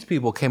 So these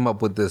people came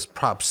up with this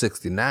Prop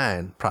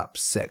 69.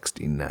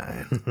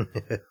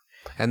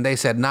 And they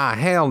said, nah,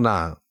 hell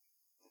nah.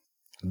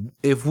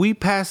 If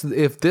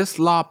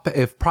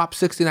Prop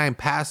 69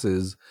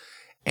 passes,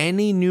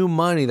 any new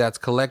money that's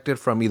collected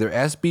from either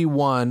SB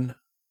 1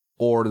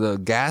 or the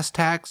gas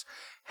tax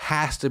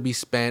has to be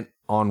spent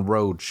on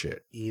road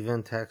shit.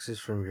 Even taxes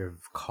from your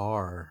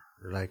car.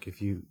 Like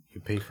if you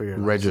pay for your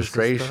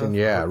registration,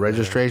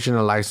 registration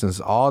and license,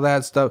 all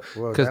that stuff.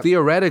 Because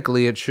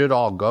theoretically, it should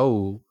all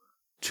go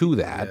to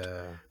that,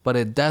 but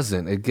it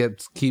doesn't. It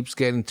keeps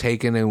getting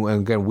taken. And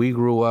again, we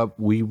grew up.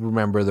 We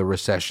remember the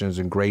recessions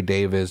and Gray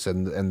Davis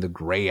and the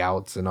gray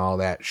outs and all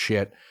that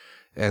shit.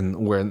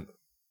 And when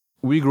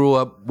we grew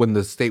up when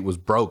the state was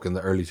broke in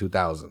the early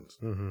 2000s.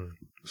 Mm-hmm.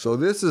 So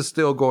this is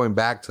still going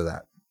back to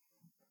that.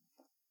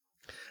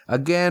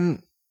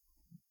 Again,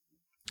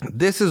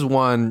 this is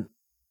one.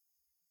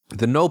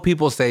 The no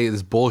people say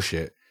is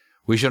bullshit.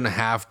 We shouldn't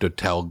have to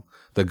tell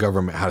the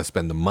government how to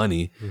spend the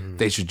money. Mm-hmm.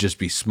 They should just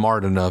be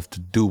smart enough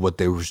to do what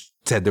they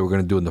said they were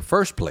going to do in the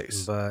first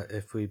place. But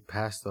if we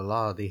pass the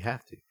law, they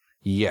have to.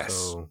 Yes.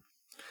 So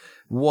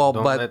well,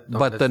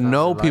 but the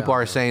no people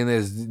are saying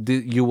is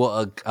you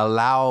will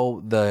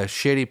allow the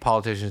shitty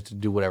politicians to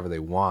do whatever they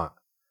want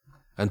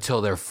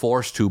until they're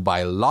forced to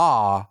by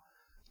law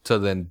to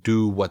then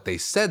do what they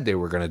said they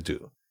were going to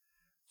do.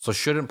 So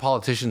shouldn't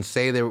politicians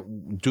say they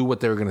do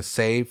what they were going to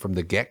say from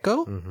the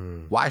get-go?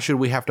 Mm-hmm. Why should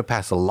we have to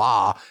pass a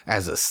law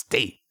as a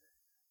state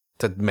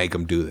to make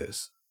them do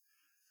this?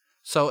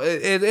 So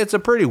it's a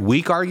pretty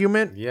weak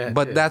argument,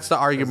 but that's the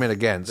argument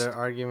against. Their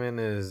argument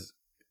is,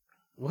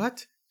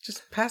 what?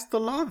 Just pass the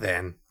law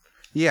then.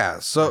 Yeah.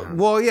 So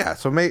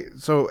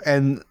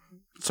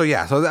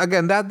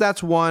again,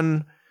 that's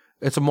one.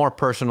 It's a more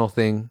personal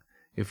thing.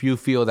 If you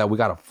feel that we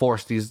got to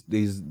force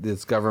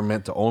this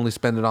government to only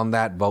spend it on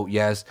that, vote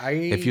yes.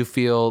 If you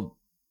feel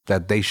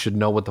that they should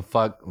know what the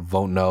fuck,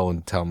 vote no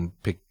and tell them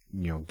get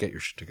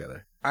your shit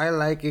together. I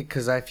like it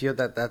because I feel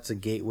that that's a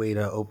gateway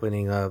to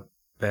opening up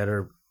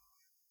better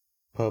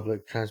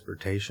public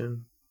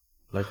transportation.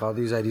 Like all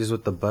these ideas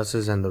with the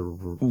buses and the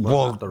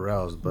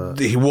rails, but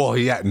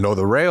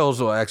the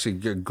rails. Well,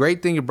 actually,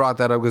 great thing you brought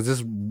that up because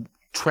this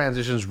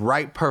transitions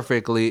right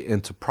perfectly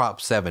into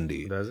Prop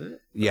 70. Does it?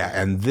 Yeah,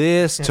 and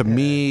this to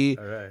me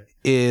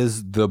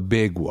is the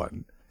big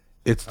one.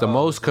 It's the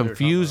most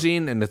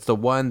confusing and it's the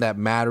one that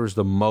matters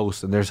the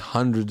most, and there's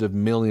hundreds of $1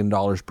 million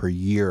per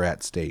year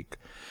at stake.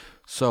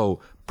 So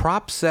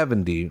Prop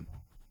 70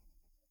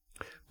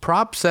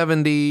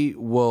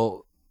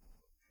 will.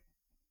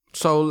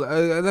 So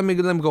let me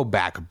go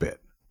back a bit.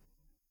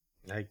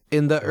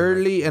 in the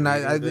early and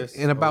I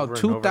in about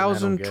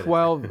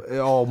 2012.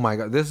 Oh my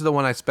god, this is the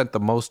one I spent the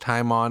most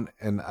time on,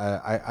 and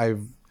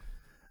I've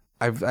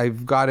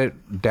got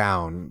it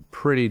down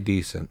pretty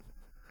decent.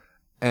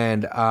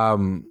 And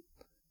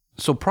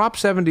so Prop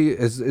 70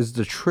 is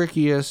the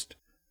trickiest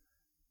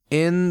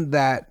in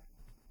that.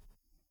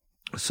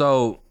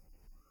 So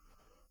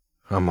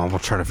I'm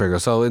trying to figure.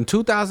 So in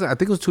 2000, I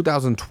think it was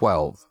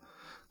 2012.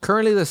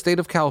 Currently, the state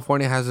of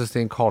California has this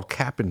thing called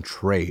cap and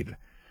trade.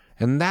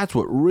 And that's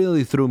what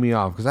really threw me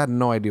off because I had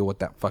no idea what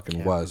that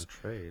fucking was.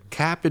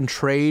 Cap and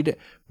trade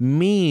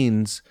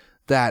means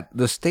that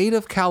the state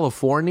of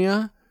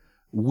California,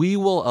 we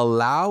will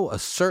allow a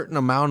certain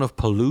amount of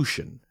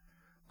pollution.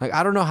 Like,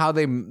 I don't know how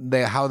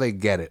they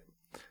get it.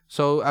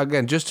 So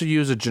again, just to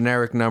use a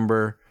generic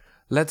number,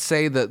 let's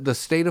say that the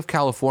state of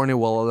California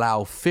will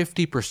allow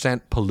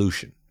 50%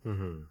 pollution,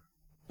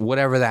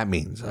 whatever that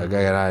means.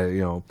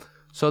 Okay,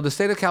 so the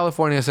state of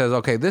California says,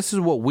 okay, this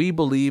is what we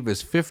believe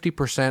is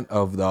 50%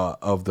 of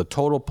the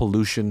total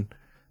pollution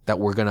that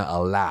we're going to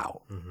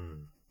allow.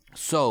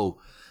 So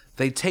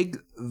they take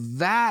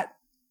that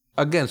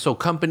again. So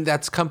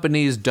that's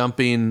companies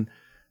dumping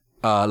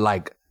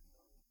like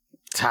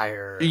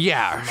tires,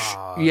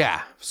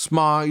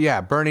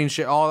 smog, burning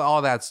shit,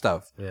 all that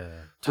stuff.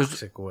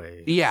 Toxic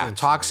waste.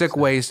 Toxic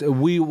waste.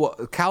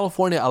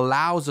 California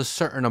allows a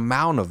certain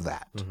amount of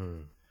that.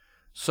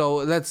 So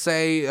let's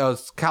say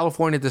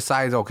California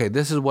decides, okay,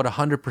 this is what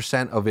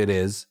 100% of it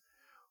is.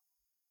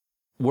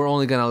 We're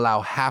only going to allow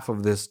half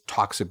of this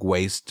toxic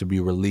waste to be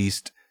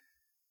released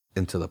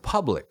into the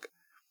public.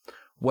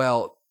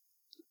 Well,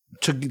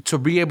 to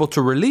be able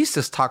to release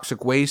this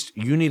toxic waste,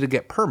 you need to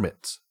get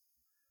permits.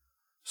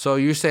 So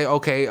you say,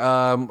 okay,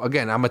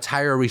 again, I'm a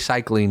tire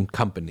recycling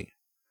company,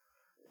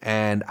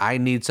 and I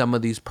need some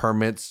of these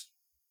permits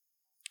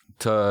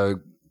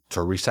to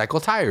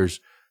recycle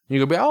tires. You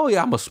could be, oh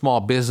yeah, I'm a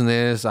small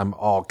business. I'm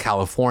all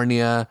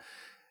California.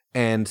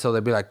 And so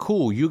they'd be like,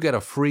 cool, you get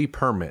a free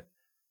permit.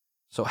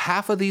 So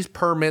half of these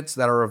permits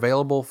that are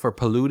available for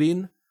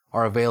polluting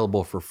are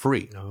available for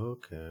free.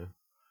 Okay.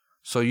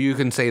 So you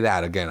can say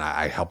that again,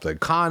 I help the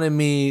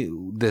economy,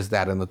 this,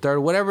 that, and the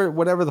third,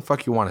 whatever the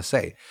fuck you want to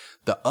say.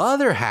 The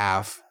other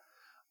half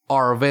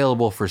are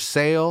available for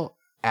sale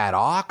at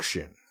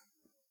auction.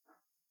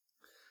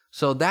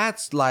 So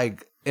that's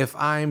like if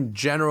I'm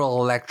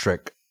General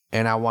Electric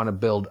and I want to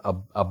build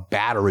a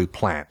battery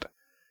plant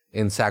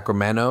in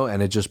Sacramento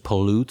and it just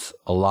pollutes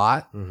a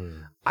lot,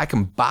 I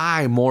can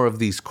buy more of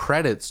these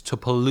credits to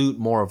pollute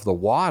more of the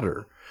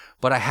water,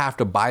 but I have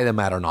to buy them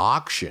at an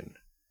auction.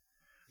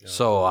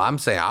 So I'm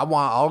saying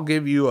I'll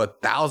give you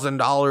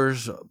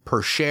 $1,000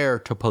 per share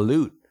to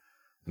pollute.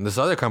 And this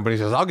other company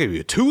says, I'll give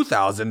you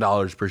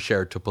 $2,000 per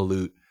share to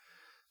pollute.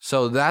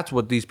 So that's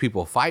what these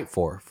people fight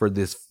for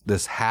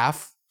this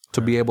half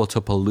to be able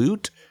to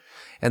pollute.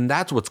 And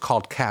that's what's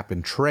called cap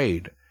and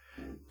trade.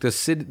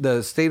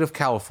 The state of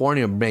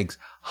California makes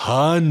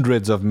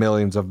hundreds of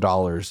millions of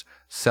dollars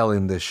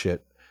selling this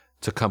shit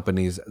to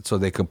companies so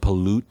they can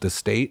pollute the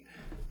state,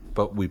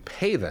 but we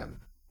pay them.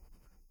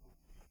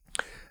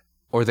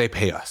 Or they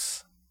pay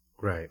us.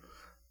 Right.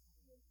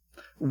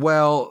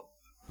 Well,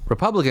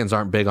 Republicans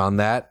aren't big on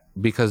that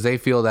because they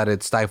feel that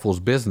it stifles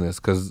business.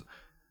 Because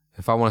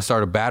if I want to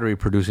start a battery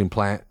producing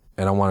plant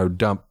and I want to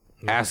dump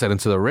acid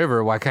into the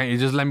river, why can't you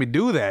just let me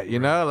do that? You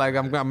know, like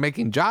I'm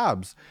making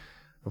jobs.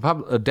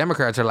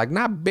 Democrats are like,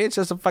 nah, bitch,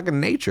 that's a fucking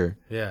nature.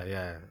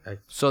 Yeah.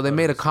 So they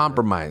made a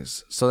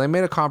compromise.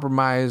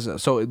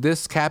 So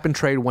this cap and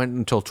trade went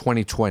until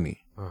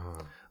 2020.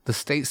 The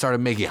state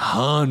started making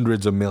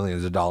hundreds of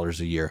millions of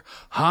dollars a year.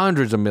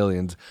 Hundreds of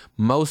millions.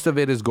 Most of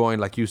it is going,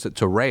 like you said,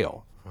 to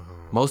rail.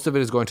 Most of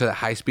it is going to that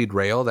high-speed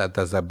rail that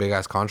does that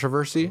big-ass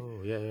controversy.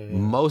 Oh, yeah.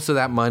 Most of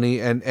that money,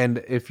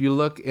 and if you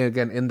look,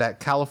 again, in that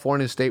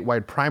California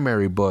statewide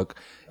primary book,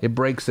 it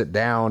breaks it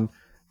down.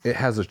 It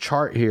has a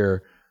chart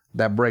here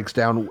that breaks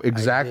down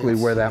exactly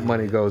where that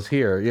money goes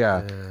here.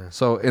 Yeah.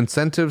 So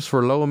incentives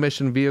for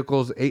low-emission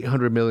vehicles,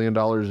 $800 million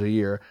a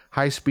year.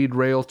 High-speed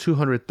rail,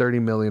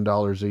 $230 million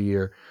a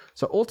year.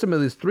 So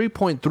ultimately, it's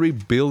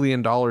 $3.3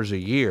 billion a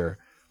year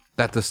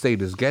that the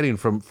state is getting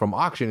from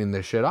auctioning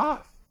this shit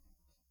off.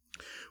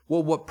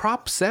 Well, what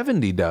Prop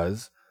 70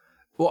 does,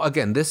 well,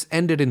 again, this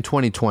ended in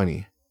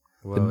 2020.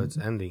 Well, it's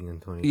ending in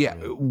 2020. Yeah,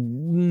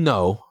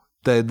 no,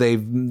 they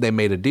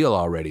made a deal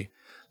already.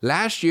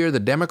 Last year, the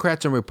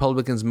Democrats and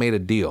Republicans made a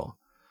deal.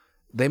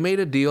 They made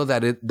a deal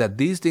that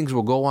these things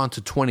will go on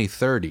to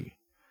 2030.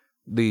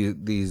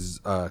 These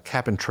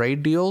cap and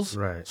trade deals,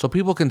 right? So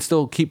people can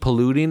still keep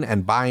polluting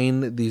and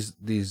buying these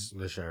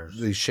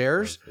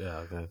shares,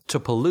 to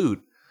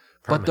pollute.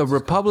 But the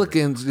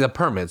Republicans, the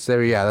permits,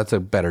 that's a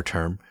better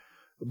term.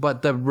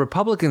 But the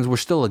Republicans were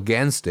still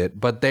against it,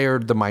 but they're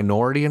the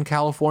minority in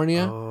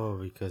California. Oh,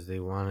 because they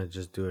want to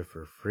just do it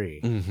for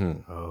free.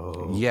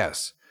 Oh,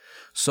 yes.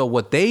 So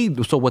what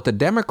the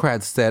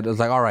Democrats said is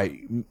like, all right,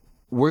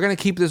 we're going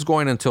to keep this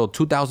going until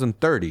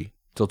 2030.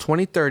 Till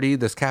 2030,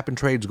 this cap and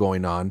trade's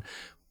going on.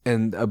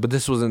 but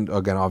this wasn't,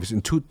 again, obviously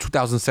in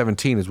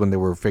 2017 is when they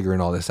were figuring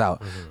all this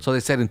out. So they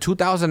said in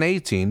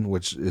 2018,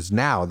 which is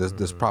now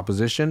this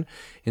proposition,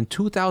 in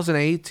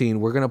 2018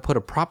 we're going to put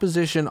a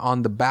proposition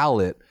on the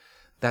ballot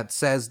that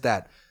says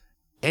that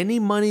any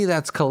money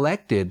that's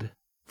collected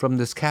from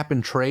this cap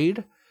and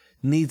trade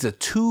needs a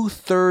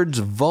 2/3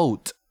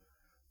 vote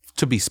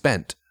to be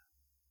spent.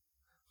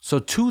 So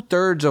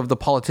 2/3 of the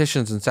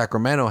politicians in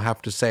Sacramento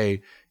have to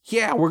say,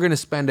 yeah, we're going to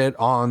spend it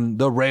on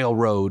the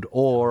railroad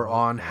or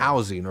on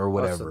housing or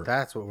whatever. So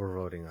that's what we're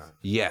voting on.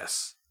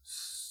 Yes.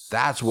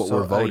 That's what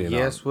we're voting on.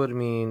 Yes would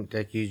mean,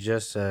 like you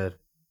just said,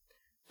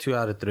 2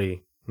 out of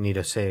 3 need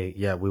to say,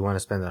 yeah, we want to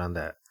spend it on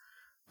that.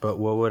 But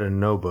what would a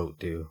no vote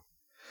do?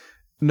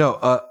 No,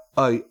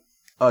 oh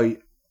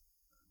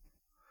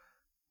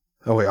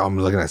wait, I'm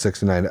looking at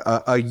 69.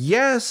 A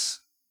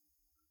yes.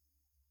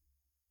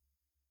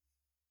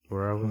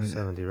 Where are we?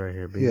 70 right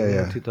here.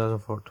 Yeah.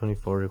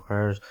 2024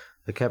 requires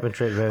the cap and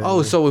trade revenue.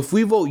 Oh, so if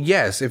we vote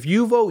yes, if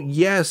you vote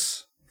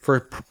yes for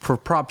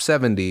Prop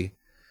 70,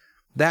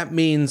 that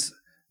means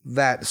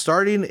that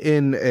starting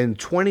in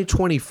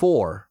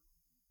 2024,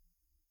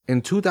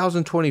 in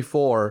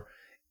 2024,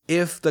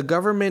 if the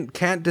government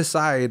can't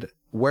decide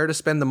where to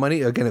spend the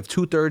money, again, if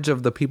 2/3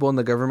 of the people in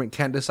the government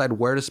can't decide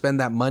where to spend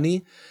that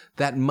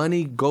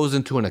money goes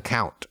into an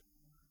account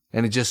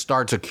and it just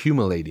starts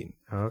accumulating.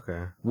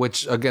 Okay.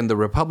 Which, again, the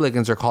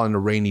Republicans are calling a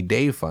rainy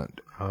day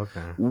fund.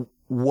 Okay.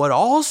 What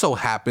also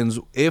happens,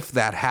 if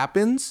that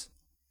happens,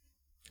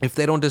 if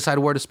they don't decide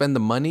where to spend the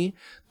money,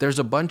 there's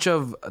a bunch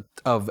of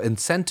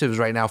incentives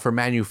right now for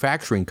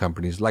manufacturing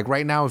companies. Like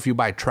right now, if you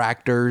buy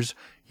tractors,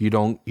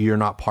 you're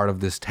not part of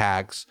this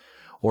tax.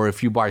 Or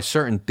if you buy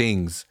certain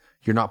things,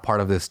 you're not part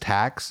of this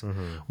tax.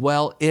 Mm-hmm.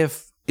 Well,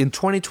 if in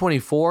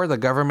 2024, the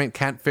government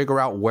can't figure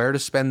out where to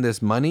spend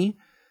this money,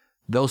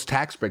 those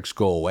tax breaks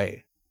go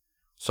away.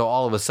 So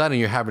all of a sudden,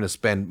 you're having to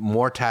spend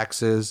more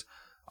taxes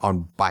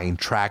on buying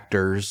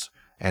tractors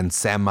and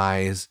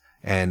semis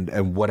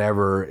and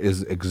whatever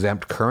is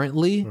exempt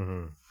currently.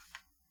 Mm-hmm.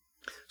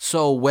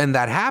 So when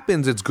that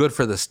happens, it's good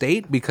for the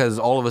state because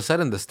all of a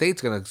sudden the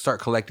state's going to start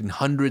collecting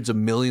hundreds of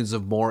millions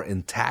of more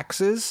in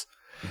taxes,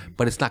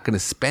 but it's not going to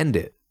spend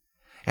it.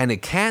 And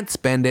it can't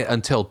spend it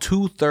until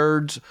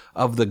 2/3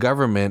 of the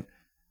government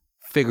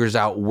figures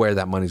out where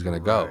that money's going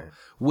to go. Right.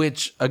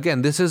 Which,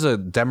 again, this is a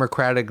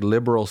Democratic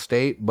liberal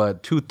state,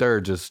 but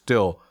 2/3 is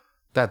still,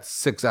 that's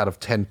 6 out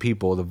of 10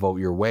 people to vote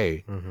your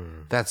way.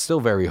 Mm-hmm. That's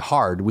still very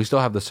hard. We still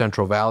have the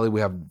Central Valley.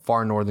 We have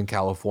far Northern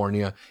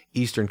California,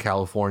 Eastern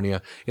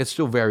California. It's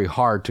still very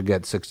hard to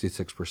get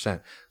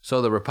 66%.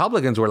 So the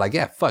Republicans were like,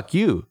 yeah, fuck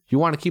you. You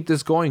want to keep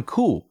this going?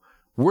 Cool.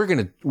 We're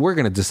going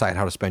to decide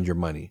how to spend your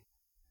money.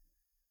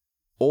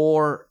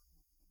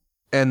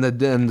 And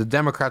the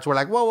Democrats were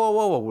like,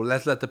 whoa,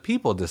 let's let the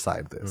people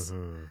decide this.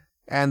 Mm-hmm.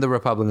 And the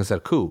Republicans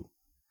said, cool.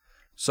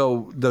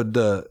 So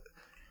the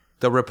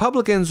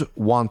Republicans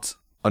want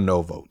a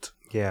no vote.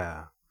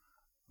 Yeah.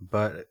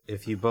 But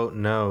if you vote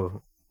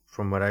no,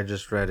 from what I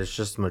just read, it's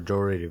just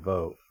majority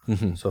vote.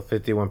 Mm-hmm. So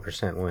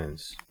 51%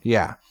 wins.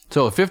 Yeah.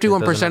 So if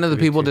 51% of the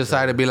people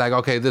decide to be like,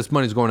 okay, this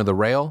money's going to the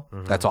rail,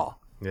 mm-hmm. That's all.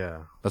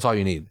 Yeah. That's all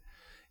you need.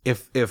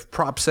 If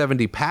Prop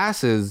 70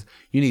 passes,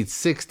 you need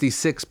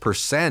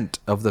 66%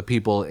 of the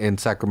people in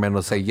Sacramento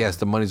to say, yes,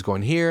 the money's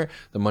going here,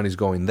 the money's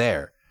going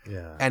there.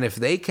 Yeah. And if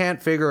they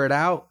can't figure it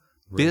out,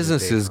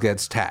 businesses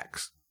gets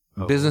taxed.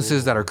 Oh.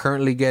 Businesses that are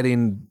currently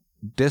getting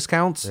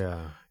discounts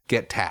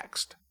get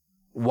taxed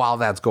while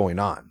that's going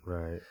on.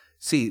 Right.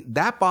 See,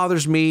 that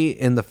bothers me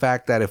in the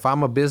fact that if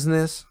I'm a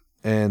business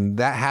and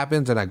that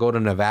happens and I go to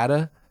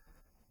Nevada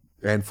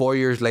and 4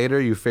 years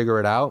later you figure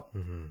it out,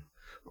 mm-hmm.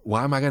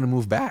 Why am I going to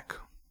move back?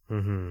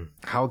 Mm-hmm.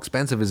 How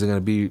expensive is it going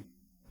to be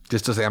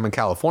just to say I'm in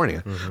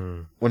California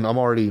mm-hmm. when I'm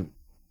already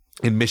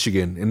in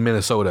Michigan, in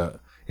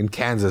Minnesota, in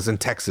Kansas, in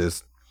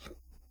Texas?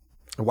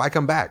 Why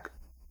come back?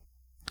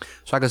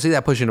 So I can see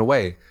that pushing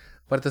away.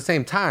 But at the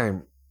same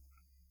time,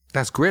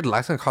 that's gridlock.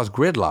 That's going to cause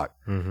gridlock.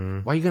 Mm-hmm.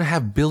 Why are you going to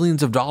have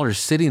billions of dollars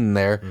sitting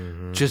there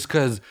mm-hmm. just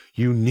because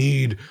you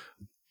need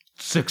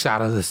 6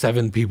 out of the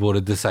 7 people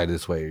to decide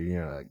this way?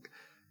 You know, like.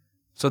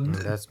 So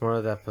that's more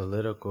of that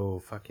political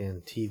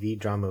fucking TV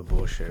drama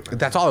bullshit. Man.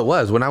 That's all it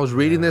was. When I was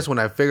reading this, when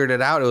I figured it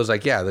out, it was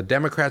like, yeah, the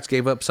Democrats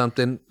gave up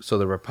something so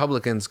the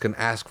Republicans can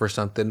ask for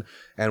something.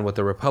 And what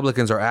the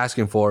Republicans are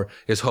asking for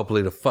is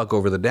hopefully to fuck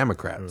over the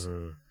Democrats.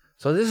 Mm-hmm.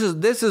 So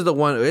this is the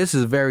one. This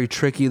is very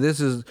tricky. This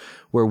is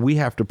where we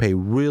have to pay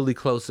really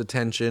close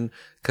attention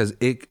because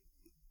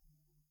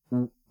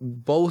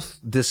both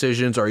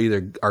decisions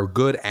are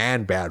good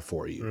and bad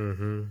for you.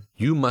 Mm-hmm.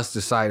 You must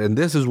decide. And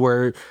this is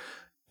where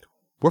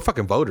we're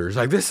fucking voters.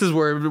 Like, this is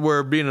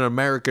where being an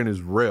American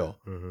is real.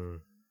 Mm-hmm.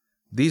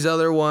 These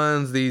other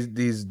ones, these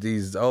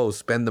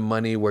spend the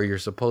money where you're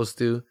supposed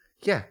to.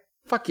 Yeah,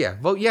 fuck yeah,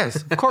 vote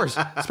yes, of course.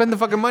 Spend the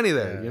fucking money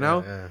there, you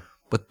know? Yeah.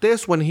 But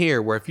this one here,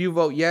 where if you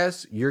vote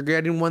yes, you're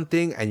getting one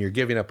thing and you're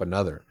giving up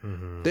another.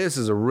 Mm-hmm. This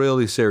is a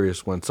really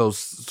serious one. So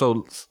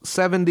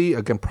 70,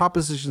 again,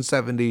 Proposition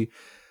 70,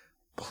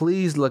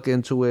 please look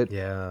into it.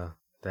 Yeah,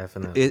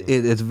 definitely.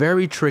 It's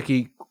very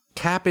tricky.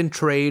 cap and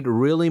trade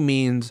really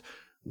means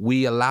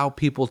we allow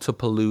people to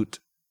pollute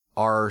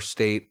our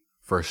state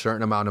for a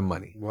certain amount of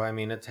money. Well, I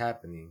mean, it's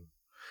happening.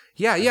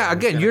 Yeah.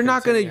 Again, you're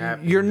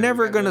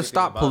never going to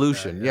stop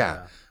pollution.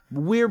 Yeah.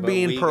 We're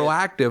being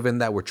proactive in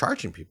that we're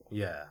charging people.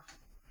 Yeah.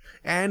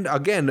 And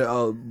again,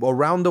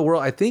 around the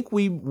world, I think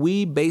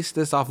we based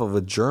this off of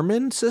a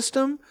German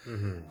system,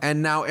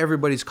 and now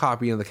everybody's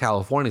copying the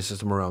California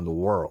system around the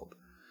world.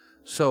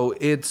 So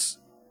it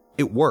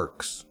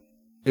works.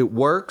 It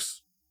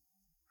works,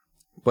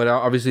 but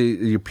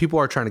obviously people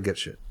are trying to get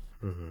shit.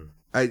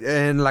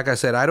 And like I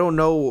said, I don't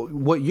know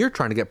what you're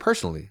trying to get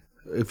personally.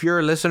 If you're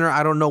a listener,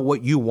 I don't know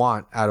what you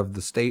want out of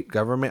the state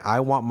government. I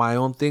want my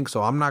own thing,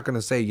 so I'm not going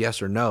to say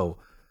yes or no.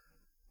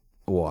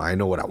 Well, I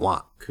know what I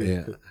want.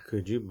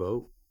 Could you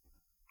vote?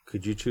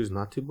 Could you choose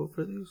not to vote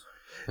for these?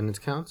 And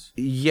it counts?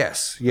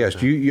 Yes.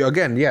 Okay. You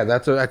again, yeah,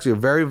 that's actually a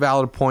very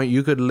valid point.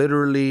 You could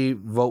literally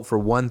vote for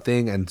one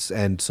thing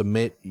and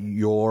submit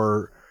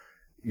your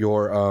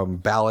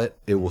ballot.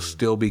 It will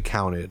still be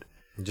counted.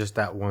 Just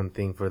that one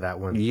thing for that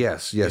one.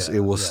 Yes. It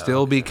will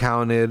still be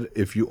counted.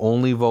 If you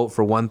only vote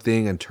for one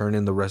thing and turn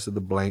in the rest of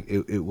the blank,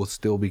 it will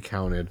still be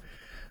counted.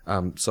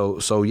 So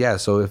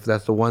if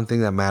that's the one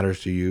thing that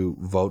matters to you,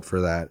 vote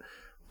for that.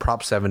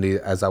 Prop 70,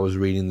 as I was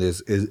reading this,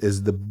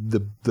 is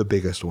the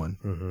biggest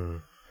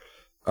one.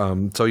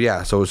 So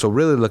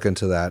really look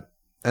into that.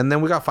 And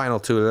then we got final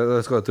two.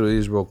 Let's go through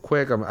these real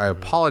quick. I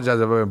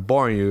apologize if I've been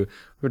boring you.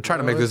 We're trying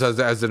to make this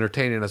as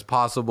entertaining as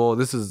possible.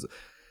 This is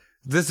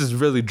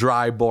really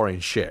dry,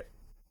 boring shit.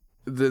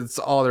 That's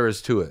all there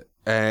is to it.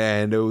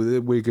 And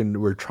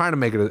we're trying to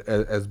make it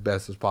as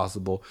best as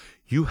possible.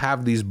 You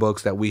have these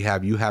books that we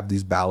have. You have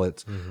these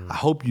ballots. I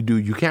hope you do.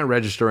 You can't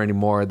register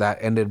anymore. That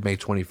ended May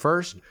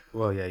 21st.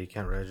 Well, yeah, you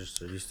can't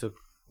register. You still.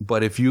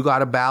 But if you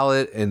got a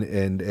ballot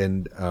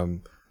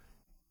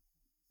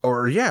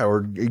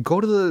or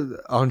go to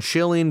on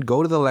Schilling,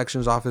 go to the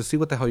elections office, see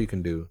what the hell you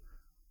can do.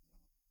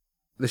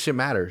 This shit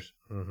matters.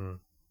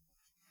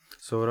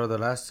 So what are the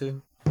last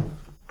two?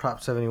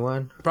 Prop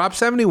 71. Prop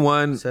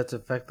 71 sets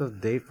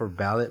effective date for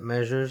ballot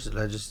measures,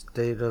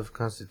 legislative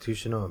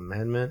constitutional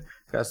amendment.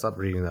 Gotta stop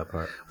reading that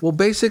part. Well,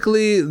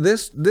 basically,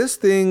 this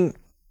thing.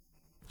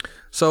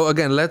 So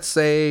again, let's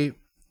say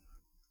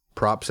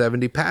Prop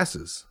 70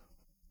 passes,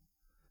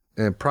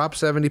 and Prop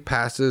 70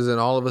 passes, and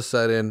all of a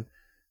sudden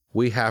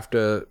we have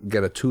to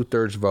get a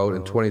 2/3 vote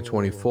in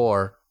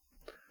 2024.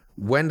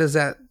 When does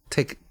that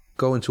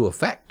go into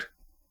effect?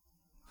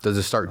 Does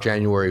it start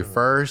January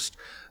 1st?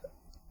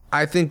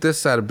 I think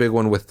this had a big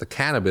one with the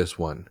cannabis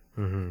one.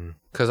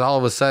 Because all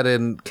of a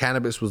sudden,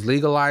 cannabis was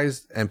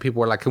legalized, and people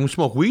were like, can we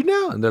smoke weed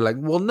now? And they're like,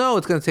 well, no,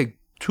 it's going to take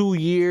 2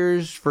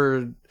 years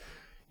for...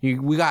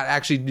 We got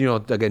actually,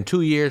 again,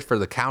 2 years for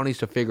the counties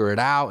to figure it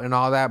out and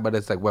all that. But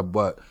it's like, well,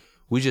 but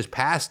we just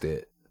passed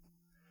it.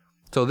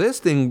 So this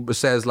thing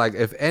says, like,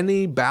 if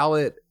any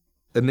ballot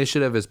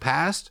initiative is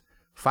passed,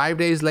 5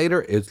 days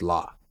later, it's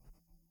law.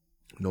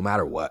 No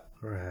matter what.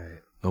 Right.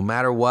 No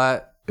matter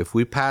what. If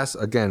we pass,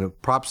 again,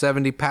 if Prop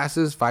 70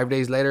 passes 5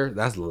 days later,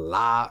 that's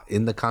law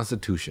in the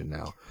Constitution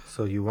now.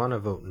 So you want to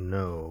vote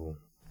no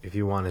if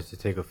you want it to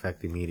take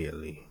effect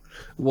immediately.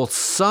 Well,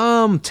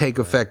 some take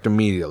effect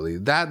immediately.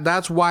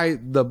 That's why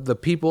the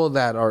people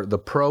that are the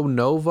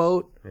pro-no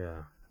vote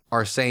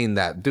are saying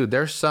that. Dude,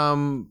 there's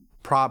some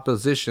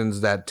propositions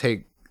that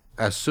take,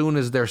 as soon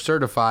as they're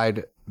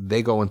certified,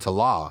 they go into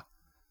law.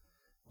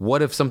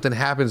 What if something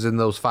happens in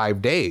those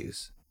 5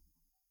 days?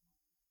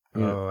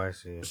 I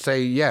see.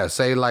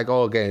 Say like,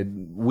 okay,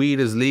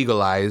 weed is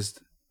legalized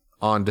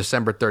on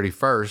December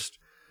 31st.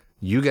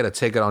 You get a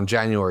ticket on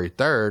January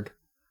 3rd.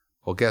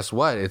 Well, guess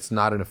what? It's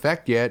not in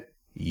effect yet.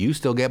 You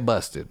still get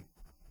busted.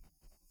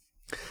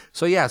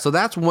 So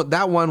that's what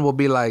that one will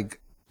be like.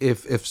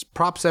 If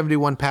Prop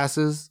 71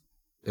 passes,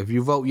 if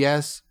you vote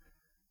yes,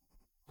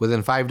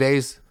 within 5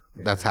 days,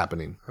 that's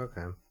happening.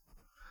 Okay.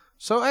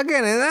 So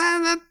again,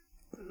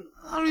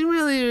 I mean,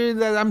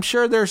 really, I'm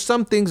sure there's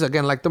some things,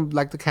 again, like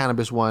the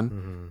cannabis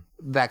one,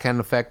 that can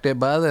affect it.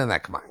 But other than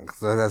that, come on,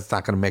 that's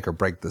not going to make or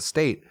break the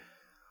state.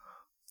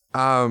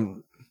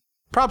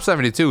 Prop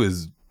 72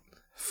 is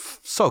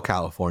so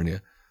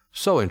California,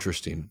 so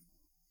interesting.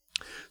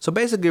 So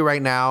basically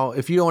right now,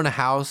 if you own a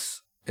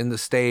house in the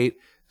state,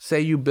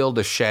 say you build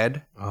a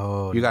shed,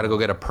 you got to go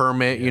get a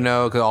permit,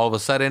 because all of a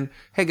sudden,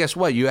 hey, guess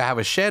what? You have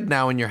a shed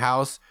now in your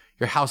house.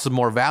 Your house is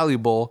more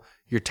valuable.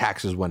 Your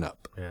taxes went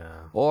up.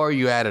 Yeah. Or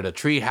you added a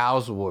tree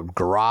house or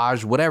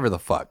garage, whatever the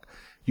fuck.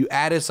 You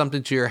added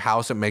something to your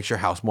house that makes your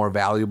house more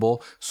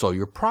valuable, so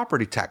your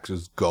property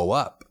taxes go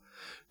up.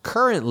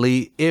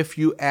 Currently, if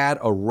you add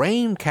a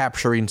rain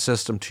capturing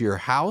system to your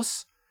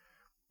house,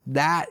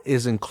 that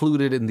is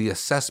included in the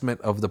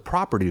assessment of the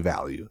property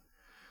value.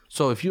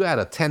 So if you had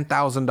a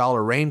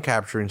 $10,000 rain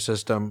capturing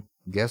system,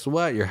 guess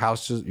what?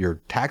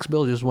 Your tax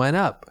bill just went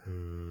up.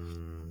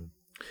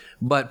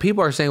 But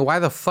people are saying, why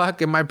the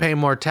fuck am I paying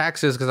more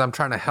taxes? Because I'm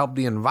trying to help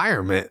the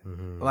environment.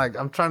 Like,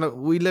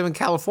 we live in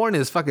California,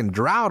 it's fucking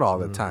drought all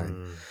the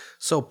time.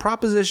 So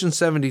Proposition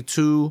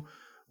 72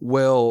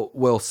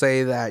 will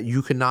say that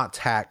you cannot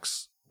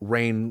tax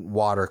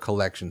rainwater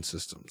collection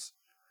systems.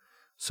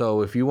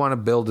 So if you want to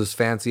build this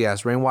fancy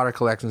ass rainwater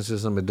collection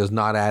system, it does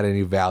not add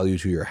any value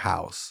to your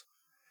house.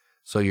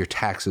 So your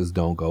taxes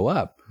don't go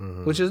up,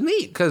 which is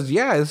neat because,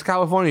 yeah, it's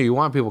California. You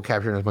want people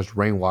capturing as much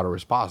rainwater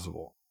as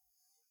possible.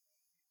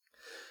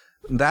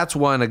 That's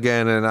one,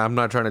 again, and I'm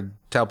not trying to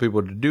tell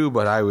people to do,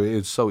 but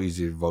it's so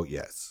easy to vote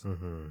yes.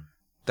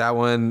 That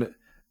one,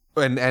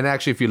 and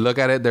actually, if you look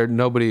at it,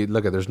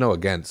 there's no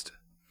against.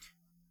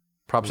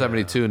 Prop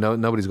 72,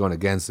 nobody's going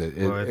against it.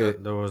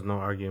 There was no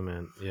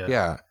argument.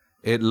 Yeah.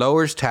 It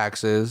lowers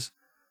taxes,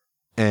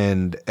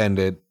 and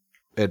it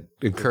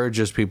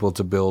encourages people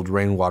to build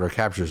rainwater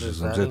capture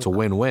systems. It's a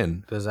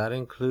win-win. Does that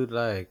include,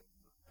 like,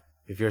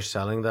 if you're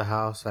selling the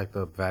house, like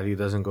the value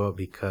doesn't go up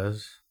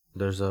because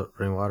there's a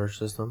rainwater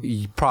system?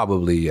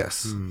 Probably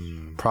yes.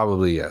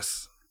 Probably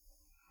yes.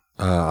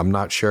 I'm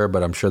not sure,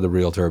 but I'm sure the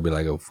realtor will be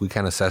like, if we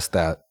can't assess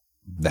that,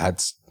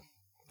 that's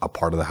a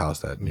part of the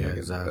house that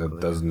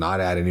does not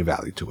add any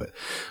value to it.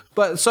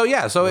 But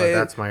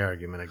that's my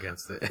argument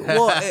against it.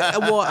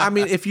 well, I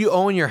mean, if you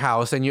own your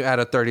house and you add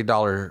a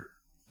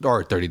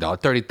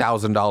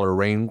 $30,000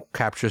 rain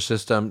capture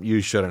system,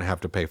 you shouldn't have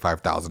to pay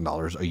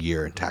 $5,000 a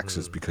year in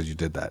taxes because you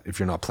did that if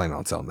you're not planning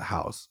on selling the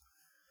house.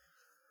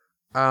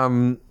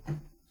 So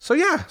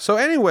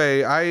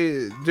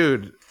anyway,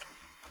 dude,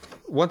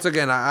 once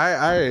again,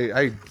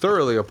 I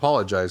thoroughly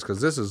apologize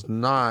because this is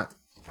not.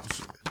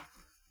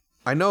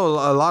 I know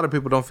a lot of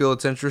people don't feel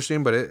it's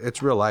interesting, but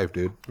it's real life,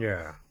 dude.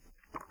 Yeah,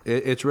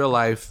 it's real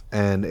life,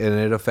 and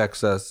it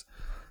affects us.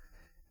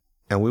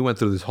 And we went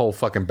through this whole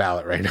fucking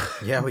ballot right now.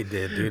 Yeah, we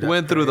did, dude.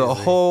 Went through the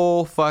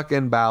whole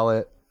fucking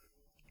ballot.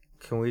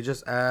 Can we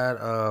just add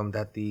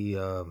that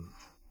the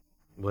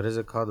what is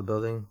it called? The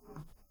building.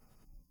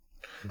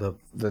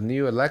 The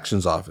new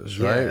elections office,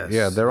 right? Yes.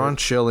 Yeah, they're on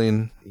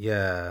Schilling.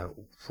 Yeah,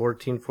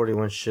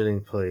 1441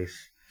 Schilling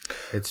Place.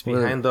 It's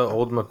behind the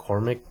old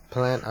McCormick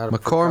plant.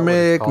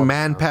 McCormick,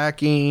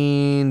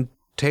 Manpacking,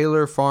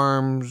 Taylor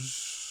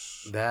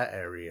Farms. That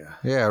area.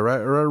 Yeah,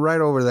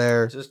 right over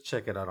there. Just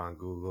check it out on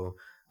Google.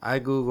 I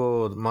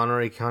Googled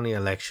Monterey County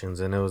elections,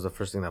 and it was the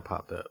first thing that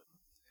popped up.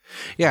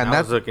 Yeah, and I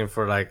was looking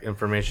for, like,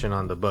 information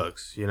on the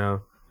books, you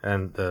know,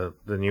 and the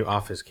new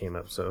office came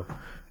up, so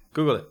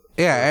Google it.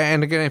 Yeah,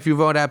 and again, if you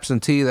vote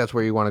absentee, that's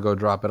where you want to go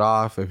drop it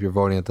off. If you're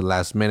voting at the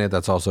last minute,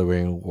 that's also where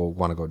you will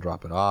want to go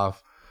drop it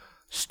off.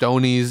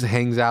 Stoney's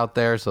hangs out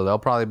there, so they'll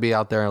probably be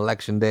out there on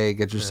election day.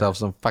 Get yourself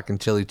some fucking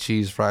chili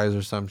cheese fries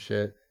or some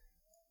shit.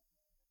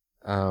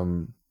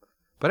 But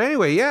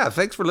anyway, yeah,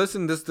 thanks for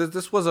listening.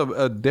 This was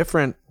a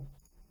different.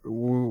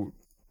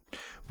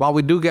 While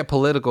we do get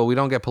political, we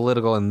don't get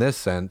political in this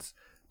sense,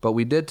 but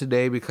we did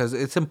today because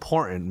it's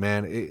important,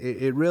 man.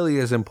 It really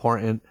is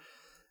important,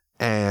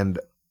 and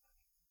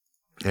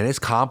it's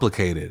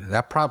complicated.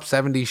 That Prop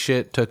 70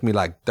 shit took me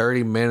like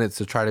 30 minutes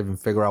to try to even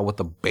figure out what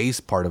the base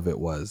part of it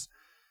was.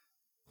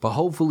 But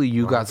hopefully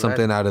you got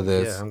something out of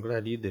this. Yeah, I'm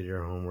glad you did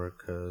your homework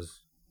because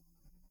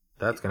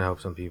that's going to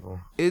help some people.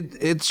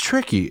 It's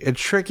tricky.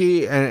 It's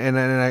tricky, and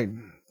I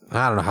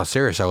don't know how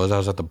serious I was. I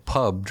was at the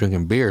pub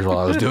drinking beers while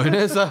I was doing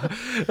this.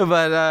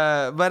 But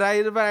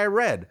I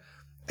read.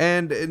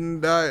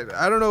 And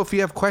I don't know if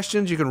you have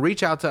questions, you can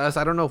reach out to us.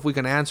 I don't know if we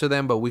can answer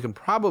them, but we can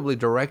probably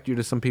direct you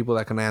to some people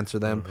that can answer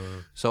them. Mm-hmm.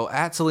 So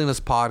at Salinas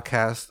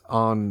Podcast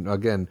on,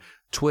 again,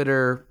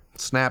 Twitter,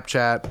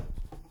 Snapchat,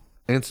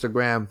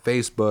 Instagram,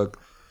 Facebook.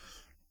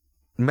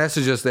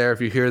 Message us there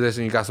if you hear this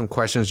and you got some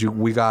questions.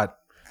 We got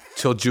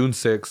till June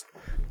 6th.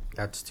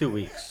 That's 2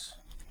 weeks.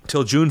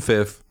 Till June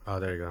 5th. Oh,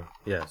 there you go.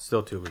 Yeah,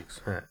 still 2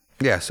 weeks.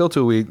 Yeah, still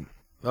 2 weeks.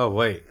 Oh,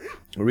 wait.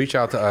 Reach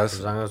out to us.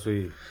 As long as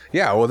we...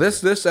 Yeah, well,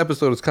 this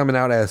episode is coming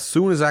out as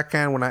soon as I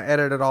can. When I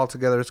edit it all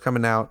together, it's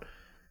coming out.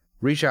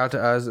 Reach out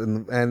to us,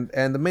 and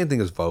the main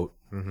thing is vote.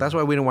 Mm-hmm. That's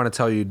why we didn't want to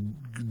tell you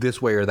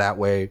this way or that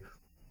way.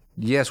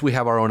 Yes, we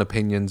have our own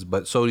opinions,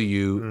 but so do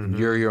you. Mm-hmm.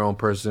 You're your own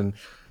person.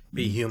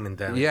 Be human,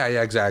 then. Yeah,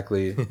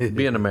 exactly.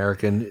 Be an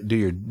American. Do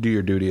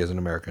your duty as an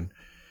American.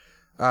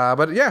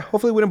 But yeah,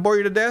 hopefully we didn't bore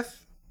you to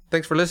death.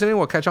 Thanks for listening.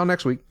 We'll catch y'all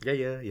next week. Yeah.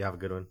 You have a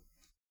good one.